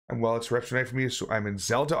 And well, it's retro night for me, so I'm in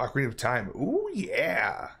Zelda Ocarina of Time. Ooh,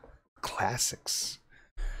 yeah. Classics.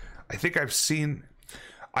 I think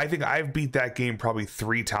I've beat that game probably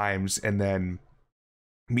 3 times, and then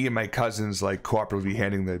me and my cousins like cooperatively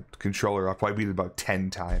handing the controller off. I beat it about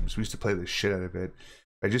 10 times. We used to play the shit out of it.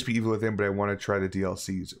 I just beat Evil Within, but I want to try the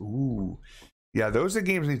DLCs. Ooh. Yeah, those are the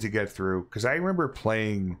games I need to get through, because I remember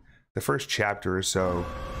playing the first chapter or so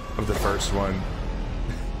of the first one.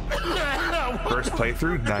 First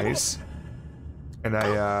playthrough, nice. And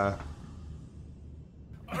I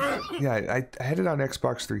had it on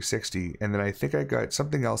Xbox 360, and then I think I got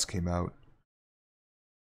something else came out.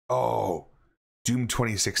 Oh, Doom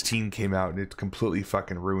 2016 came out, and it completely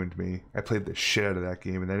fucking ruined me. I played the shit out of that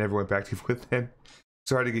game, and I never went back to it within.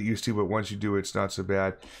 It's hard to get used to, but once you do, it's not so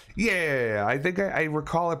bad. Yeah, I think I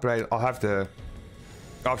recall it, but I'll have to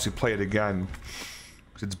obviously play it again,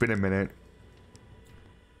 because it's been a minute.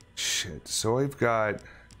 Shit, so I've got...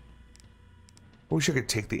 I wish I could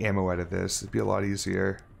take the ammo out of this. It'd be a lot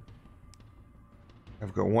easier.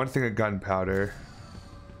 I've got one thing of gunpowder.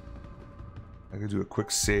 I could do a quick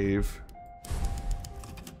save.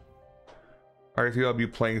 Alright, I think I'll be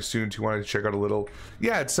playing soon too. Wanted to check out a little.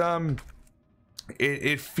 Yeah, it's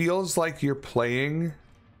it feels like you're playing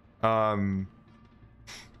the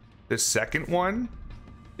second one.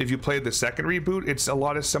 If you played the second reboot, it's a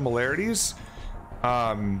lot of similarities.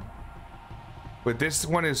 But this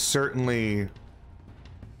one is certainly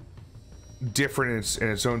different in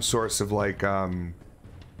its own source of like the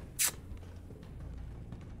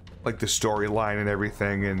storyline and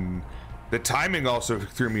everything, and the timing also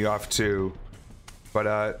threw me off too.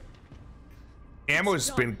 But ammo's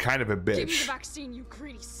been kind of a bitch. Give me the vaccine, you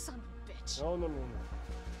greedy son of a bitch. No.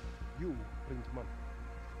 You bring money.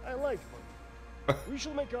 I like money. We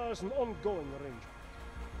shall make ours an ongoing arrangement.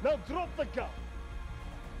 Now drop the gun.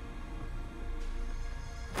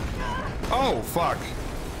 Oh, fuck.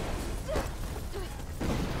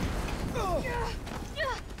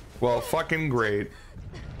 Well, fucking great.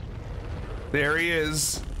 There he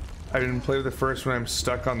is. I didn't play with the first one. I'm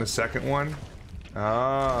stuck on the second one.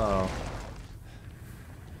 Oh.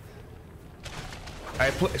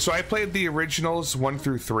 So I played the originals 1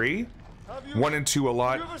 through 3. 1 and 2 a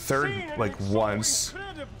lot. Third, like, once.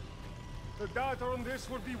 The data on this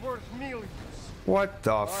would be worth millions. What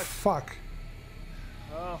the fuck?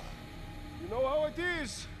 You know how it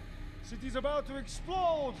is. City's about to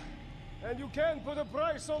explode, and you can't put a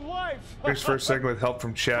price on life. Here's first segment with help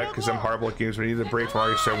from chat because I'm horrible at games. When I needed a break from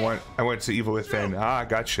Mario, so I went to Evil Within. Ah,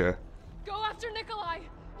 gotcha. Go after Nikolai.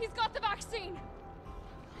 He's got the vaccine.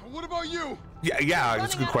 What about you? Yeah,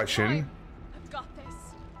 that's a good question. I've got this.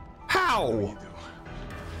 How?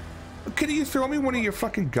 Can you throw me one of your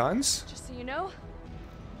fucking guns? Just so you know,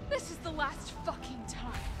 this is the last fucking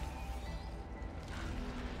time.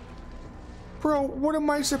 Bro, what am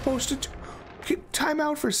I supposed to do? Time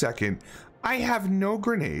out for a second. I have no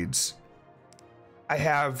grenades. I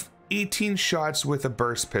have 18 shots with a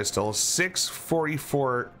burst pistol, 6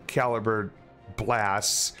 .44 caliber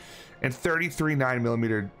blasts, and 33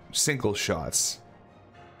 9mm single shots.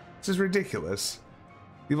 This is ridiculous.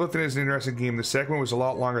 Evil Within is an interesting game. The second one was a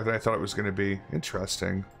lot longer than I thought it was going to be.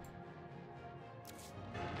 Interesting.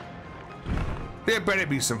 There better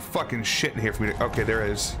be some fucking shit in here for me to... Okay, there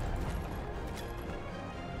is.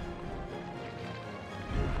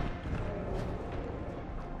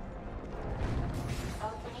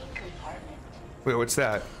 Wait, what's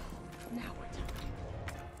that? Now what?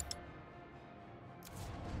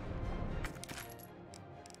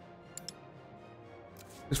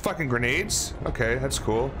 There's fucking grenades? Okay, that's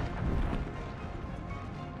cool.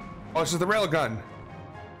 Oh, this is the railgun.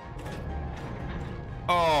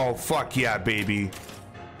 Oh, fuck yeah, baby.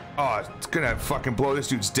 Oh, it's gonna fucking blow this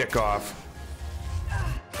dude's dick off.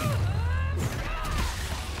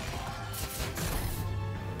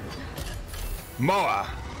 Moa.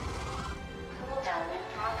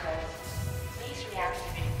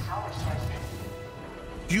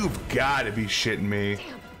 You've got to be shitting me.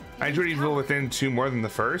 I enjoyed Evil Within 2 more than the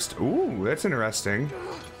first. Ooh, that's interesting.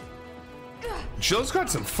 Jill's got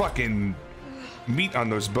some fucking meat on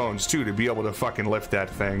those bones too to be able to fucking lift that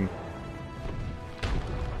thing.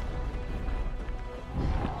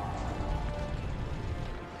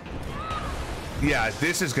 Yeah,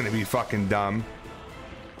 this is gonna be fucking dumb.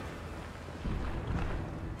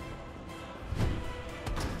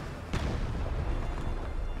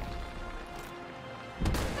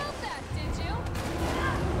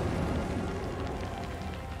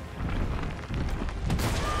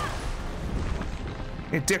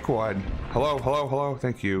 Hey, dickwad. Hello,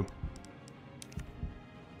 thank you.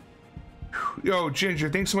 Yo, Ginger,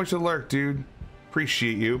 thanks so much for the lurk, dude.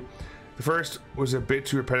 Appreciate you. The first was a bit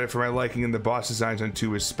too repetitive for my liking, and the boss designs on 2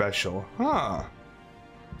 was special. Huh.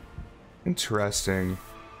 Interesting.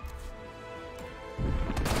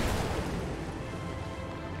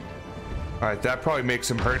 Alright, that probably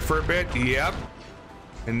makes him hurt for a bit. Yep.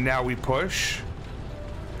 And now we push.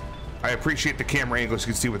 I appreciate the camera angle so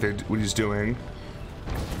you can see what he's doing.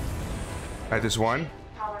 Alright, this one.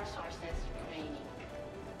 Power sources remaining.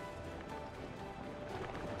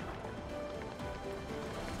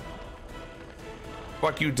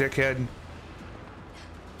 Fuck you, dickhead.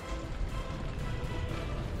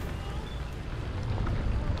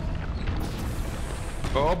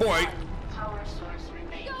 Oh boy. Power source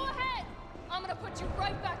remaining. Go ahead. I'm gonna put you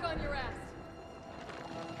right back on your ass.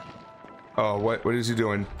 Oh, what is he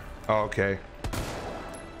doing? Oh, okay.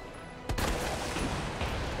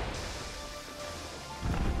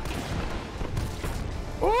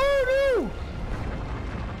 Oh no!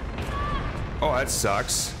 Oh, that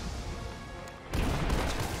sucks.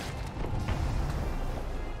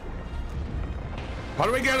 How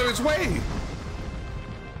do I get out of his way?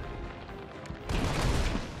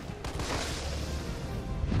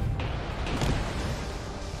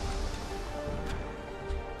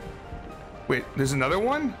 Wait, there's another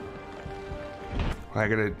one? I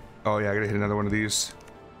gotta... Oh yeah, I gotta hit another one of these.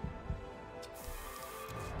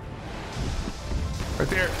 Right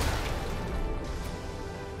there.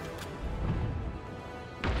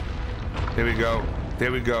 There we go.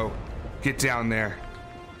 There we go. Get down there.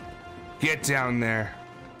 Get down there.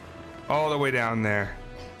 All the way down there.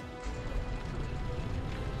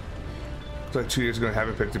 It's like 2 years ago, I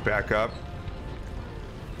haven't picked it back up.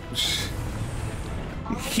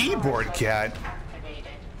 Keyboard cat.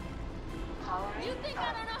 You think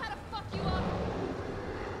I don't know how to fuck you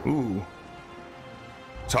up? Ooh.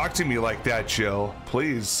 Talk to me like that, Jill.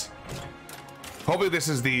 Please. Hopefully this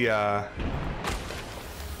is the,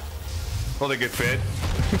 will they get fit?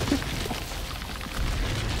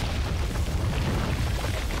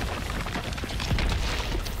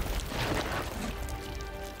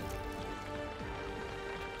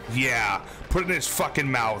 Yeah. Put it in his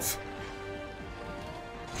fucking mouth.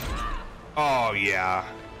 Oh, yeah.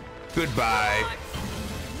 Goodbye.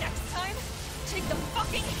 Next time, take the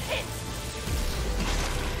fucking hit.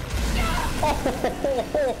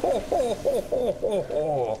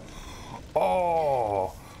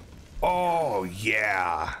 Oh, oh,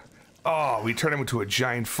 yeah. Oh, we turned him into a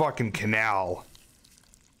giant fucking canal.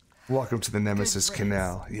 Welcome to the Nemesis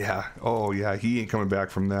Canal. Yeah. Oh, yeah. He ain't coming back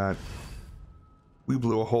from that. We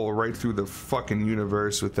blew a hole right through the fucking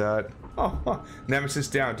universe with that. Oh, Nemesis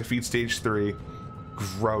down. Defeat stage 3.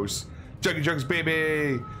 Gross. Juggy Jugs,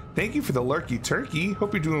 baby. Thank you for the lurky turkey.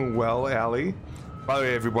 Hope you're doing well, Allie. By the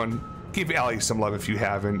way, everyone, give Allie some love if you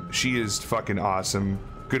haven't. She is fucking awesome.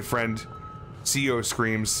 Good friend. CEO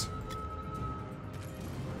screams.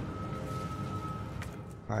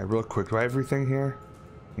 Alright, real quick. Do I have everything here?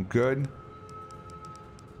 I'm good.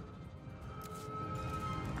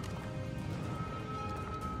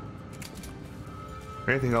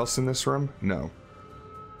 Anything else in this room? No.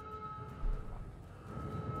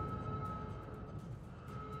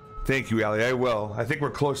 Thank you, Allie. I will. I think we're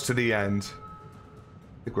close to the end.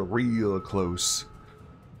 I think we're real close.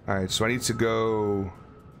 Alright, so I need to go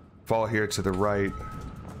fall here to the right.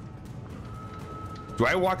 Do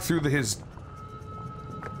I walk through his...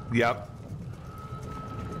 Yep.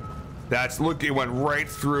 That's... Look, it went right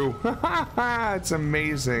through. It's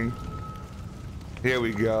amazing. Here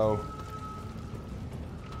we go.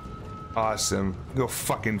 Awesome. Go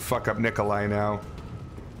fucking fuck up Nikolai now.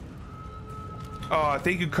 Oh,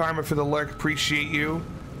 thank you, Karma, for the lurk. Appreciate you.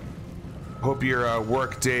 Hope your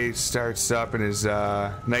work day starts up and is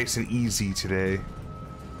nice and easy today.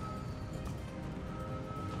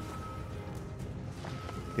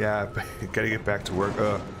 Yeah, gotta get back to work.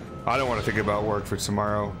 I don't want to think about work for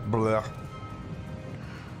tomorrow. Blah. Can't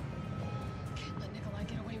let Nikolai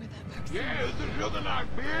get away with that. Yeah, this is the other night,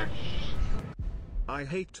 bitch. I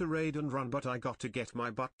hate to raid and run, but I got to get my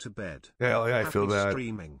butt to bed. Hell yeah, I feel Happy that.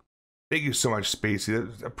 Streaming. Thank you so much,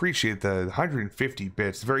 Spacey. Appreciate the 150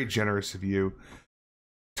 bits. Very generous of you.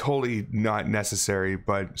 Totally not necessary,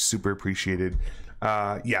 but super appreciated.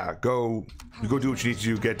 Yeah, go do what you need to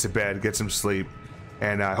do. Get to bed, get some sleep,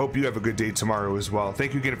 and I hope you have a good day tomorrow as well.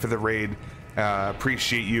 Thank you again for the raid.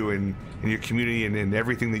 Appreciate you and your community and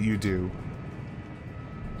everything that you do.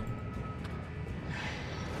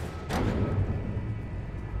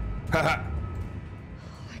 Haha.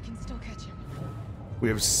 I can still catch him. We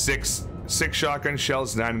have six shotgun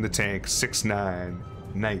shells, 9 in the tank. 6-9.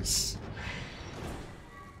 Nice.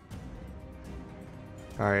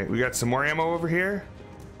 Alright, we got some more ammo over here?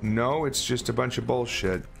 No, it's just a bunch of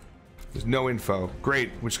bullshit. There's no info.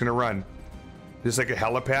 Great, we're just gonna run. There's like a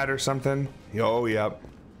helipad or something? Oh, yep.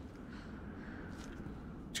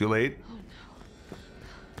 Too late?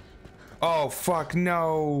 Oh, fuck,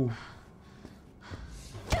 no.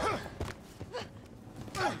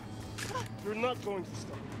 You're not going to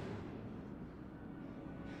stop.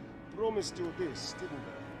 Promised you this, didn't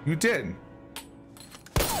I? You did.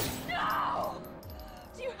 No!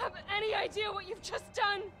 Do you have any idea what you've just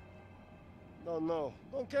done? No,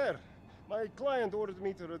 don't care. My client ordered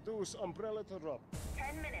me to reduce Umbrella to rub.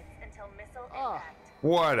 10 minutes until missile impact.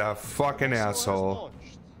 What a fucking asshole.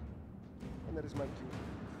 And that is my cue.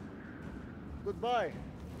 Goodbye,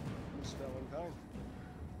 Miss Valentine.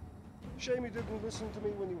 Shame you didn't listen to me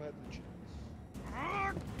when you had the chance.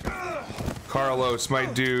 Carlos, my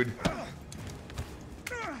dude.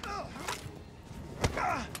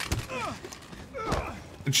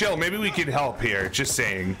 Chill, maybe we can help here, just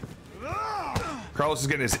saying. Carlos is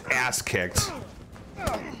getting his ass kicked.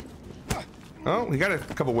 Oh, we got a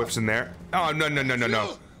couple whips in there. Oh, no. No.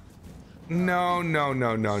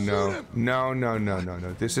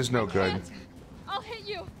 This is no good. I'll hit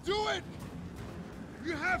you. Do it!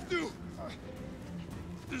 You have to!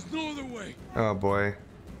 There's no other way. Oh, boy.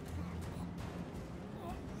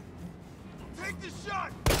 Take the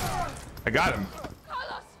shot! I got him.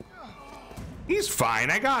 Carlos! He's fine,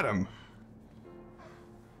 I got him.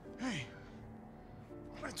 Hey,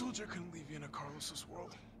 I I told you I couldn't leave you in a Carlos's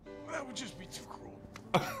world. That would just be too cruel.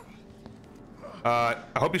 I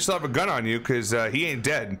hope you still have a gun on you, because he ain't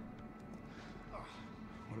dead.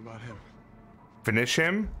 What about him? Finish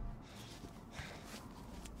him?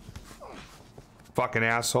 Fucking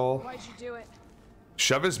asshole. Why'd you do it?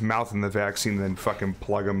 Shove his mouth in the vaccine and then fucking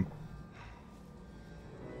plug him.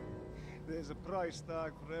 There's a price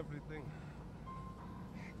tag for everything.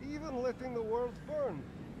 Even letting the world burn.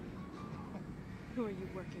 Who are you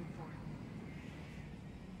working for?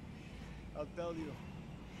 I'll tell you,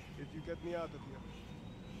 if you get me out of here.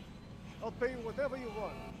 I'll pay you whatever you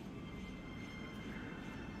want.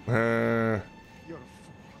 You're a fool.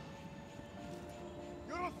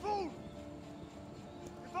 You're a fool!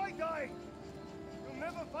 If I die, you'll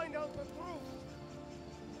never find out the truth.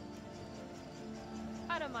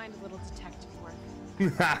 I don't mind a little detective work.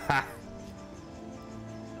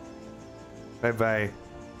 Bye bye.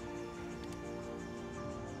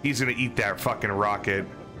 He's gonna eat that fucking rocket.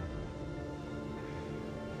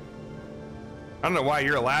 I don't know why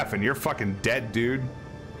you're laughing. You're fucking dead, dude.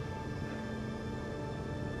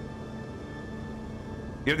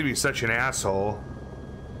 You have to be such an asshole.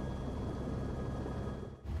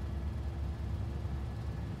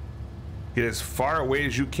 Get as far away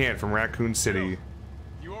as you can from Raccoon City.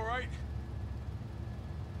 You all right?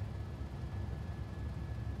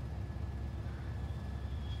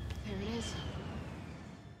 There it is.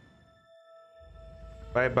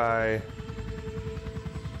 Bye bye.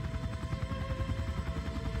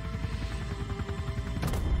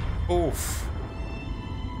 Oof.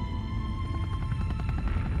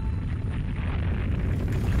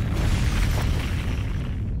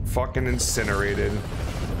 Fucking incinerated.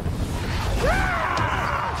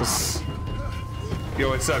 Just... Yo,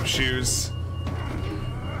 what's up, Shoes?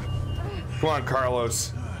 Come on,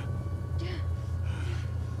 Carlos.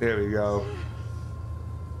 There we go.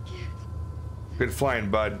 Good flying,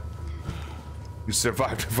 bud. You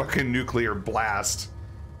survived a fucking nuclear blast.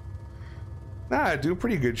 Nah, doing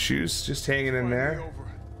pretty good, Shoes. Just hanging in there.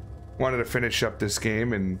 Wanted to finish up this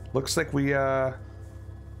game, and looks like we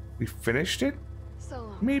finished it? So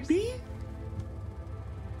long. Maybe?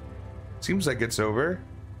 Seems like it's over.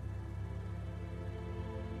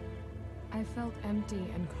 I felt empty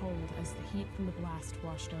and cold as the heat from the blast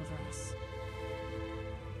washed over us.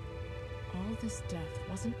 All this death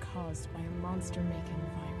wasn't caused by a monster-making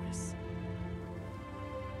virus.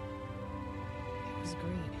 It was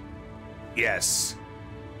greed. Yes.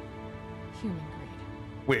 Human greed.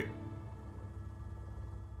 Wait.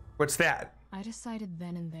 What's that? I decided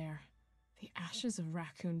then and there, the ashes of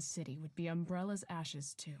Raccoon City would be Umbrella's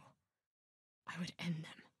ashes too. I would end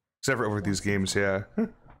them. Except for over these games, yeah.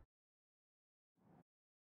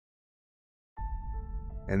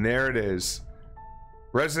 And there it is.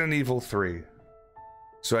 Resident Evil 3.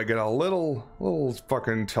 So I get a little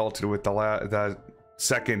fucking tilted with the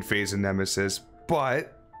second phase of Nemesis,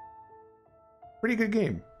 but pretty good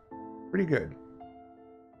game. Pretty good.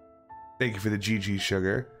 Thank you for the GG,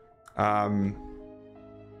 Sugar.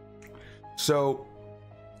 So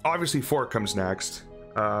obviously 4 comes next.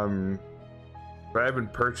 But I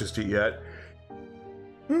haven't purchased it yet.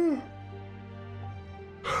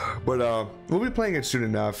 But we'll be playing it soon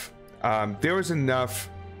enough. There's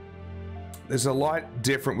a lot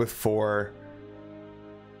different with 4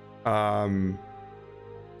 from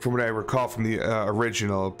what I recall from the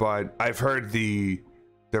original, but I've heard the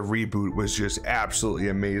reboot was just absolutely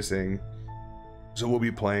amazing, so we'll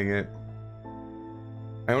be playing it.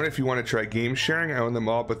 I don't know if you want to try game sharing. I own them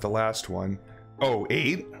all but the last one. Oh,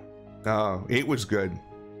 8? Oh, 8 was good.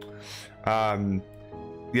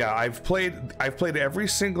 Yeah, I've played every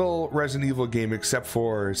single Resident Evil game except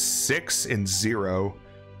for 6 and 0.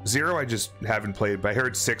 0 I just haven't played, but I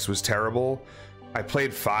heard 6 was terrible. I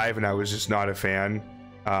played 5 and I was just not a fan.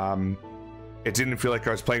 It didn't feel like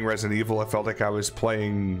I was playing Resident Evil. It felt like I was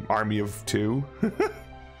playing Army of 2.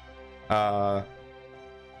 But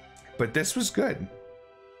this was good.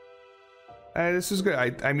 This was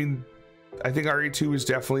good. I mean, I think RE2 is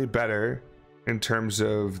definitely better in terms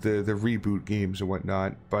of the reboot games and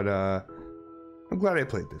whatnot, but I'm glad I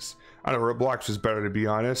played this. I don't know, Roblox was better, to be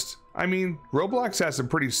honest. I mean, Roblox has some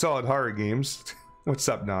pretty solid horror games. What's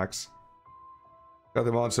up, Nox? Got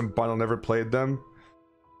them all in some bundle, never played them.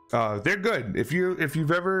 They're good. If you've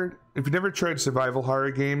never tried survival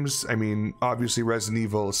horror games, I mean, obviously Resident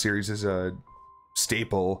Evil series is a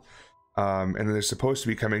staple. And then they're supposed to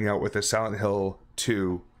be coming out with a Silent Hill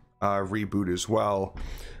 2 reboot as well.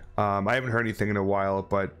 I haven't heard anything in a while,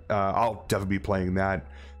 but I'll definitely be playing that.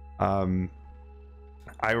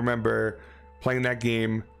 I remember playing that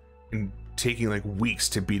game and taking like weeks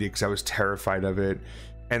to beat it because I was terrified of it.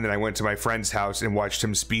 And then I went to my friend's house and watched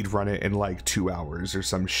him speed run it in like 2 hours or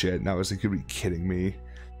some shit. And I was like, you'd be kidding me.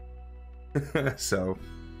 So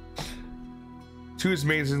 2 is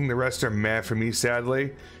amazing, the rest are meh for me,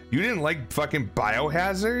 sadly. You didn't like fucking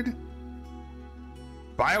Biohazard?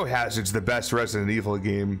 Biohazard's the best Resident Evil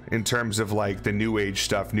game in terms of like the new age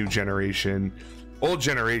stuff, new generation. Old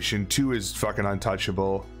generation 2 is fucking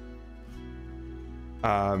untouchable.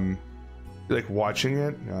 Like watching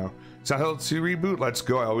it? No. Silent Hill 2 reboot? Let's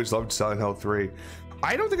go. I always loved Silent Hill 3.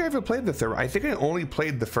 I don't think I ever played the third. I think I only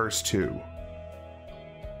played the first 2.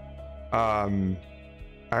 I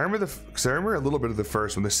remember because I remember a little bit of the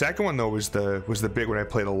first one. The second one though was the big one I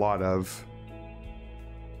played a lot of.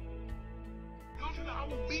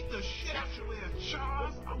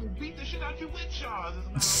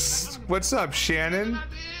 What's up, Shannon?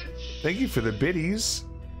 Thank you for the biddies.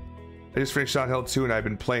 I just finished Silent Hill 2 and I've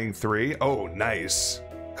been playing 3. Oh, nice.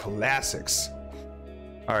 Classics.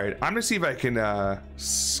 Alright, I'm gonna see if I can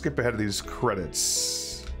skip ahead of these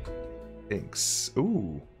credits. Thanks.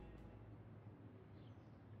 Ooh.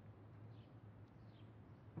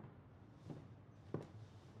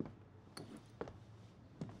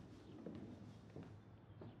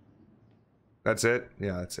 That's it?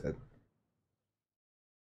 Yeah, that's it.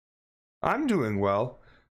 I'm doing well.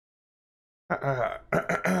 How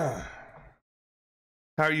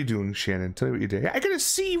are you doing, Shannon? Tell me what you did. I got a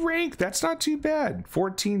C rank. That's not too bad.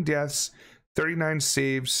 14 deaths, 39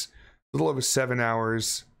 saves, a little over 7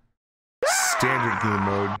 hours. Standard game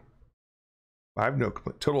mode. I have no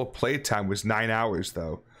total play time was 9 hours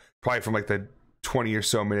though. Probably from like the 20 or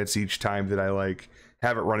so minutes each time that I like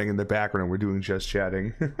have it running in the background and we're doing just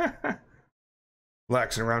chatting.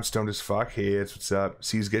 Relaxing around stoned as fuck. Hey, that's what's up.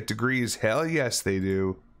 C's get degrees. Hell yes, they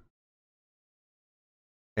do.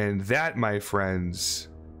 And that, my friends,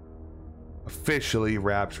 officially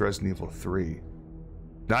wraps Resident Evil 3.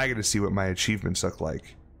 Now I get to see what my achievements look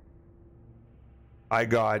like. I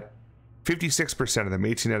got 56% of them,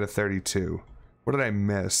 18 out of 32. What did I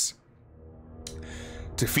miss?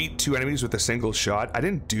 Defeat 2 enemies with a single shot. I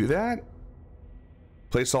didn't do that.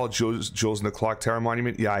 Place all jewels in the clock tower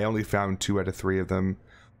monument. Yeah, I only found 2 out of 3 of them.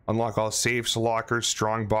 Unlock all safes, lockers,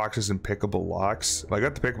 strong boxes, and pickable locks. Well, I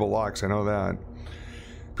got the pickable locks, I know that.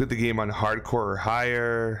 Put the game on hardcore or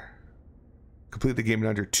higher. Complete the game in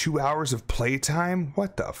under 2 hours of playtime?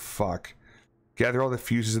 What the fuck? Gather all the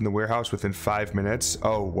fuses in the warehouse within 5 minutes?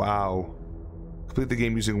 Oh, wow. Complete the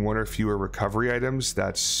game using 1 or fewer recovery items?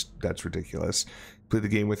 That's ridiculous. Complete the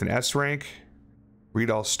game with an S rank. Read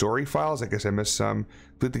all story files. I guess I missed some.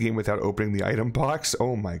 Complete the game without opening the item box.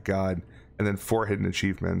 Oh my god. And then 4 hidden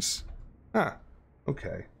achievements. Huh.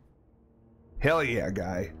 Okay. Hell yeah,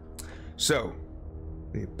 guy. So,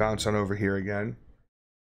 let me bounce on over here again.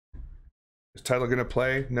 Is title gonna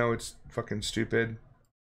play? No, it's fucking stupid.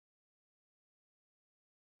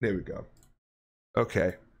 There we go.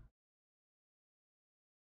 Okay.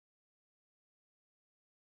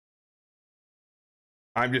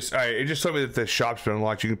 It just told me that the shop's been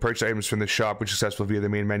unlocked. You can purchase items from the shop, which is accessible via the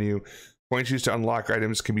main menu. Points used to unlock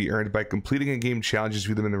items can be earned by completing a game challenges.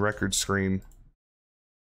 View them in the record screen.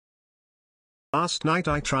 Last night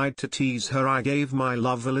I tried to tease her. I gave my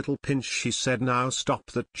love a little pinch. She said, now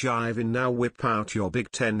stop that jiving, now whip out your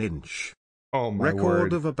big 10-inch. Oh my Record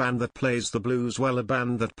word. of a band that plays the blues. Well, a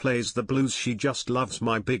band that plays the blues. She just loves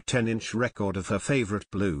my big 10-inch record of her favorite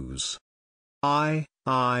blues. I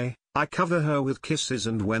cover her with kisses,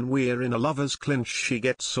 and when we're in a lover's clinch she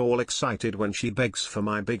gets all excited when she begs for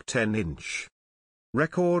my big 10-inch.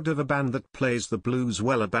 Record of a band that plays the blues.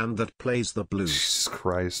 Well, a band that plays the blues. Jesus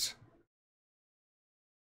Christ.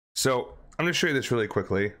 So, I'm going to show you this really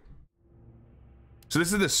quickly. So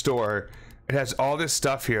this is the store. It has all this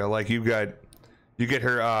stuff here. Like you get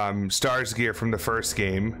her stars gear from the first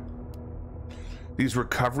game. These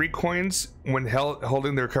recovery coins, when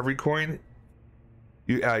holding the recovery coin,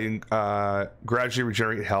 you gradually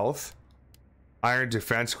regenerate health. Iron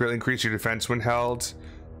defense, greatly increase your defense when held.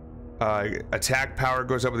 Attack power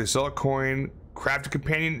goes up with a silver coin. Crafting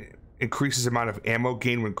companion increases amount of ammo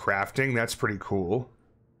gain when crafting. That's pretty cool.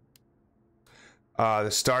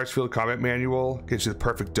 The Stars Field Combat Manual gives you the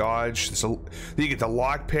perfect dodge. So you get the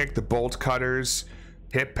lockpick, the bolt cutters,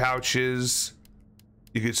 hip pouches.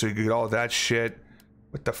 You get all that shit.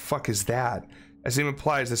 What the fuck is that? As the name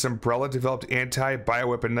implies, this umbrella-developed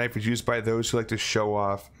anti-bioweapon knife is used by those who like to show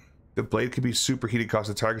off. The blade can be superheated, cause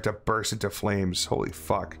the target to burst into flames. Holy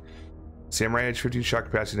fuck. Samurai Edge 15 shot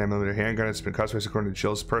capacity 9mm handgun. It's been customized according to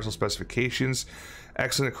Jill's personal specifications.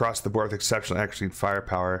 Excellent across the board with exceptional accuracy and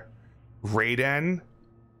firepower. Raiden.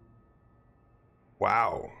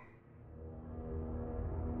 Wow.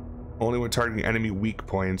 Only when targeting enemy weak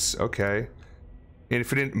points. Okay.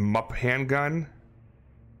 Infinite MUP handgun.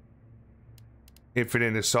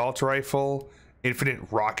 Infinite assault rifle. Infinite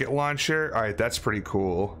rocket launcher. Alright, that's pretty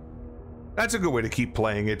cool. That's a good way to keep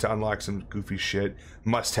playing it to unlock some goofy shit.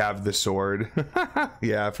 Must have the sword.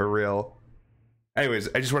 Yeah, for real. Anyways,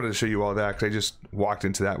 I just wanted to show you all that because I just walked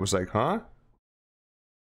into that and was like, huh?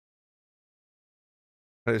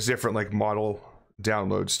 There's different like model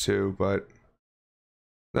downloads too, but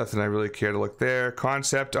nothing I really care to look there.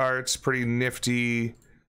 Concept art's pretty nifty.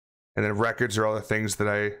 And then records are all the things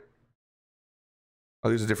that oh,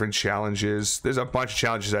 these are different challenges. There's a bunch of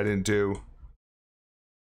challenges I didn't do.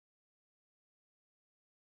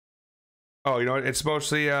 Oh, you know what? It's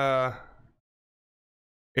mostly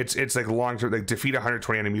it's like long term, like defeat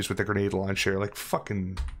 120 enemies with a grenade launcher. Like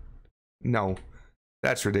fucking no.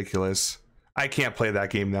 That's ridiculous. I can't play that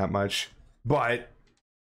game that much. But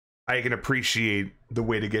I can appreciate the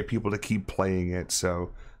way to get people to keep playing it, so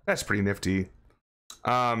that's pretty nifty.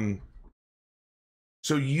 So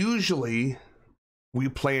usually we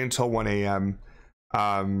play until 1 a.m.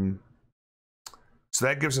 So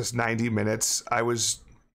that gives us 90 minutes. I was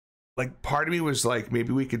like, part of me was like,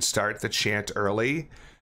 maybe we could start the chant early,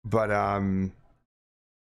 but I'm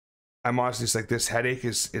honestly just like, this headache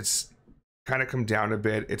it's kind of come down a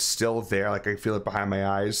bit. It's still there, like I feel it behind my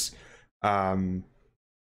eyes. I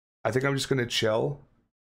think I'm just gonna chill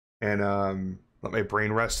and let my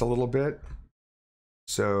brain rest a little bit.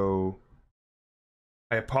 So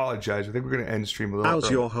I apologize. I think we're gonna end stream a little. How's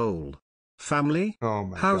early. your whole family? Oh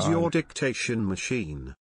my How's God. your dictation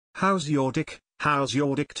machine? How's your How's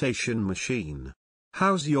your dictation machine?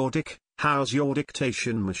 How's your How's your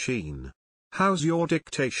dictation machine? How's your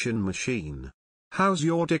dictation machine? How's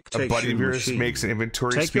your dictation A buddy of yours machine? makes an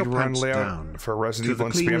inventory Take your speed run pants layout down. for Resident To the Evil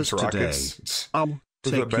and cleaners spams today. rockets.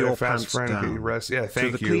 Take your fast pants friend, get down. you rest. Yeah,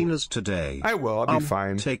 thank to the you. cleaners today. I will. I'll be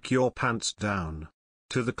fine. Take your pants down.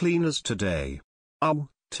 To the cleaners today.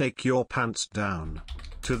 Take your pants down.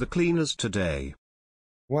 To the cleaners today.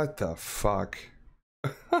 What the fuck?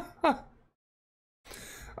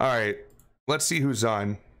 Alright, let's see who's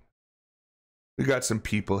on. We got some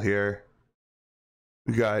people here.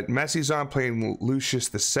 We got Messy's on playing Lucius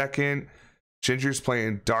II. Ginger's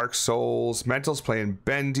playing Dark Souls. Mental's playing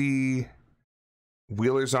Bendy.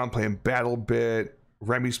 Wheeler's on playing Battle Bit.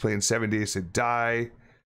 Remy's playing 7 Days to Die.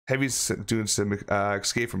 Heavy's doing some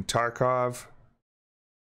Escape from Tarkov.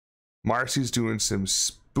 Marcy's doing some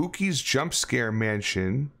Spooky's Jump Scare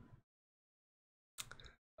Mansion.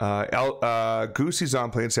 Goosey's on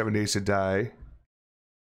playing 7 Days to Die.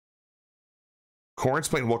 Corn's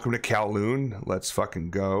playing Welcome to Kowloon. Let's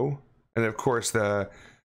fucking go. And of course the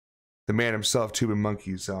man himself, Tubin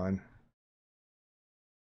Monkey's on.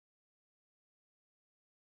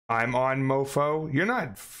 I'm on, mofo. You're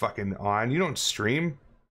not fucking on. You don't stream.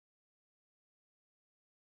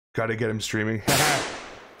 Gotta get him streaming.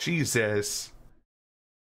 Jesus.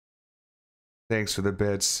 Thanks for the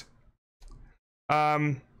bits.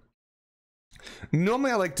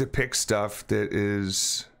 Normally I like to pick stuff that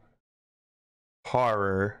is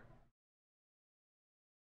horror.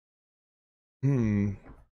 And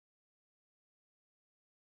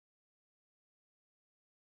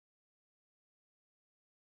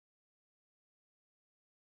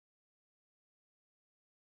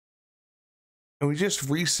we just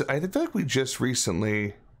I feel like we just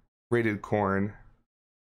recently rated Corn.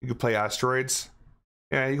 You could play Asteroids.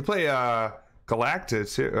 Yeah, you can play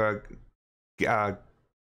Galactus.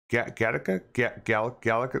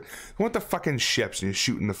 Galactica. I want the fucking ships and you're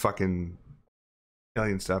shooting the fucking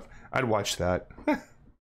alien stuff. I'd watch that.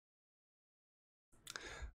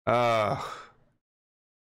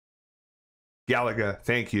 Galaga,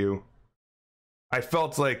 thank you. I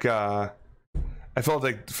felt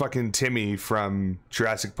like fucking Timmy from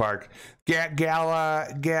Jurassic Park. Gala.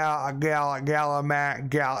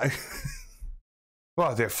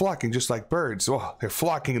 Well, they're flocking just like birds. Oh, they're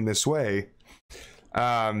flocking in this way.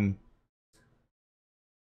 Yeah,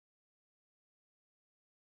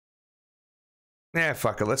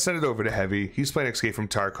 fuck it. Let's send it over to Heavy. He's playing Escape from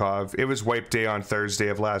Tarkov. It was wipe day on Thursday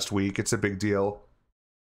of last week. It's a big deal.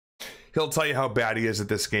 He'll tell you how bad he is at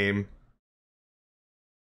this game,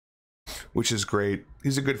 which is great.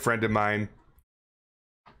 He's a good friend of mine.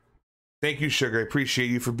 Thank you, Sugar. I appreciate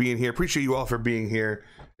you for being here. Appreciate you all for being here.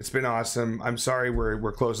 It's been awesome. I'm sorry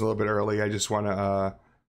we're closing a little bit early. I just want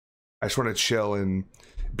to chill and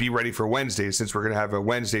be ready for Wednesday, since we're gonna have a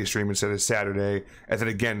Wednesday stream instead of Saturday, and then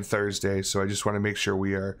again Thursday. So I just want to make sure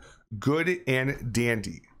we are good and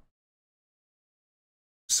dandy.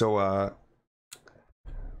 So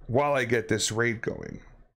while I get this raid going,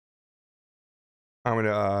 I'm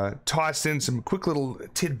gonna toss in some quick little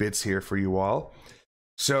tidbits here for you all.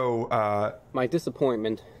 So my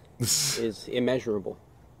disappointment is immeasurable,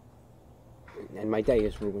 and my day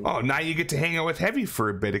is ruined. Oh, now you get to hang out with Heavy for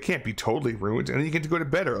a bit. It can't be totally ruined, and then you get to go to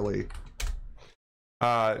bed early.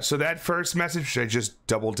 So that first message I just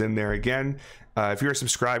doubled in there again. If you're a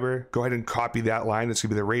subscriber, go ahead and copy that line. That's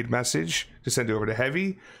gonna be the raid message to send over to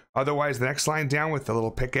Heavy. Otherwise, the next line down with the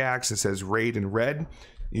little pickaxe that says raid in red,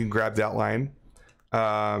 you can grab that line.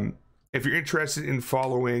 If you're interested in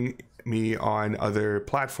following me on other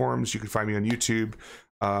platforms, you can find me on YouTube.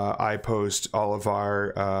 I post all of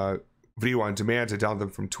our video on demand. I download them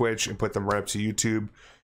from Twitch and put them right up to YouTube,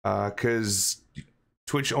 because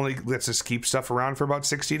Twitch only lets us keep stuff around for about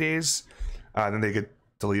 60 days, then they get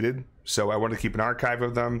deleted. So I want to keep an archive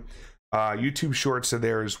of them. YouTube Shorts are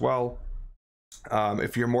there as well.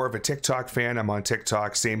 If you're more of a TikTok fan, I'm on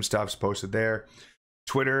TikTok. Same stuff's posted there.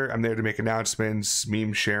 Twitter, I'm there to make announcements,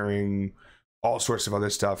 meme sharing, all sorts of other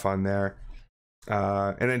stuff on there.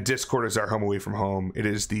 And then Discord is our home away from home. It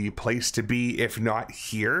is the place to be if not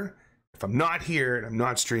here. If I'm not here and I'm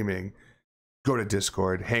not streaming, go to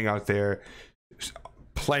Discord, hang out there.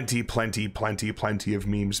 Plenty of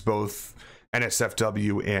memes, both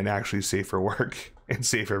NSFW and actually safe for work and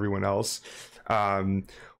safe for everyone else.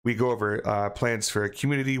 We go over plans for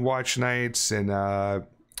community watch nights and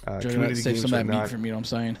community save games. Some of that meat from, you know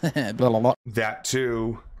what I'm saying? Blah, blah, blah. That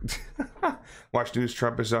too. Watch news.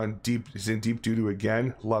 Trump is in deep doo-doo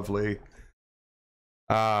again. Lovely.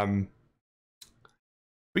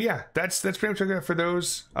 But yeah, that's pretty much it for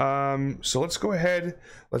those. So let's go ahead.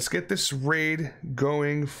 Let's get this raid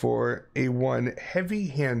going for A1 Heavy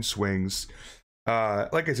Hand Swings.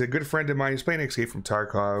 Like I said, a good friend of mine is playing Escape from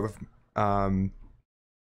Tarkov.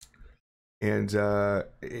 And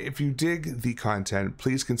if you dig the content,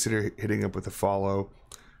 please consider hitting up with a follow.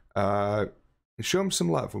 And show him some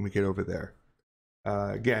love when we get over there.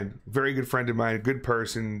 Again, very good friend of mine, good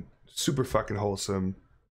person, super fucking wholesome.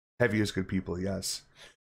 Heavy is good people, yes.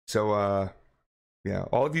 So, yeah,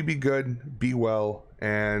 all of you be good, be well,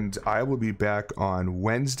 and I will be back on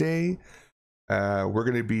Wednesday. We're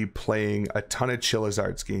going to be playing a ton of Chilliz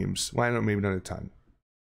Arts games. Well, I don't know, maybe not a ton.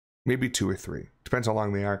 Maybe 2 or 3. Depends how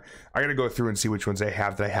long they are. I got to go through and see which ones I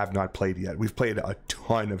have that I have not played yet. We've played a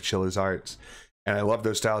ton of Chilliz Arts, and I love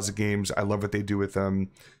those styles of games. I love what they do with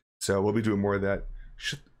them. So we'll be doing more of that.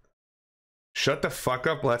 Shut the fuck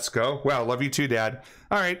up. Let's go. Well, love you too, Dad.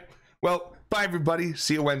 All right. Well, bye, everybody.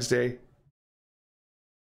 See you Wednesday.